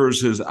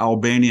assures his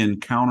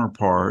Albanian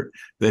counterpart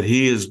that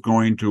he is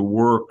going to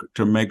work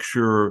to make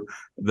sure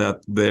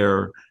that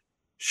their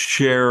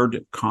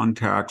shared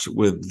contacts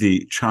with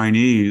the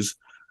Chinese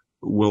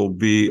will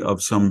be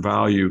of some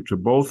value to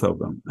both of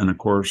them. And of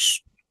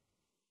course,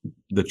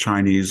 the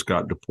Chinese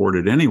got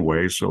deported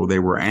anyway, so they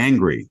were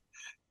angry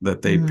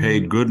that they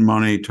paid good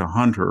money to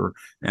Hunter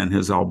and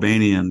his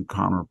Albanian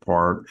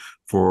counterpart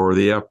for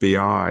the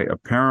FBI,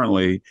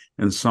 apparently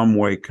in some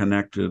way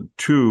connected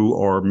to,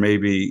 or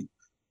maybe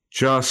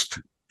just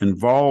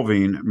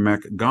involving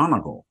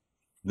McGonigal,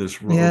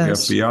 this rogue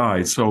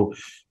FBI. So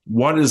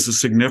what is the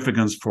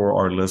significance for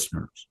our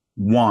listeners?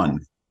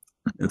 One,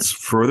 it's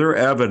further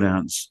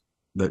evidence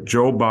that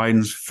Joe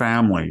Biden's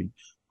family,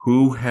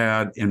 who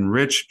had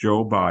enriched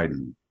Joe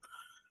Biden,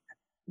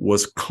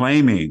 was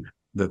claiming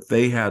that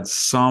they had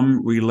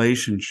some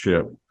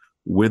relationship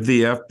with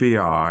the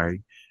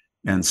FBI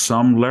and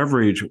some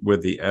leverage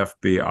with the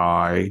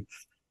FBI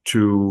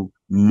to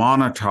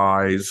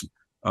monetize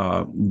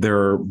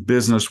their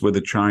business with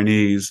the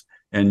Chinese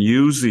and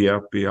use the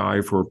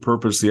FBI for a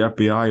purpose the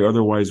FBI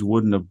otherwise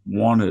wouldn't have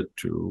wanted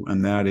to,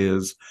 and that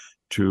is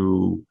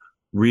to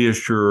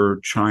reassure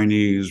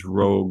Chinese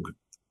rogue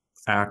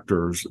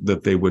actors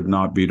that they would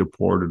not be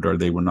deported or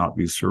they would not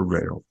be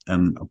surveilled.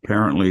 And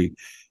apparently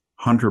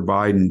Hunter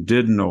Biden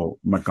did know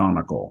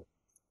McGonigal.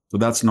 So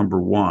that's number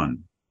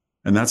one.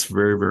 And that's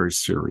very, very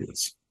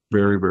serious.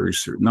 Very, very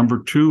serious.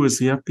 Number two is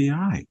the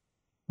FBI.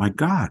 My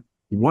God,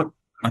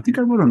 I think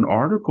I wrote an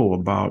article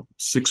about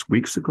 6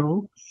 weeks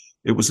ago.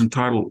 It was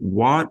entitled,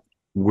 "What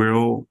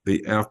Will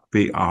the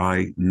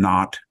FBI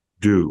Not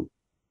Do?"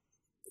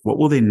 What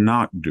will they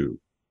not do?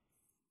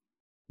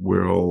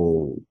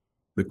 Will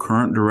the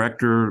current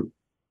director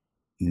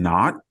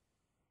not?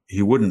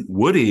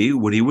 Would he?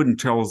 He wouldn't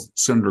tell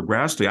Senator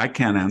Grassley, "I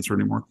can't answer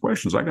any more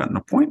questions. I got an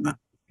appointment.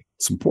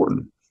 It's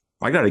important.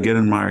 I got to get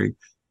in my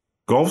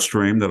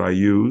Gulfstream that I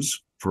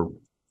use for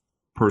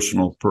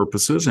personal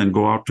purposes and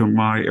go out to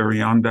my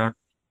Adirondack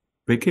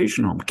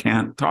vacation home.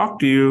 Can't talk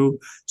to you.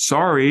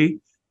 Sorry."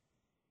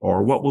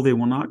 Or what will they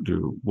not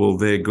do? Will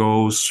they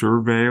go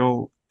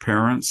surveil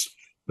parents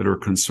that are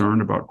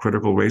concerned about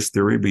critical race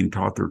theory being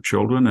taught their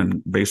children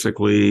and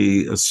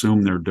basically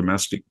assume they're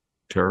domestic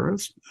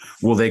terrorists?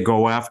 Will they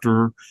go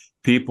after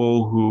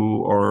people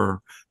who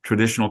are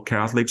traditional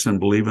Catholics and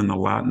believe in the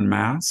Latin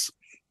Mass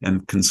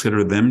and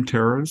consider them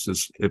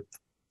terrorists if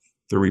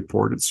they're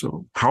reported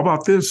so? How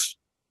about this,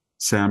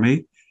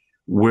 Sammy?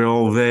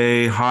 Will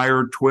they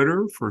hire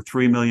Twitter for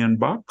 $3 million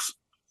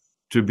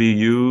to be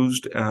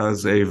used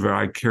as a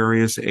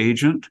vicarious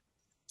agent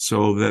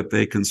so that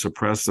they can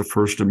suppress the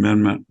First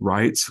Amendment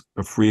rights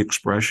of free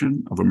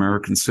expression of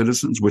American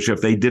citizens, which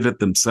if they did it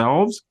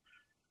themselves,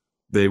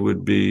 they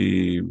would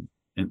be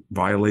in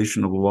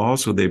violation of the law?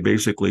 So they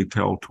basically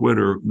tell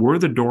Twitter, "We're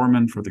the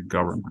doorman for the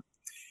government.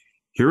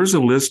 Here's a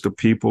list of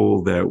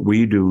people that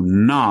we do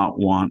not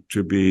want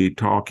to be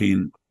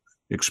talking,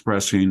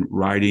 expressing,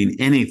 writing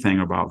anything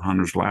about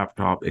Hunter's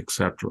laptop,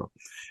 etc.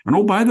 And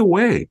oh, by the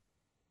way,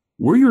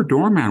 we're your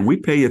doorman. We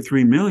pay you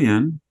 $3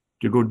 million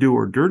to go do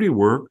our dirty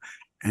work.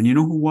 And you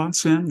know who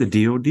wants in? The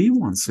DOD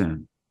wants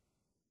in.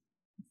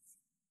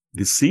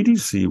 The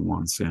CDC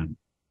wants in.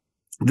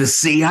 The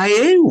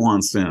CIA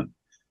wants in."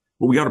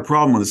 Well, we got a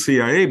problem with the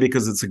CIA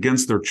because it's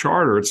against their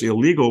charter. It's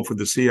illegal for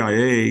the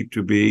CIA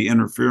to be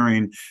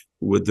interfering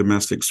with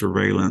domestic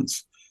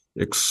surveillance,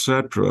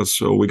 etc.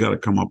 So we got to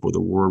come up with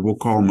a word. We'll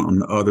call them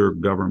an other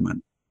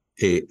government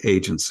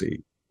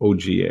agency,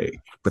 OGA.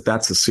 But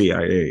that's the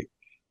CIA.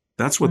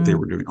 That's what they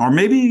were doing. Or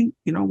maybe,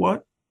 you know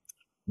what?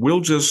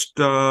 We'll just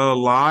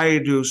lie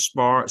to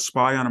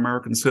spy on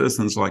American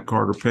citizens like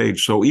Carter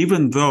Page. So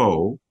even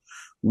though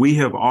we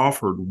have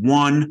offered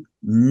 1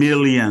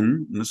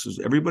 million, and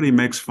everybody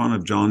makes fun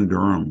of John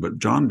Durham, but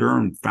John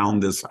Durham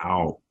found this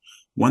out.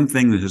 One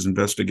thing that his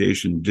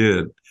investigation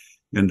did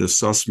into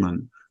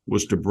Sussman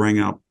was to bring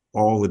up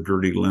all the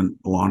dirty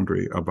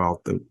laundry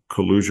about the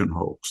collusion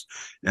hoax.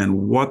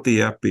 And what the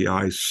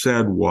FBI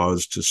said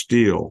was to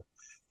Steele,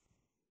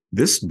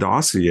 "This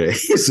dossier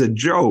is a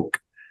joke.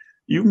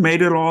 You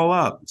made it all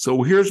up.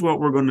 So here's what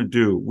we're going to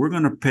do. We're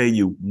going to pay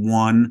you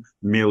 $1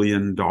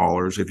 million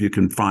if you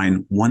can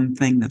find one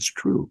thing that's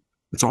true."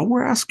 That's all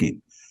we're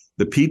asking.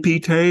 The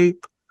PP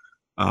tape,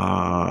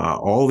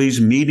 all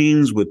these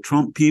meetings with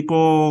Trump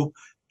people,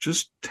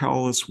 just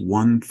tell us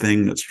one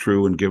thing that's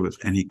true and give us.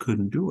 And he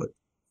couldn't do it,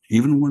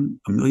 even when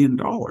 $1 million.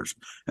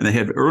 And they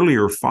had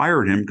earlier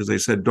fired him because they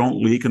said,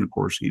 "Don't leak." And of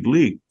course he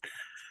leaked.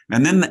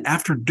 And then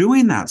after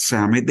doing that,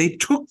 Sammy, they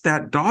took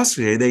that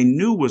dossier they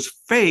knew was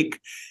fake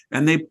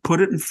and they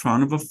put it in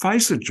front of a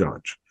FISA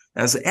judge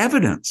as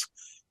evidence.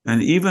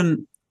 And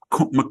even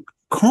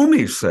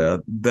Comey said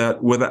that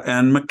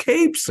and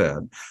McCabe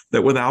said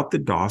that without the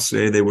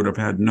dossier, they would have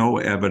had no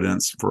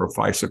evidence for a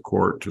FISA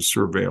court to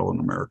surveil an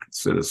American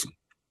citizen.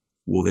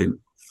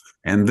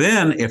 And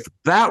then if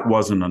that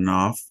wasn't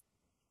enough,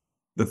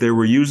 that they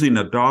were using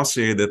a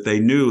dossier that they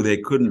knew they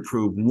couldn't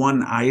prove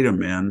one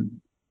item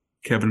in,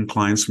 Kevin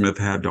Kleinsmith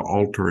had to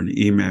alter an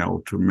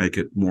email to make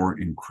it more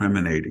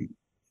incriminating.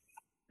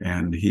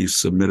 And he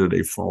submitted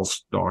a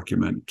false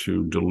document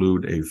to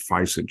delude a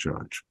FISA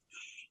judge.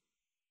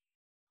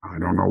 I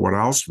don't know what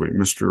else.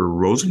 Mr.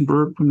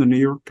 Rosenberg from the New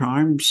York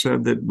Times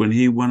said that when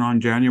he went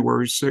on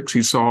January 6th,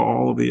 he saw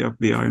all of the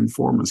FBI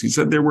informants. He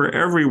said they were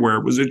everywhere.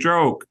 It was a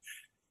joke.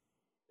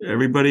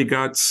 Everybody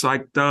got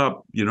psyched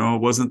up. You know,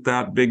 it wasn't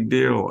that big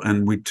deal.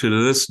 And we,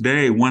 to this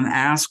day, when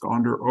asked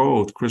under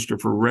oath,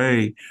 Christopher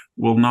Wray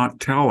will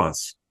not tell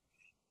us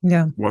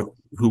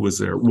who was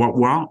there.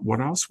 What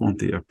else won't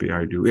the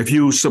FBI do? If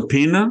you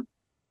subpoena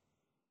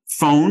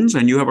phones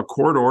and you have a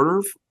court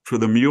order for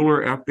the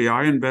Mueller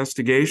FBI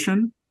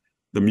investigation,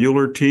 the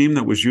Mueller team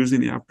that was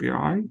using the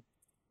FBI,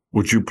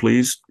 would you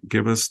please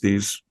give us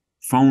these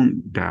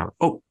phone data?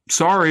 Oh,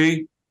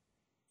 sorry.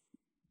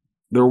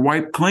 They're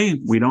wiped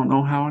clean. We don't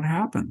know how it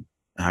happened.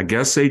 I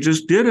guess they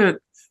just did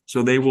it.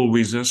 So they will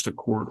resist a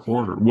court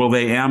order. Will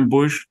they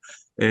ambush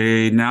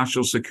a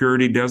national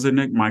security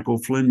designate, Michael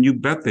Flynn? You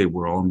bet they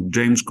will. And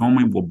James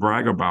Comey will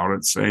brag about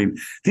it, saying,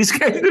 these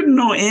guys didn't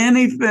know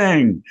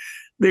anything.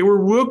 They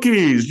were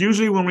rookies.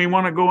 Usually when we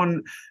want to go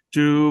in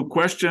to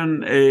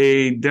question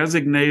a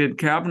designated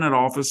cabinet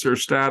officer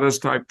status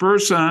type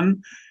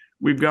person,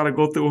 we've got to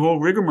go through a whole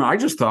rigmarole. I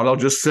just thought I'll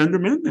just send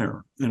him in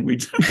there. And we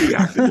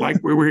acted like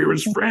we were here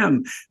as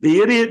friends. The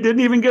idiot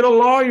didn't even get a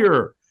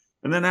lawyer.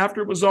 And then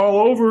after it was all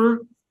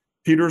over,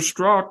 Peter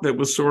Strzok, that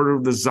was sort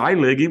of the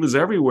Zylig, he was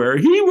everywhere.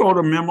 He wrote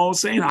a memo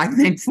saying, I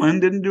think Flynn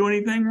didn't do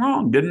anything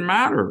wrong. Didn't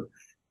matter.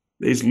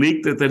 They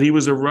leaked it that he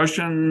was a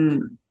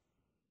Russian.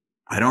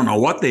 I don't know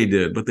what they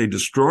did, but they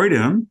destroyed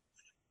him.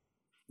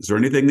 Is there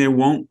anything they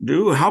won't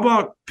do? How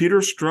about Peter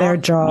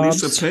Strzok,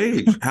 Lisa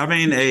Page,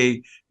 having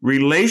a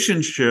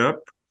relationship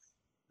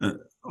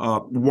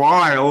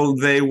while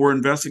they were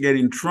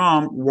investigating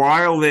Trump,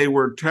 while they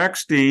were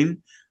texting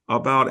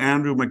about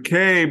Andrew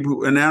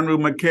McCabe, and Andrew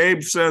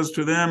McCabe says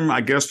to them,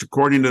 I guess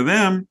according to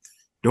them,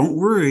 don't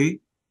worry,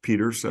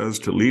 Peter says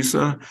to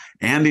Lisa.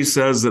 Andy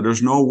says that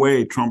there's no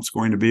way Trump's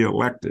going to be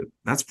elected.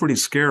 That's pretty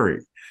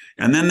scary.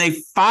 And then they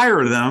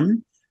fire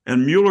them,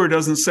 and Mueller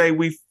doesn't say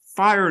we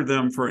fired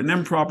them for an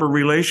improper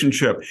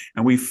relationship,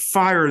 and we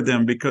fired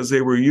them because they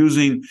were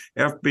using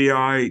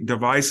FBI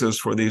devices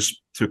for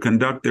these to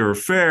conduct their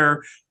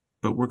affair,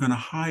 but we're going to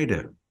hide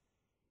it.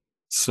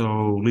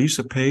 So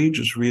Lisa Page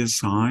is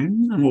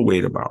reassigned, and we'll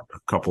wait about a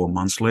couple of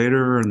months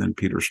later, and then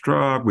Peter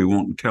Strzok, we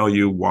won't tell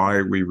you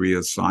why we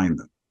reassigned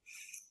them.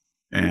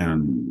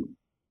 And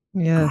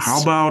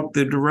how about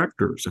the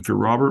directors? If you're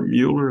Robert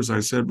Mueller, as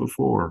I said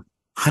before,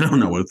 I don't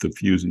know what the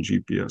Fusion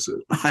GPS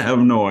is. I have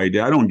no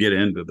idea. I don't get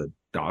into the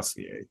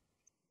dossier.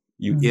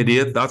 You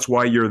idiot. That's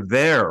why you're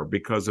there,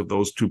 because of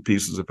those two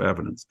pieces of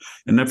evidence.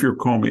 And if you're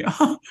Comey,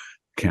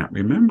 can't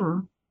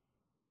remember.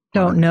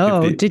 Don't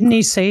know. Didn't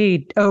he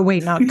say, oh,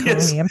 wait, not Comey.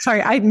 Yes. I'm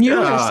sorry.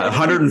 Mueller said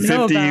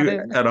 150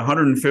 at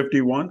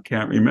 151,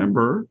 can't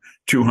remember.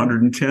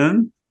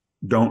 210,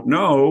 don't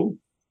know.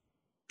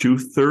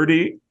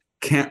 230,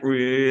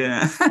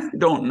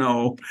 don't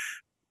know.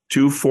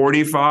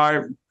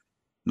 245,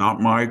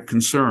 not my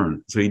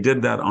concern. So he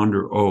did that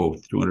under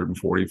oath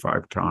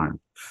 245 times.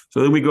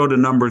 So then we go to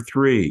number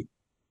 3.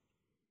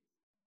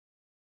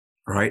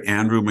 Right,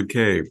 Andrew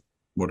McCabe.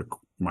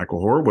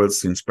 Michael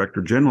Horowitz, the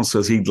Inspector General,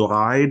 says he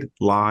lied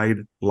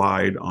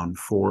on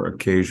 4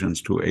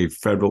 occasions to a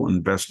federal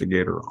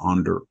investigator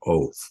under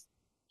oath.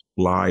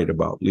 Lied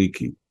about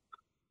leaking.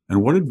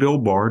 And what did Bill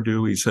Barr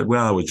do? He said,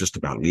 well, it was just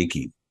about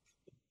leaking.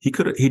 He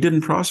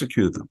didn't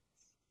prosecute them.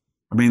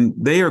 I mean,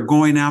 they are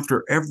going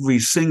after every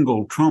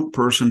single Trump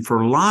person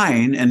for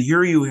lying. And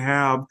here you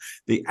have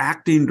the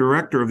acting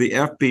director of the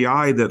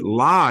FBI that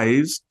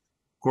lies,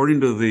 according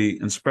to the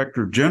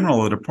Inspector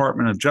General of the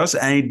Department of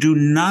Justice, and they do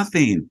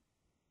nothing.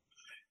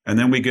 And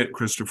then we get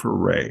Christopher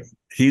Wray.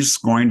 He's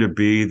going to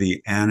be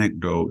the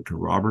anecdote to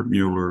Robert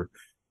Mueller,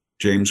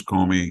 James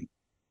Comey,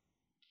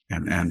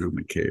 and Andrew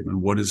McCabe.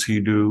 And what does he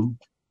do?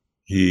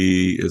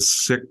 He is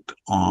sick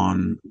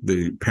on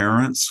the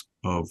parents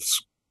of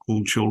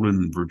school children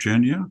in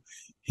Virginia.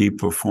 He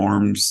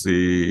performs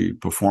the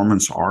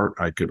performance art,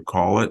 I could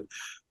call it,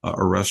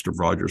 Arrest of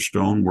Roger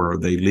Stone, where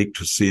they leak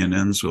to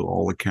CNN so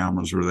all the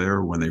cameras are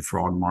there when they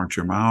frog march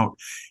him out.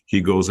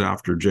 He goes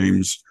after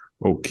James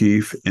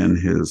O'Keefe in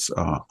his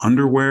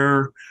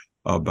underwear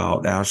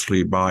about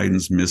Ashley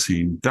Biden's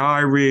missing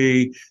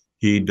diary.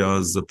 He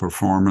does the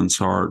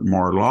performance art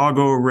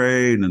Mar-a-Lago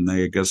raid, and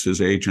I guess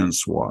his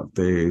agents,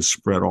 they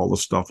spread all the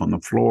stuff on the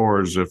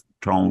floor as if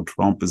Donald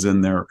Trump is in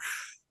there,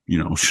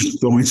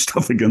 throwing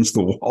stuff against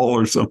the wall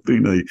or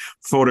something. They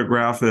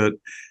photograph it.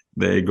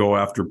 They go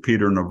after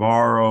Peter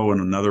Navarro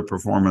and another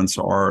performance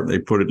art. They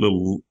put a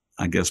little,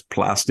 I guess,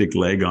 plastic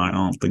leg iron. I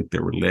don't think they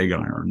were leg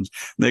irons.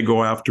 They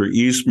go after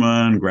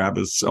Eastman, grab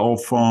his cell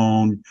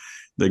phone.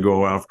 They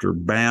go after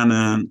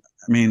Bannon.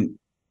 I mean,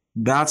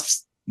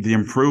 that's the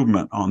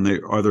improvement on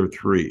the other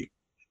 3.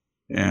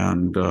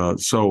 And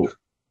so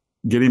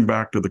getting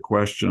back to the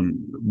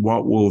question,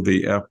 what will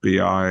the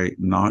FBI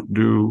not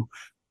do?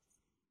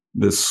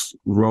 This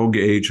rogue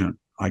agent,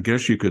 I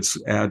guess you could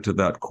add to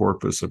that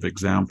corpus of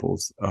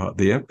examples.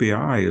 The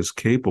FBI is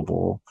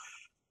capable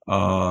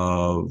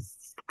of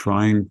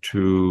trying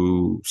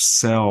to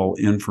sell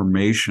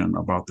information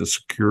about the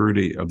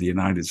security of the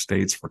United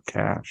States for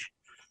cash.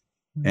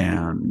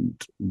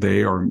 And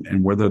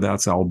and whether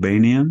that's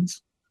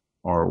Albanians,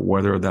 or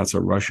whether that's a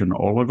Russian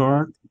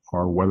oligarch,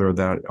 or whether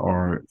that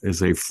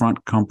is a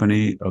front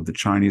company of the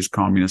Chinese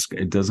Communist,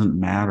 it doesn't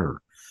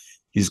matter.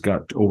 He's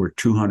got over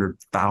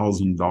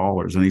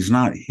 $200,000, and he's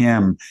not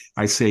him.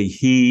 I say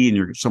he,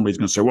 and somebody's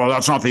going to say, well,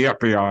 that's not the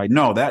FBI.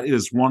 No, that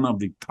is one of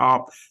the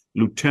top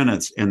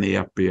lieutenants in the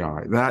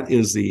FBI. That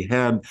is the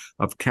head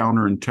of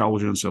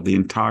counterintelligence of the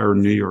entire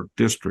New York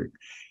district.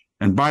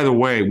 And by the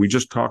way, we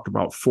just talked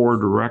about 4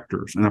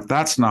 directors. And if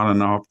that's not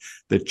enough,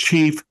 the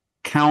chief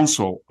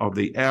counsel of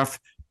the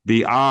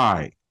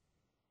FBI,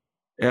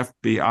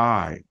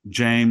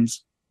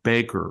 James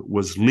Baker,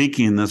 was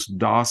leaking this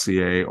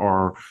dossier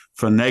or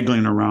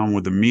finagling around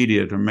with the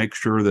media to make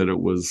sure that it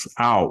was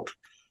out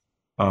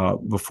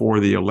before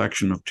the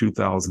election of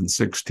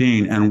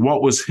 2016. And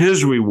what was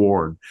his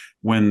reward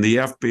when the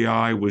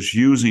FBI was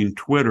using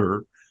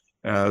Twitter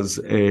as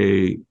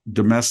a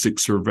domestic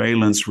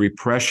surveillance,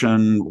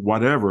 repression,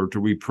 whatever, to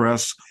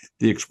repress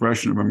the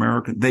expression of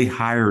America? They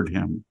hired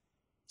him.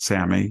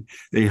 Sammy.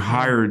 They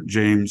hired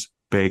James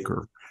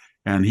Baker,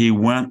 and he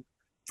went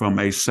from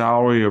a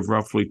salary of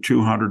roughly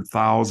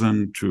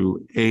 $200,000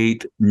 to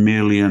 $8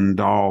 million.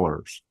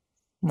 Wow.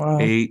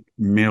 $8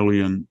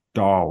 million.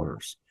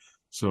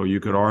 So you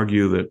could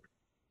argue that,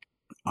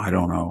 I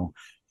don't know,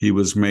 he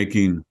was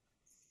making,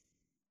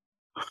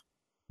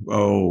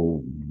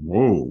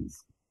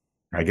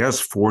 I guess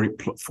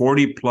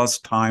 40 plus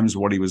times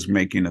what he was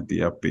making at the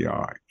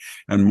FBI.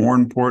 And more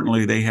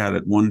importantly, they had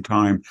at one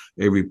time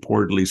a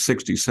reportedly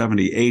 60,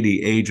 70,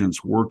 80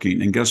 agents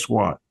working. And guess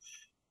what?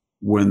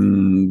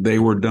 When they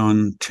were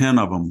done, 10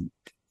 of them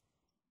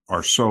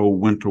or so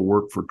went to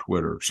work for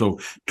Twitter. So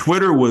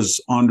Twitter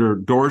was under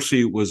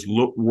Dorsey, was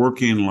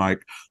working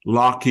like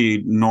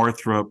Lockheed,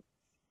 Northrop,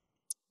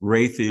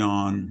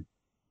 Raytheon,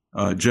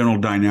 General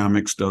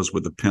Dynamics does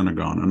with the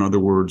Pentagon. In other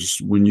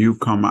words, when you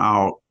come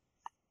out,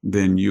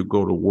 then you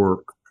go to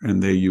work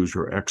and they use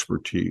your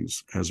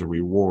expertise as a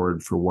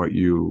reward for what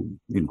your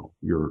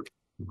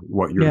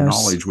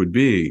knowledge would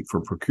be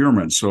for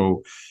procurement.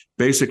 So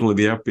basically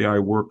the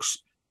FBI works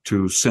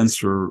to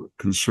censor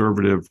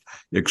conservative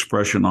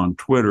expression on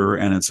Twitter,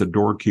 and it's a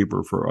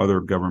doorkeeper for other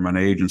government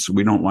agents.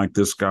 We don't like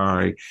this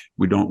guy.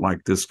 We don't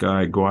like this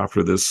guy. Go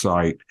after this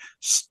site,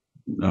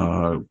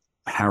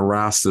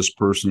 harass this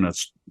person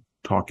that's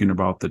talking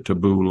about the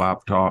taboo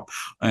laptop.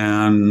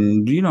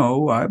 And,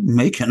 I'm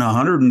making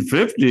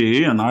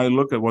 150, and I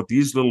look at what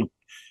these little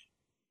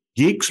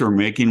geeks are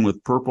making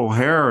with purple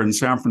hair in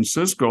San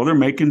Francisco. They're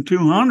making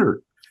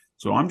 200.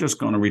 So I'm just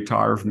going to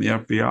retire from the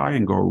FBI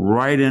and go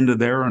right into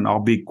there, and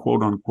I'll be,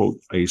 quote unquote,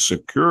 a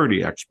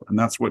security expert. And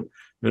that's what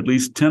at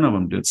least 10 of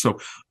them did. So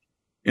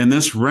in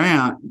this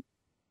rant,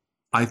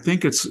 I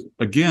think it's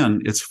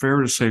fair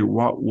to say,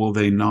 what will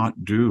they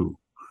not do?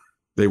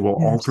 They will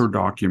alter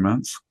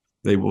documents.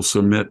 They will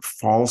submit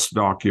false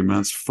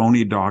documents,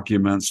 phony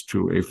documents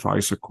to a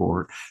FISA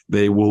court.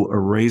 They will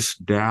erase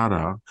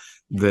data.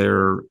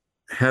 Their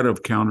head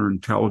of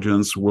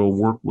counterintelligence will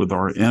work with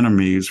our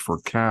enemies for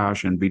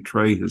cash and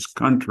betray his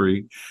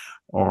country.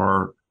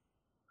 Our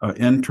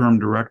interim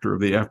director of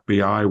the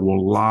FBI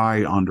will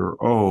lie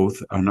under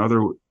oath.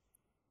 Another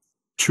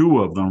 2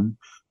 of them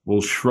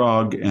will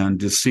shrug and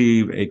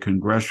deceive a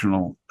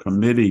congressional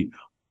committee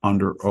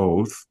under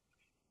oath.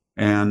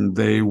 And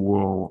they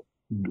will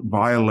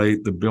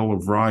violate the Bill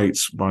of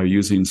Rights by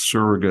using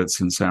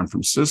surrogates in San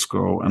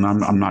Francisco. And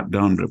I'm not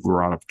done, but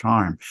we're out of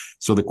time.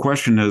 So the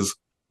question is,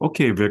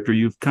 okay, Victor,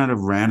 you've kind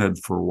of ranted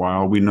for a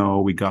while. We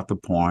know, we got the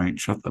point.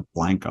 Shut the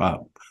blank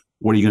up.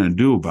 What are you going to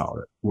do about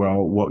it?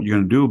 Well, what you're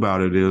going to do about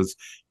it is,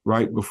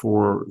 right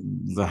before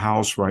the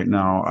House right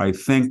now, I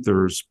think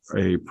there's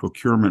a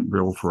procurement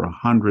bill for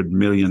 $100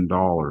 million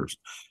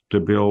to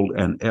build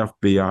an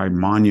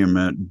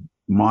FBI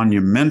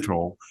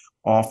monumental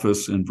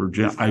office in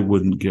Virginia. I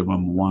wouldn't give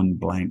them one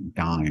blank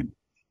dime.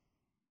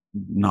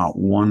 Not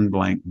one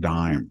blank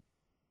dime.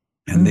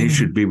 And they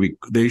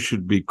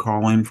should be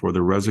calling for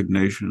the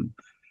resignation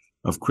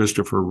of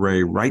Christopher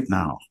Wray right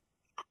now.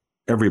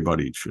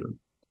 Everybody should,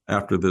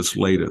 after this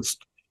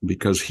latest,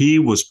 because he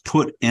was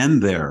put in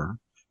there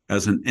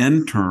as an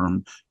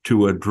intern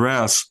to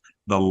address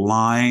the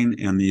lying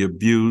and the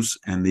abuse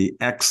and the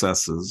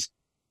excesses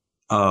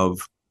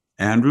of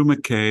Andrew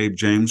McCabe,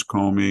 James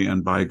Comey,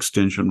 and by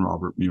extension,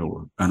 Robert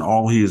Mueller. And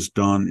all he has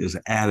done is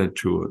added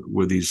to it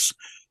with these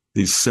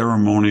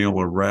ceremonial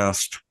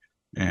arrests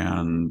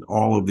and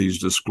all of these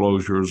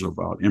disclosures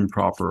about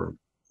improper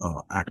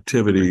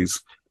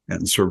activities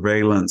and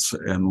surveillance,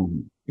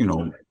 and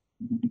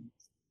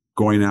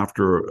going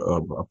after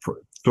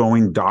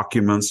throwing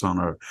documents on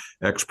a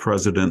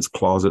ex-president's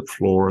closet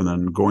floor, and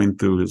then going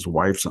through his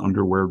wife's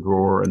underwear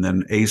drawer, and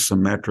then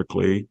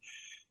asymmetrically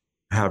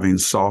having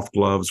soft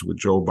gloves with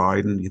Joe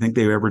Biden. You think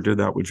they ever did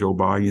that with Joe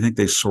Biden? You think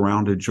they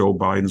surrounded Joe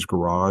Biden's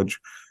garage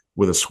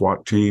with a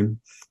SWAT team,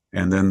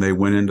 and then they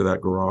went into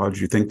that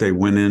garage? You think they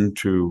went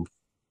into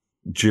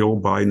Jill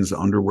Biden's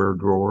underwear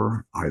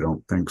drawer? I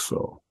don't think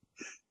so.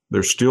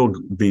 They're still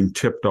being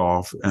tipped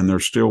off, and they're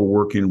still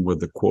working with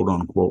the quote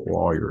unquote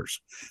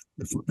lawyers.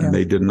 And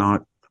they did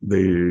not,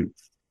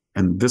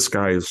 and this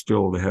guy is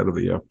still the head of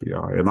the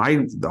FBI.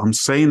 And I'm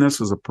saying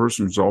this as a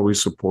person who's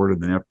always supported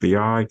the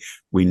FBI.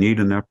 We need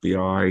an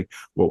FBI.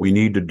 What we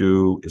need to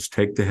do is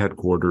take the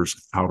headquarters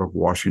out of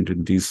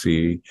Washington,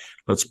 D.C.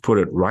 Let's put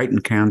it right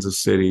in Kansas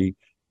City,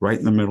 right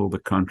in the middle of the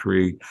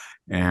country.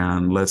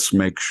 And let's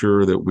make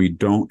sure that we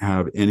don't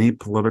have any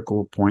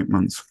political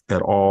appointments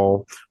at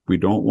all. We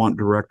don't want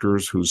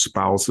directors whose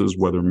spouses,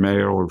 whether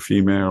male or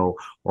female,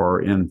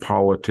 are in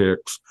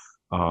politics,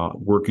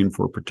 working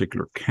for a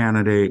particular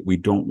candidate. We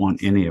don't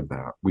want any of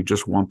that. We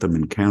just want them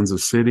in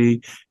Kansas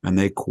City, and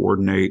they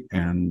coordinate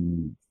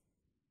and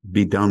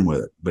be done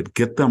with it. But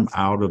get them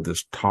out of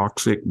this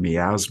toxic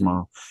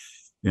miasma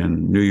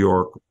in New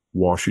York,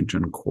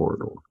 Washington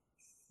corridor.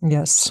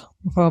 Yes.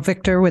 Well,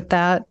 Victor, with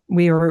that,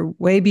 we are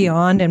way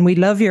beyond, and we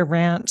love your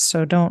rant,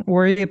 so don't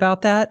worry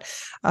about that.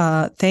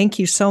 Thank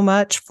you so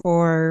much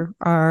for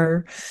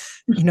our,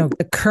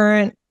 the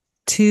current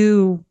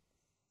 2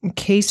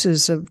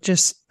 cases of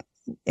just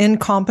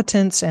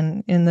incompetence,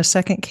 and in the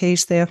second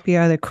case, the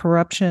FBI, the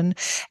corruption.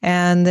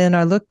 And then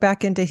I look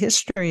back into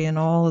history and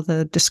all of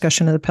the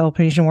discussion of the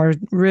Peloponnesian War.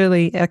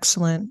 Really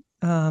excellent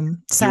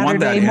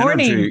Saturday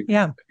morning. Energy.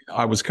 Yeah.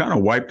 I was kind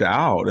of wiped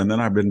out, and then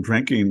I've been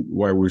drinking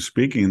while we're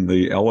speaking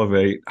the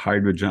Elevate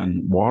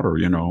hydrogen water.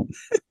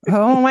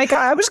 Oh my God!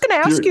 I was going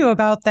to ask you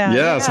about that.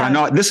 Yes, yeah. I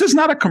know. This is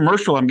not a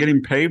commercial I'm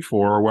getting paid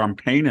for, or where I'm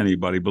paying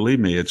anybody. Believe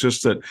me, it's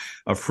just that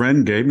a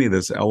friend gave me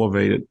this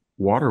elevated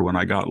water when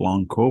I got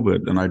long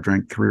COVID, and I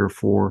drank 3 or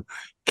 4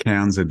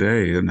 cans a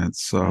day, and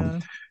it's.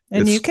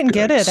 And you can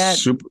get it at.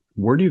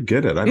 Where do you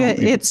get it?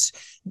 It's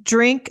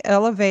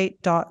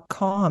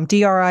drinkelevate.com.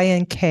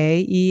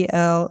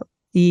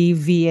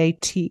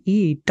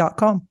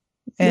 drinkelevate.com.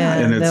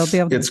 And they'll be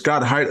able to. It's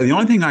got high. The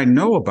only thing I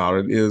know about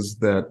it is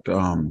that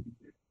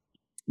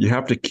you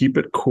have to keep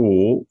it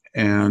cool.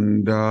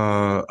 And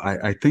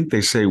I think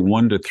they say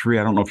 1 to 3.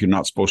 I don't know if you're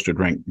not supposed to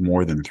drink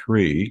more than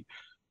 3.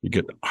 You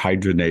get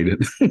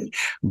hydrogenated.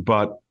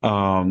 But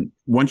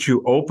once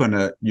you open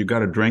it, you got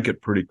to drink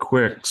it pretty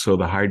quick so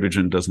the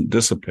hydrogen doesn't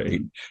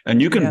dissipate. And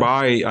you can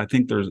buy, I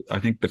think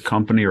the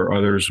company or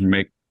others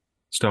make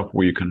stuff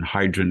where you can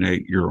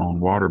hydrogenate your own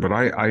water. But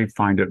I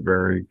find it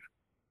very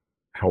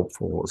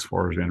helpful as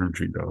far as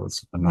energy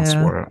goes. And that's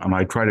and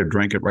I try to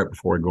drink it right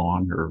before I go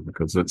on here,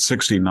 because at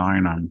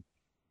 69,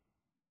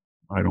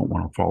 I don't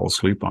want to fall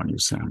asleep on you,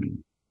 Sammy.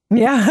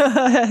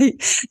 Yeah.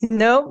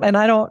 No, and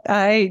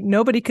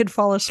nobody could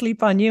fall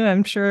asleep on you.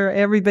 I'm sure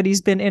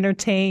everybody's been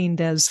entertained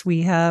as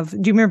we have.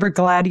 Do you remember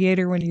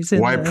Gladiator when he's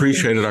in? Well, I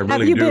appreciate it. I really do.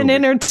 Have you been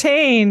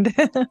entertained?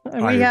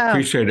 I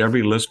appreciate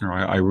every listener.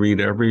 I read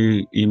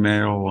every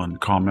email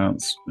and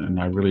comments, and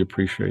I really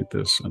appreciate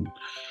this.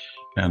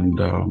 And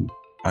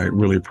I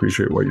really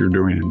appreciate what you're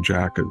doing, and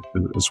Jack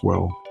as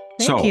well.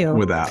 Thank you.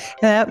 With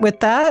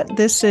that,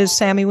 this is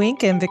Sammy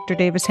Wink and Victor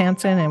Davis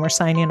Hanson, and we're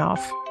signing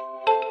off.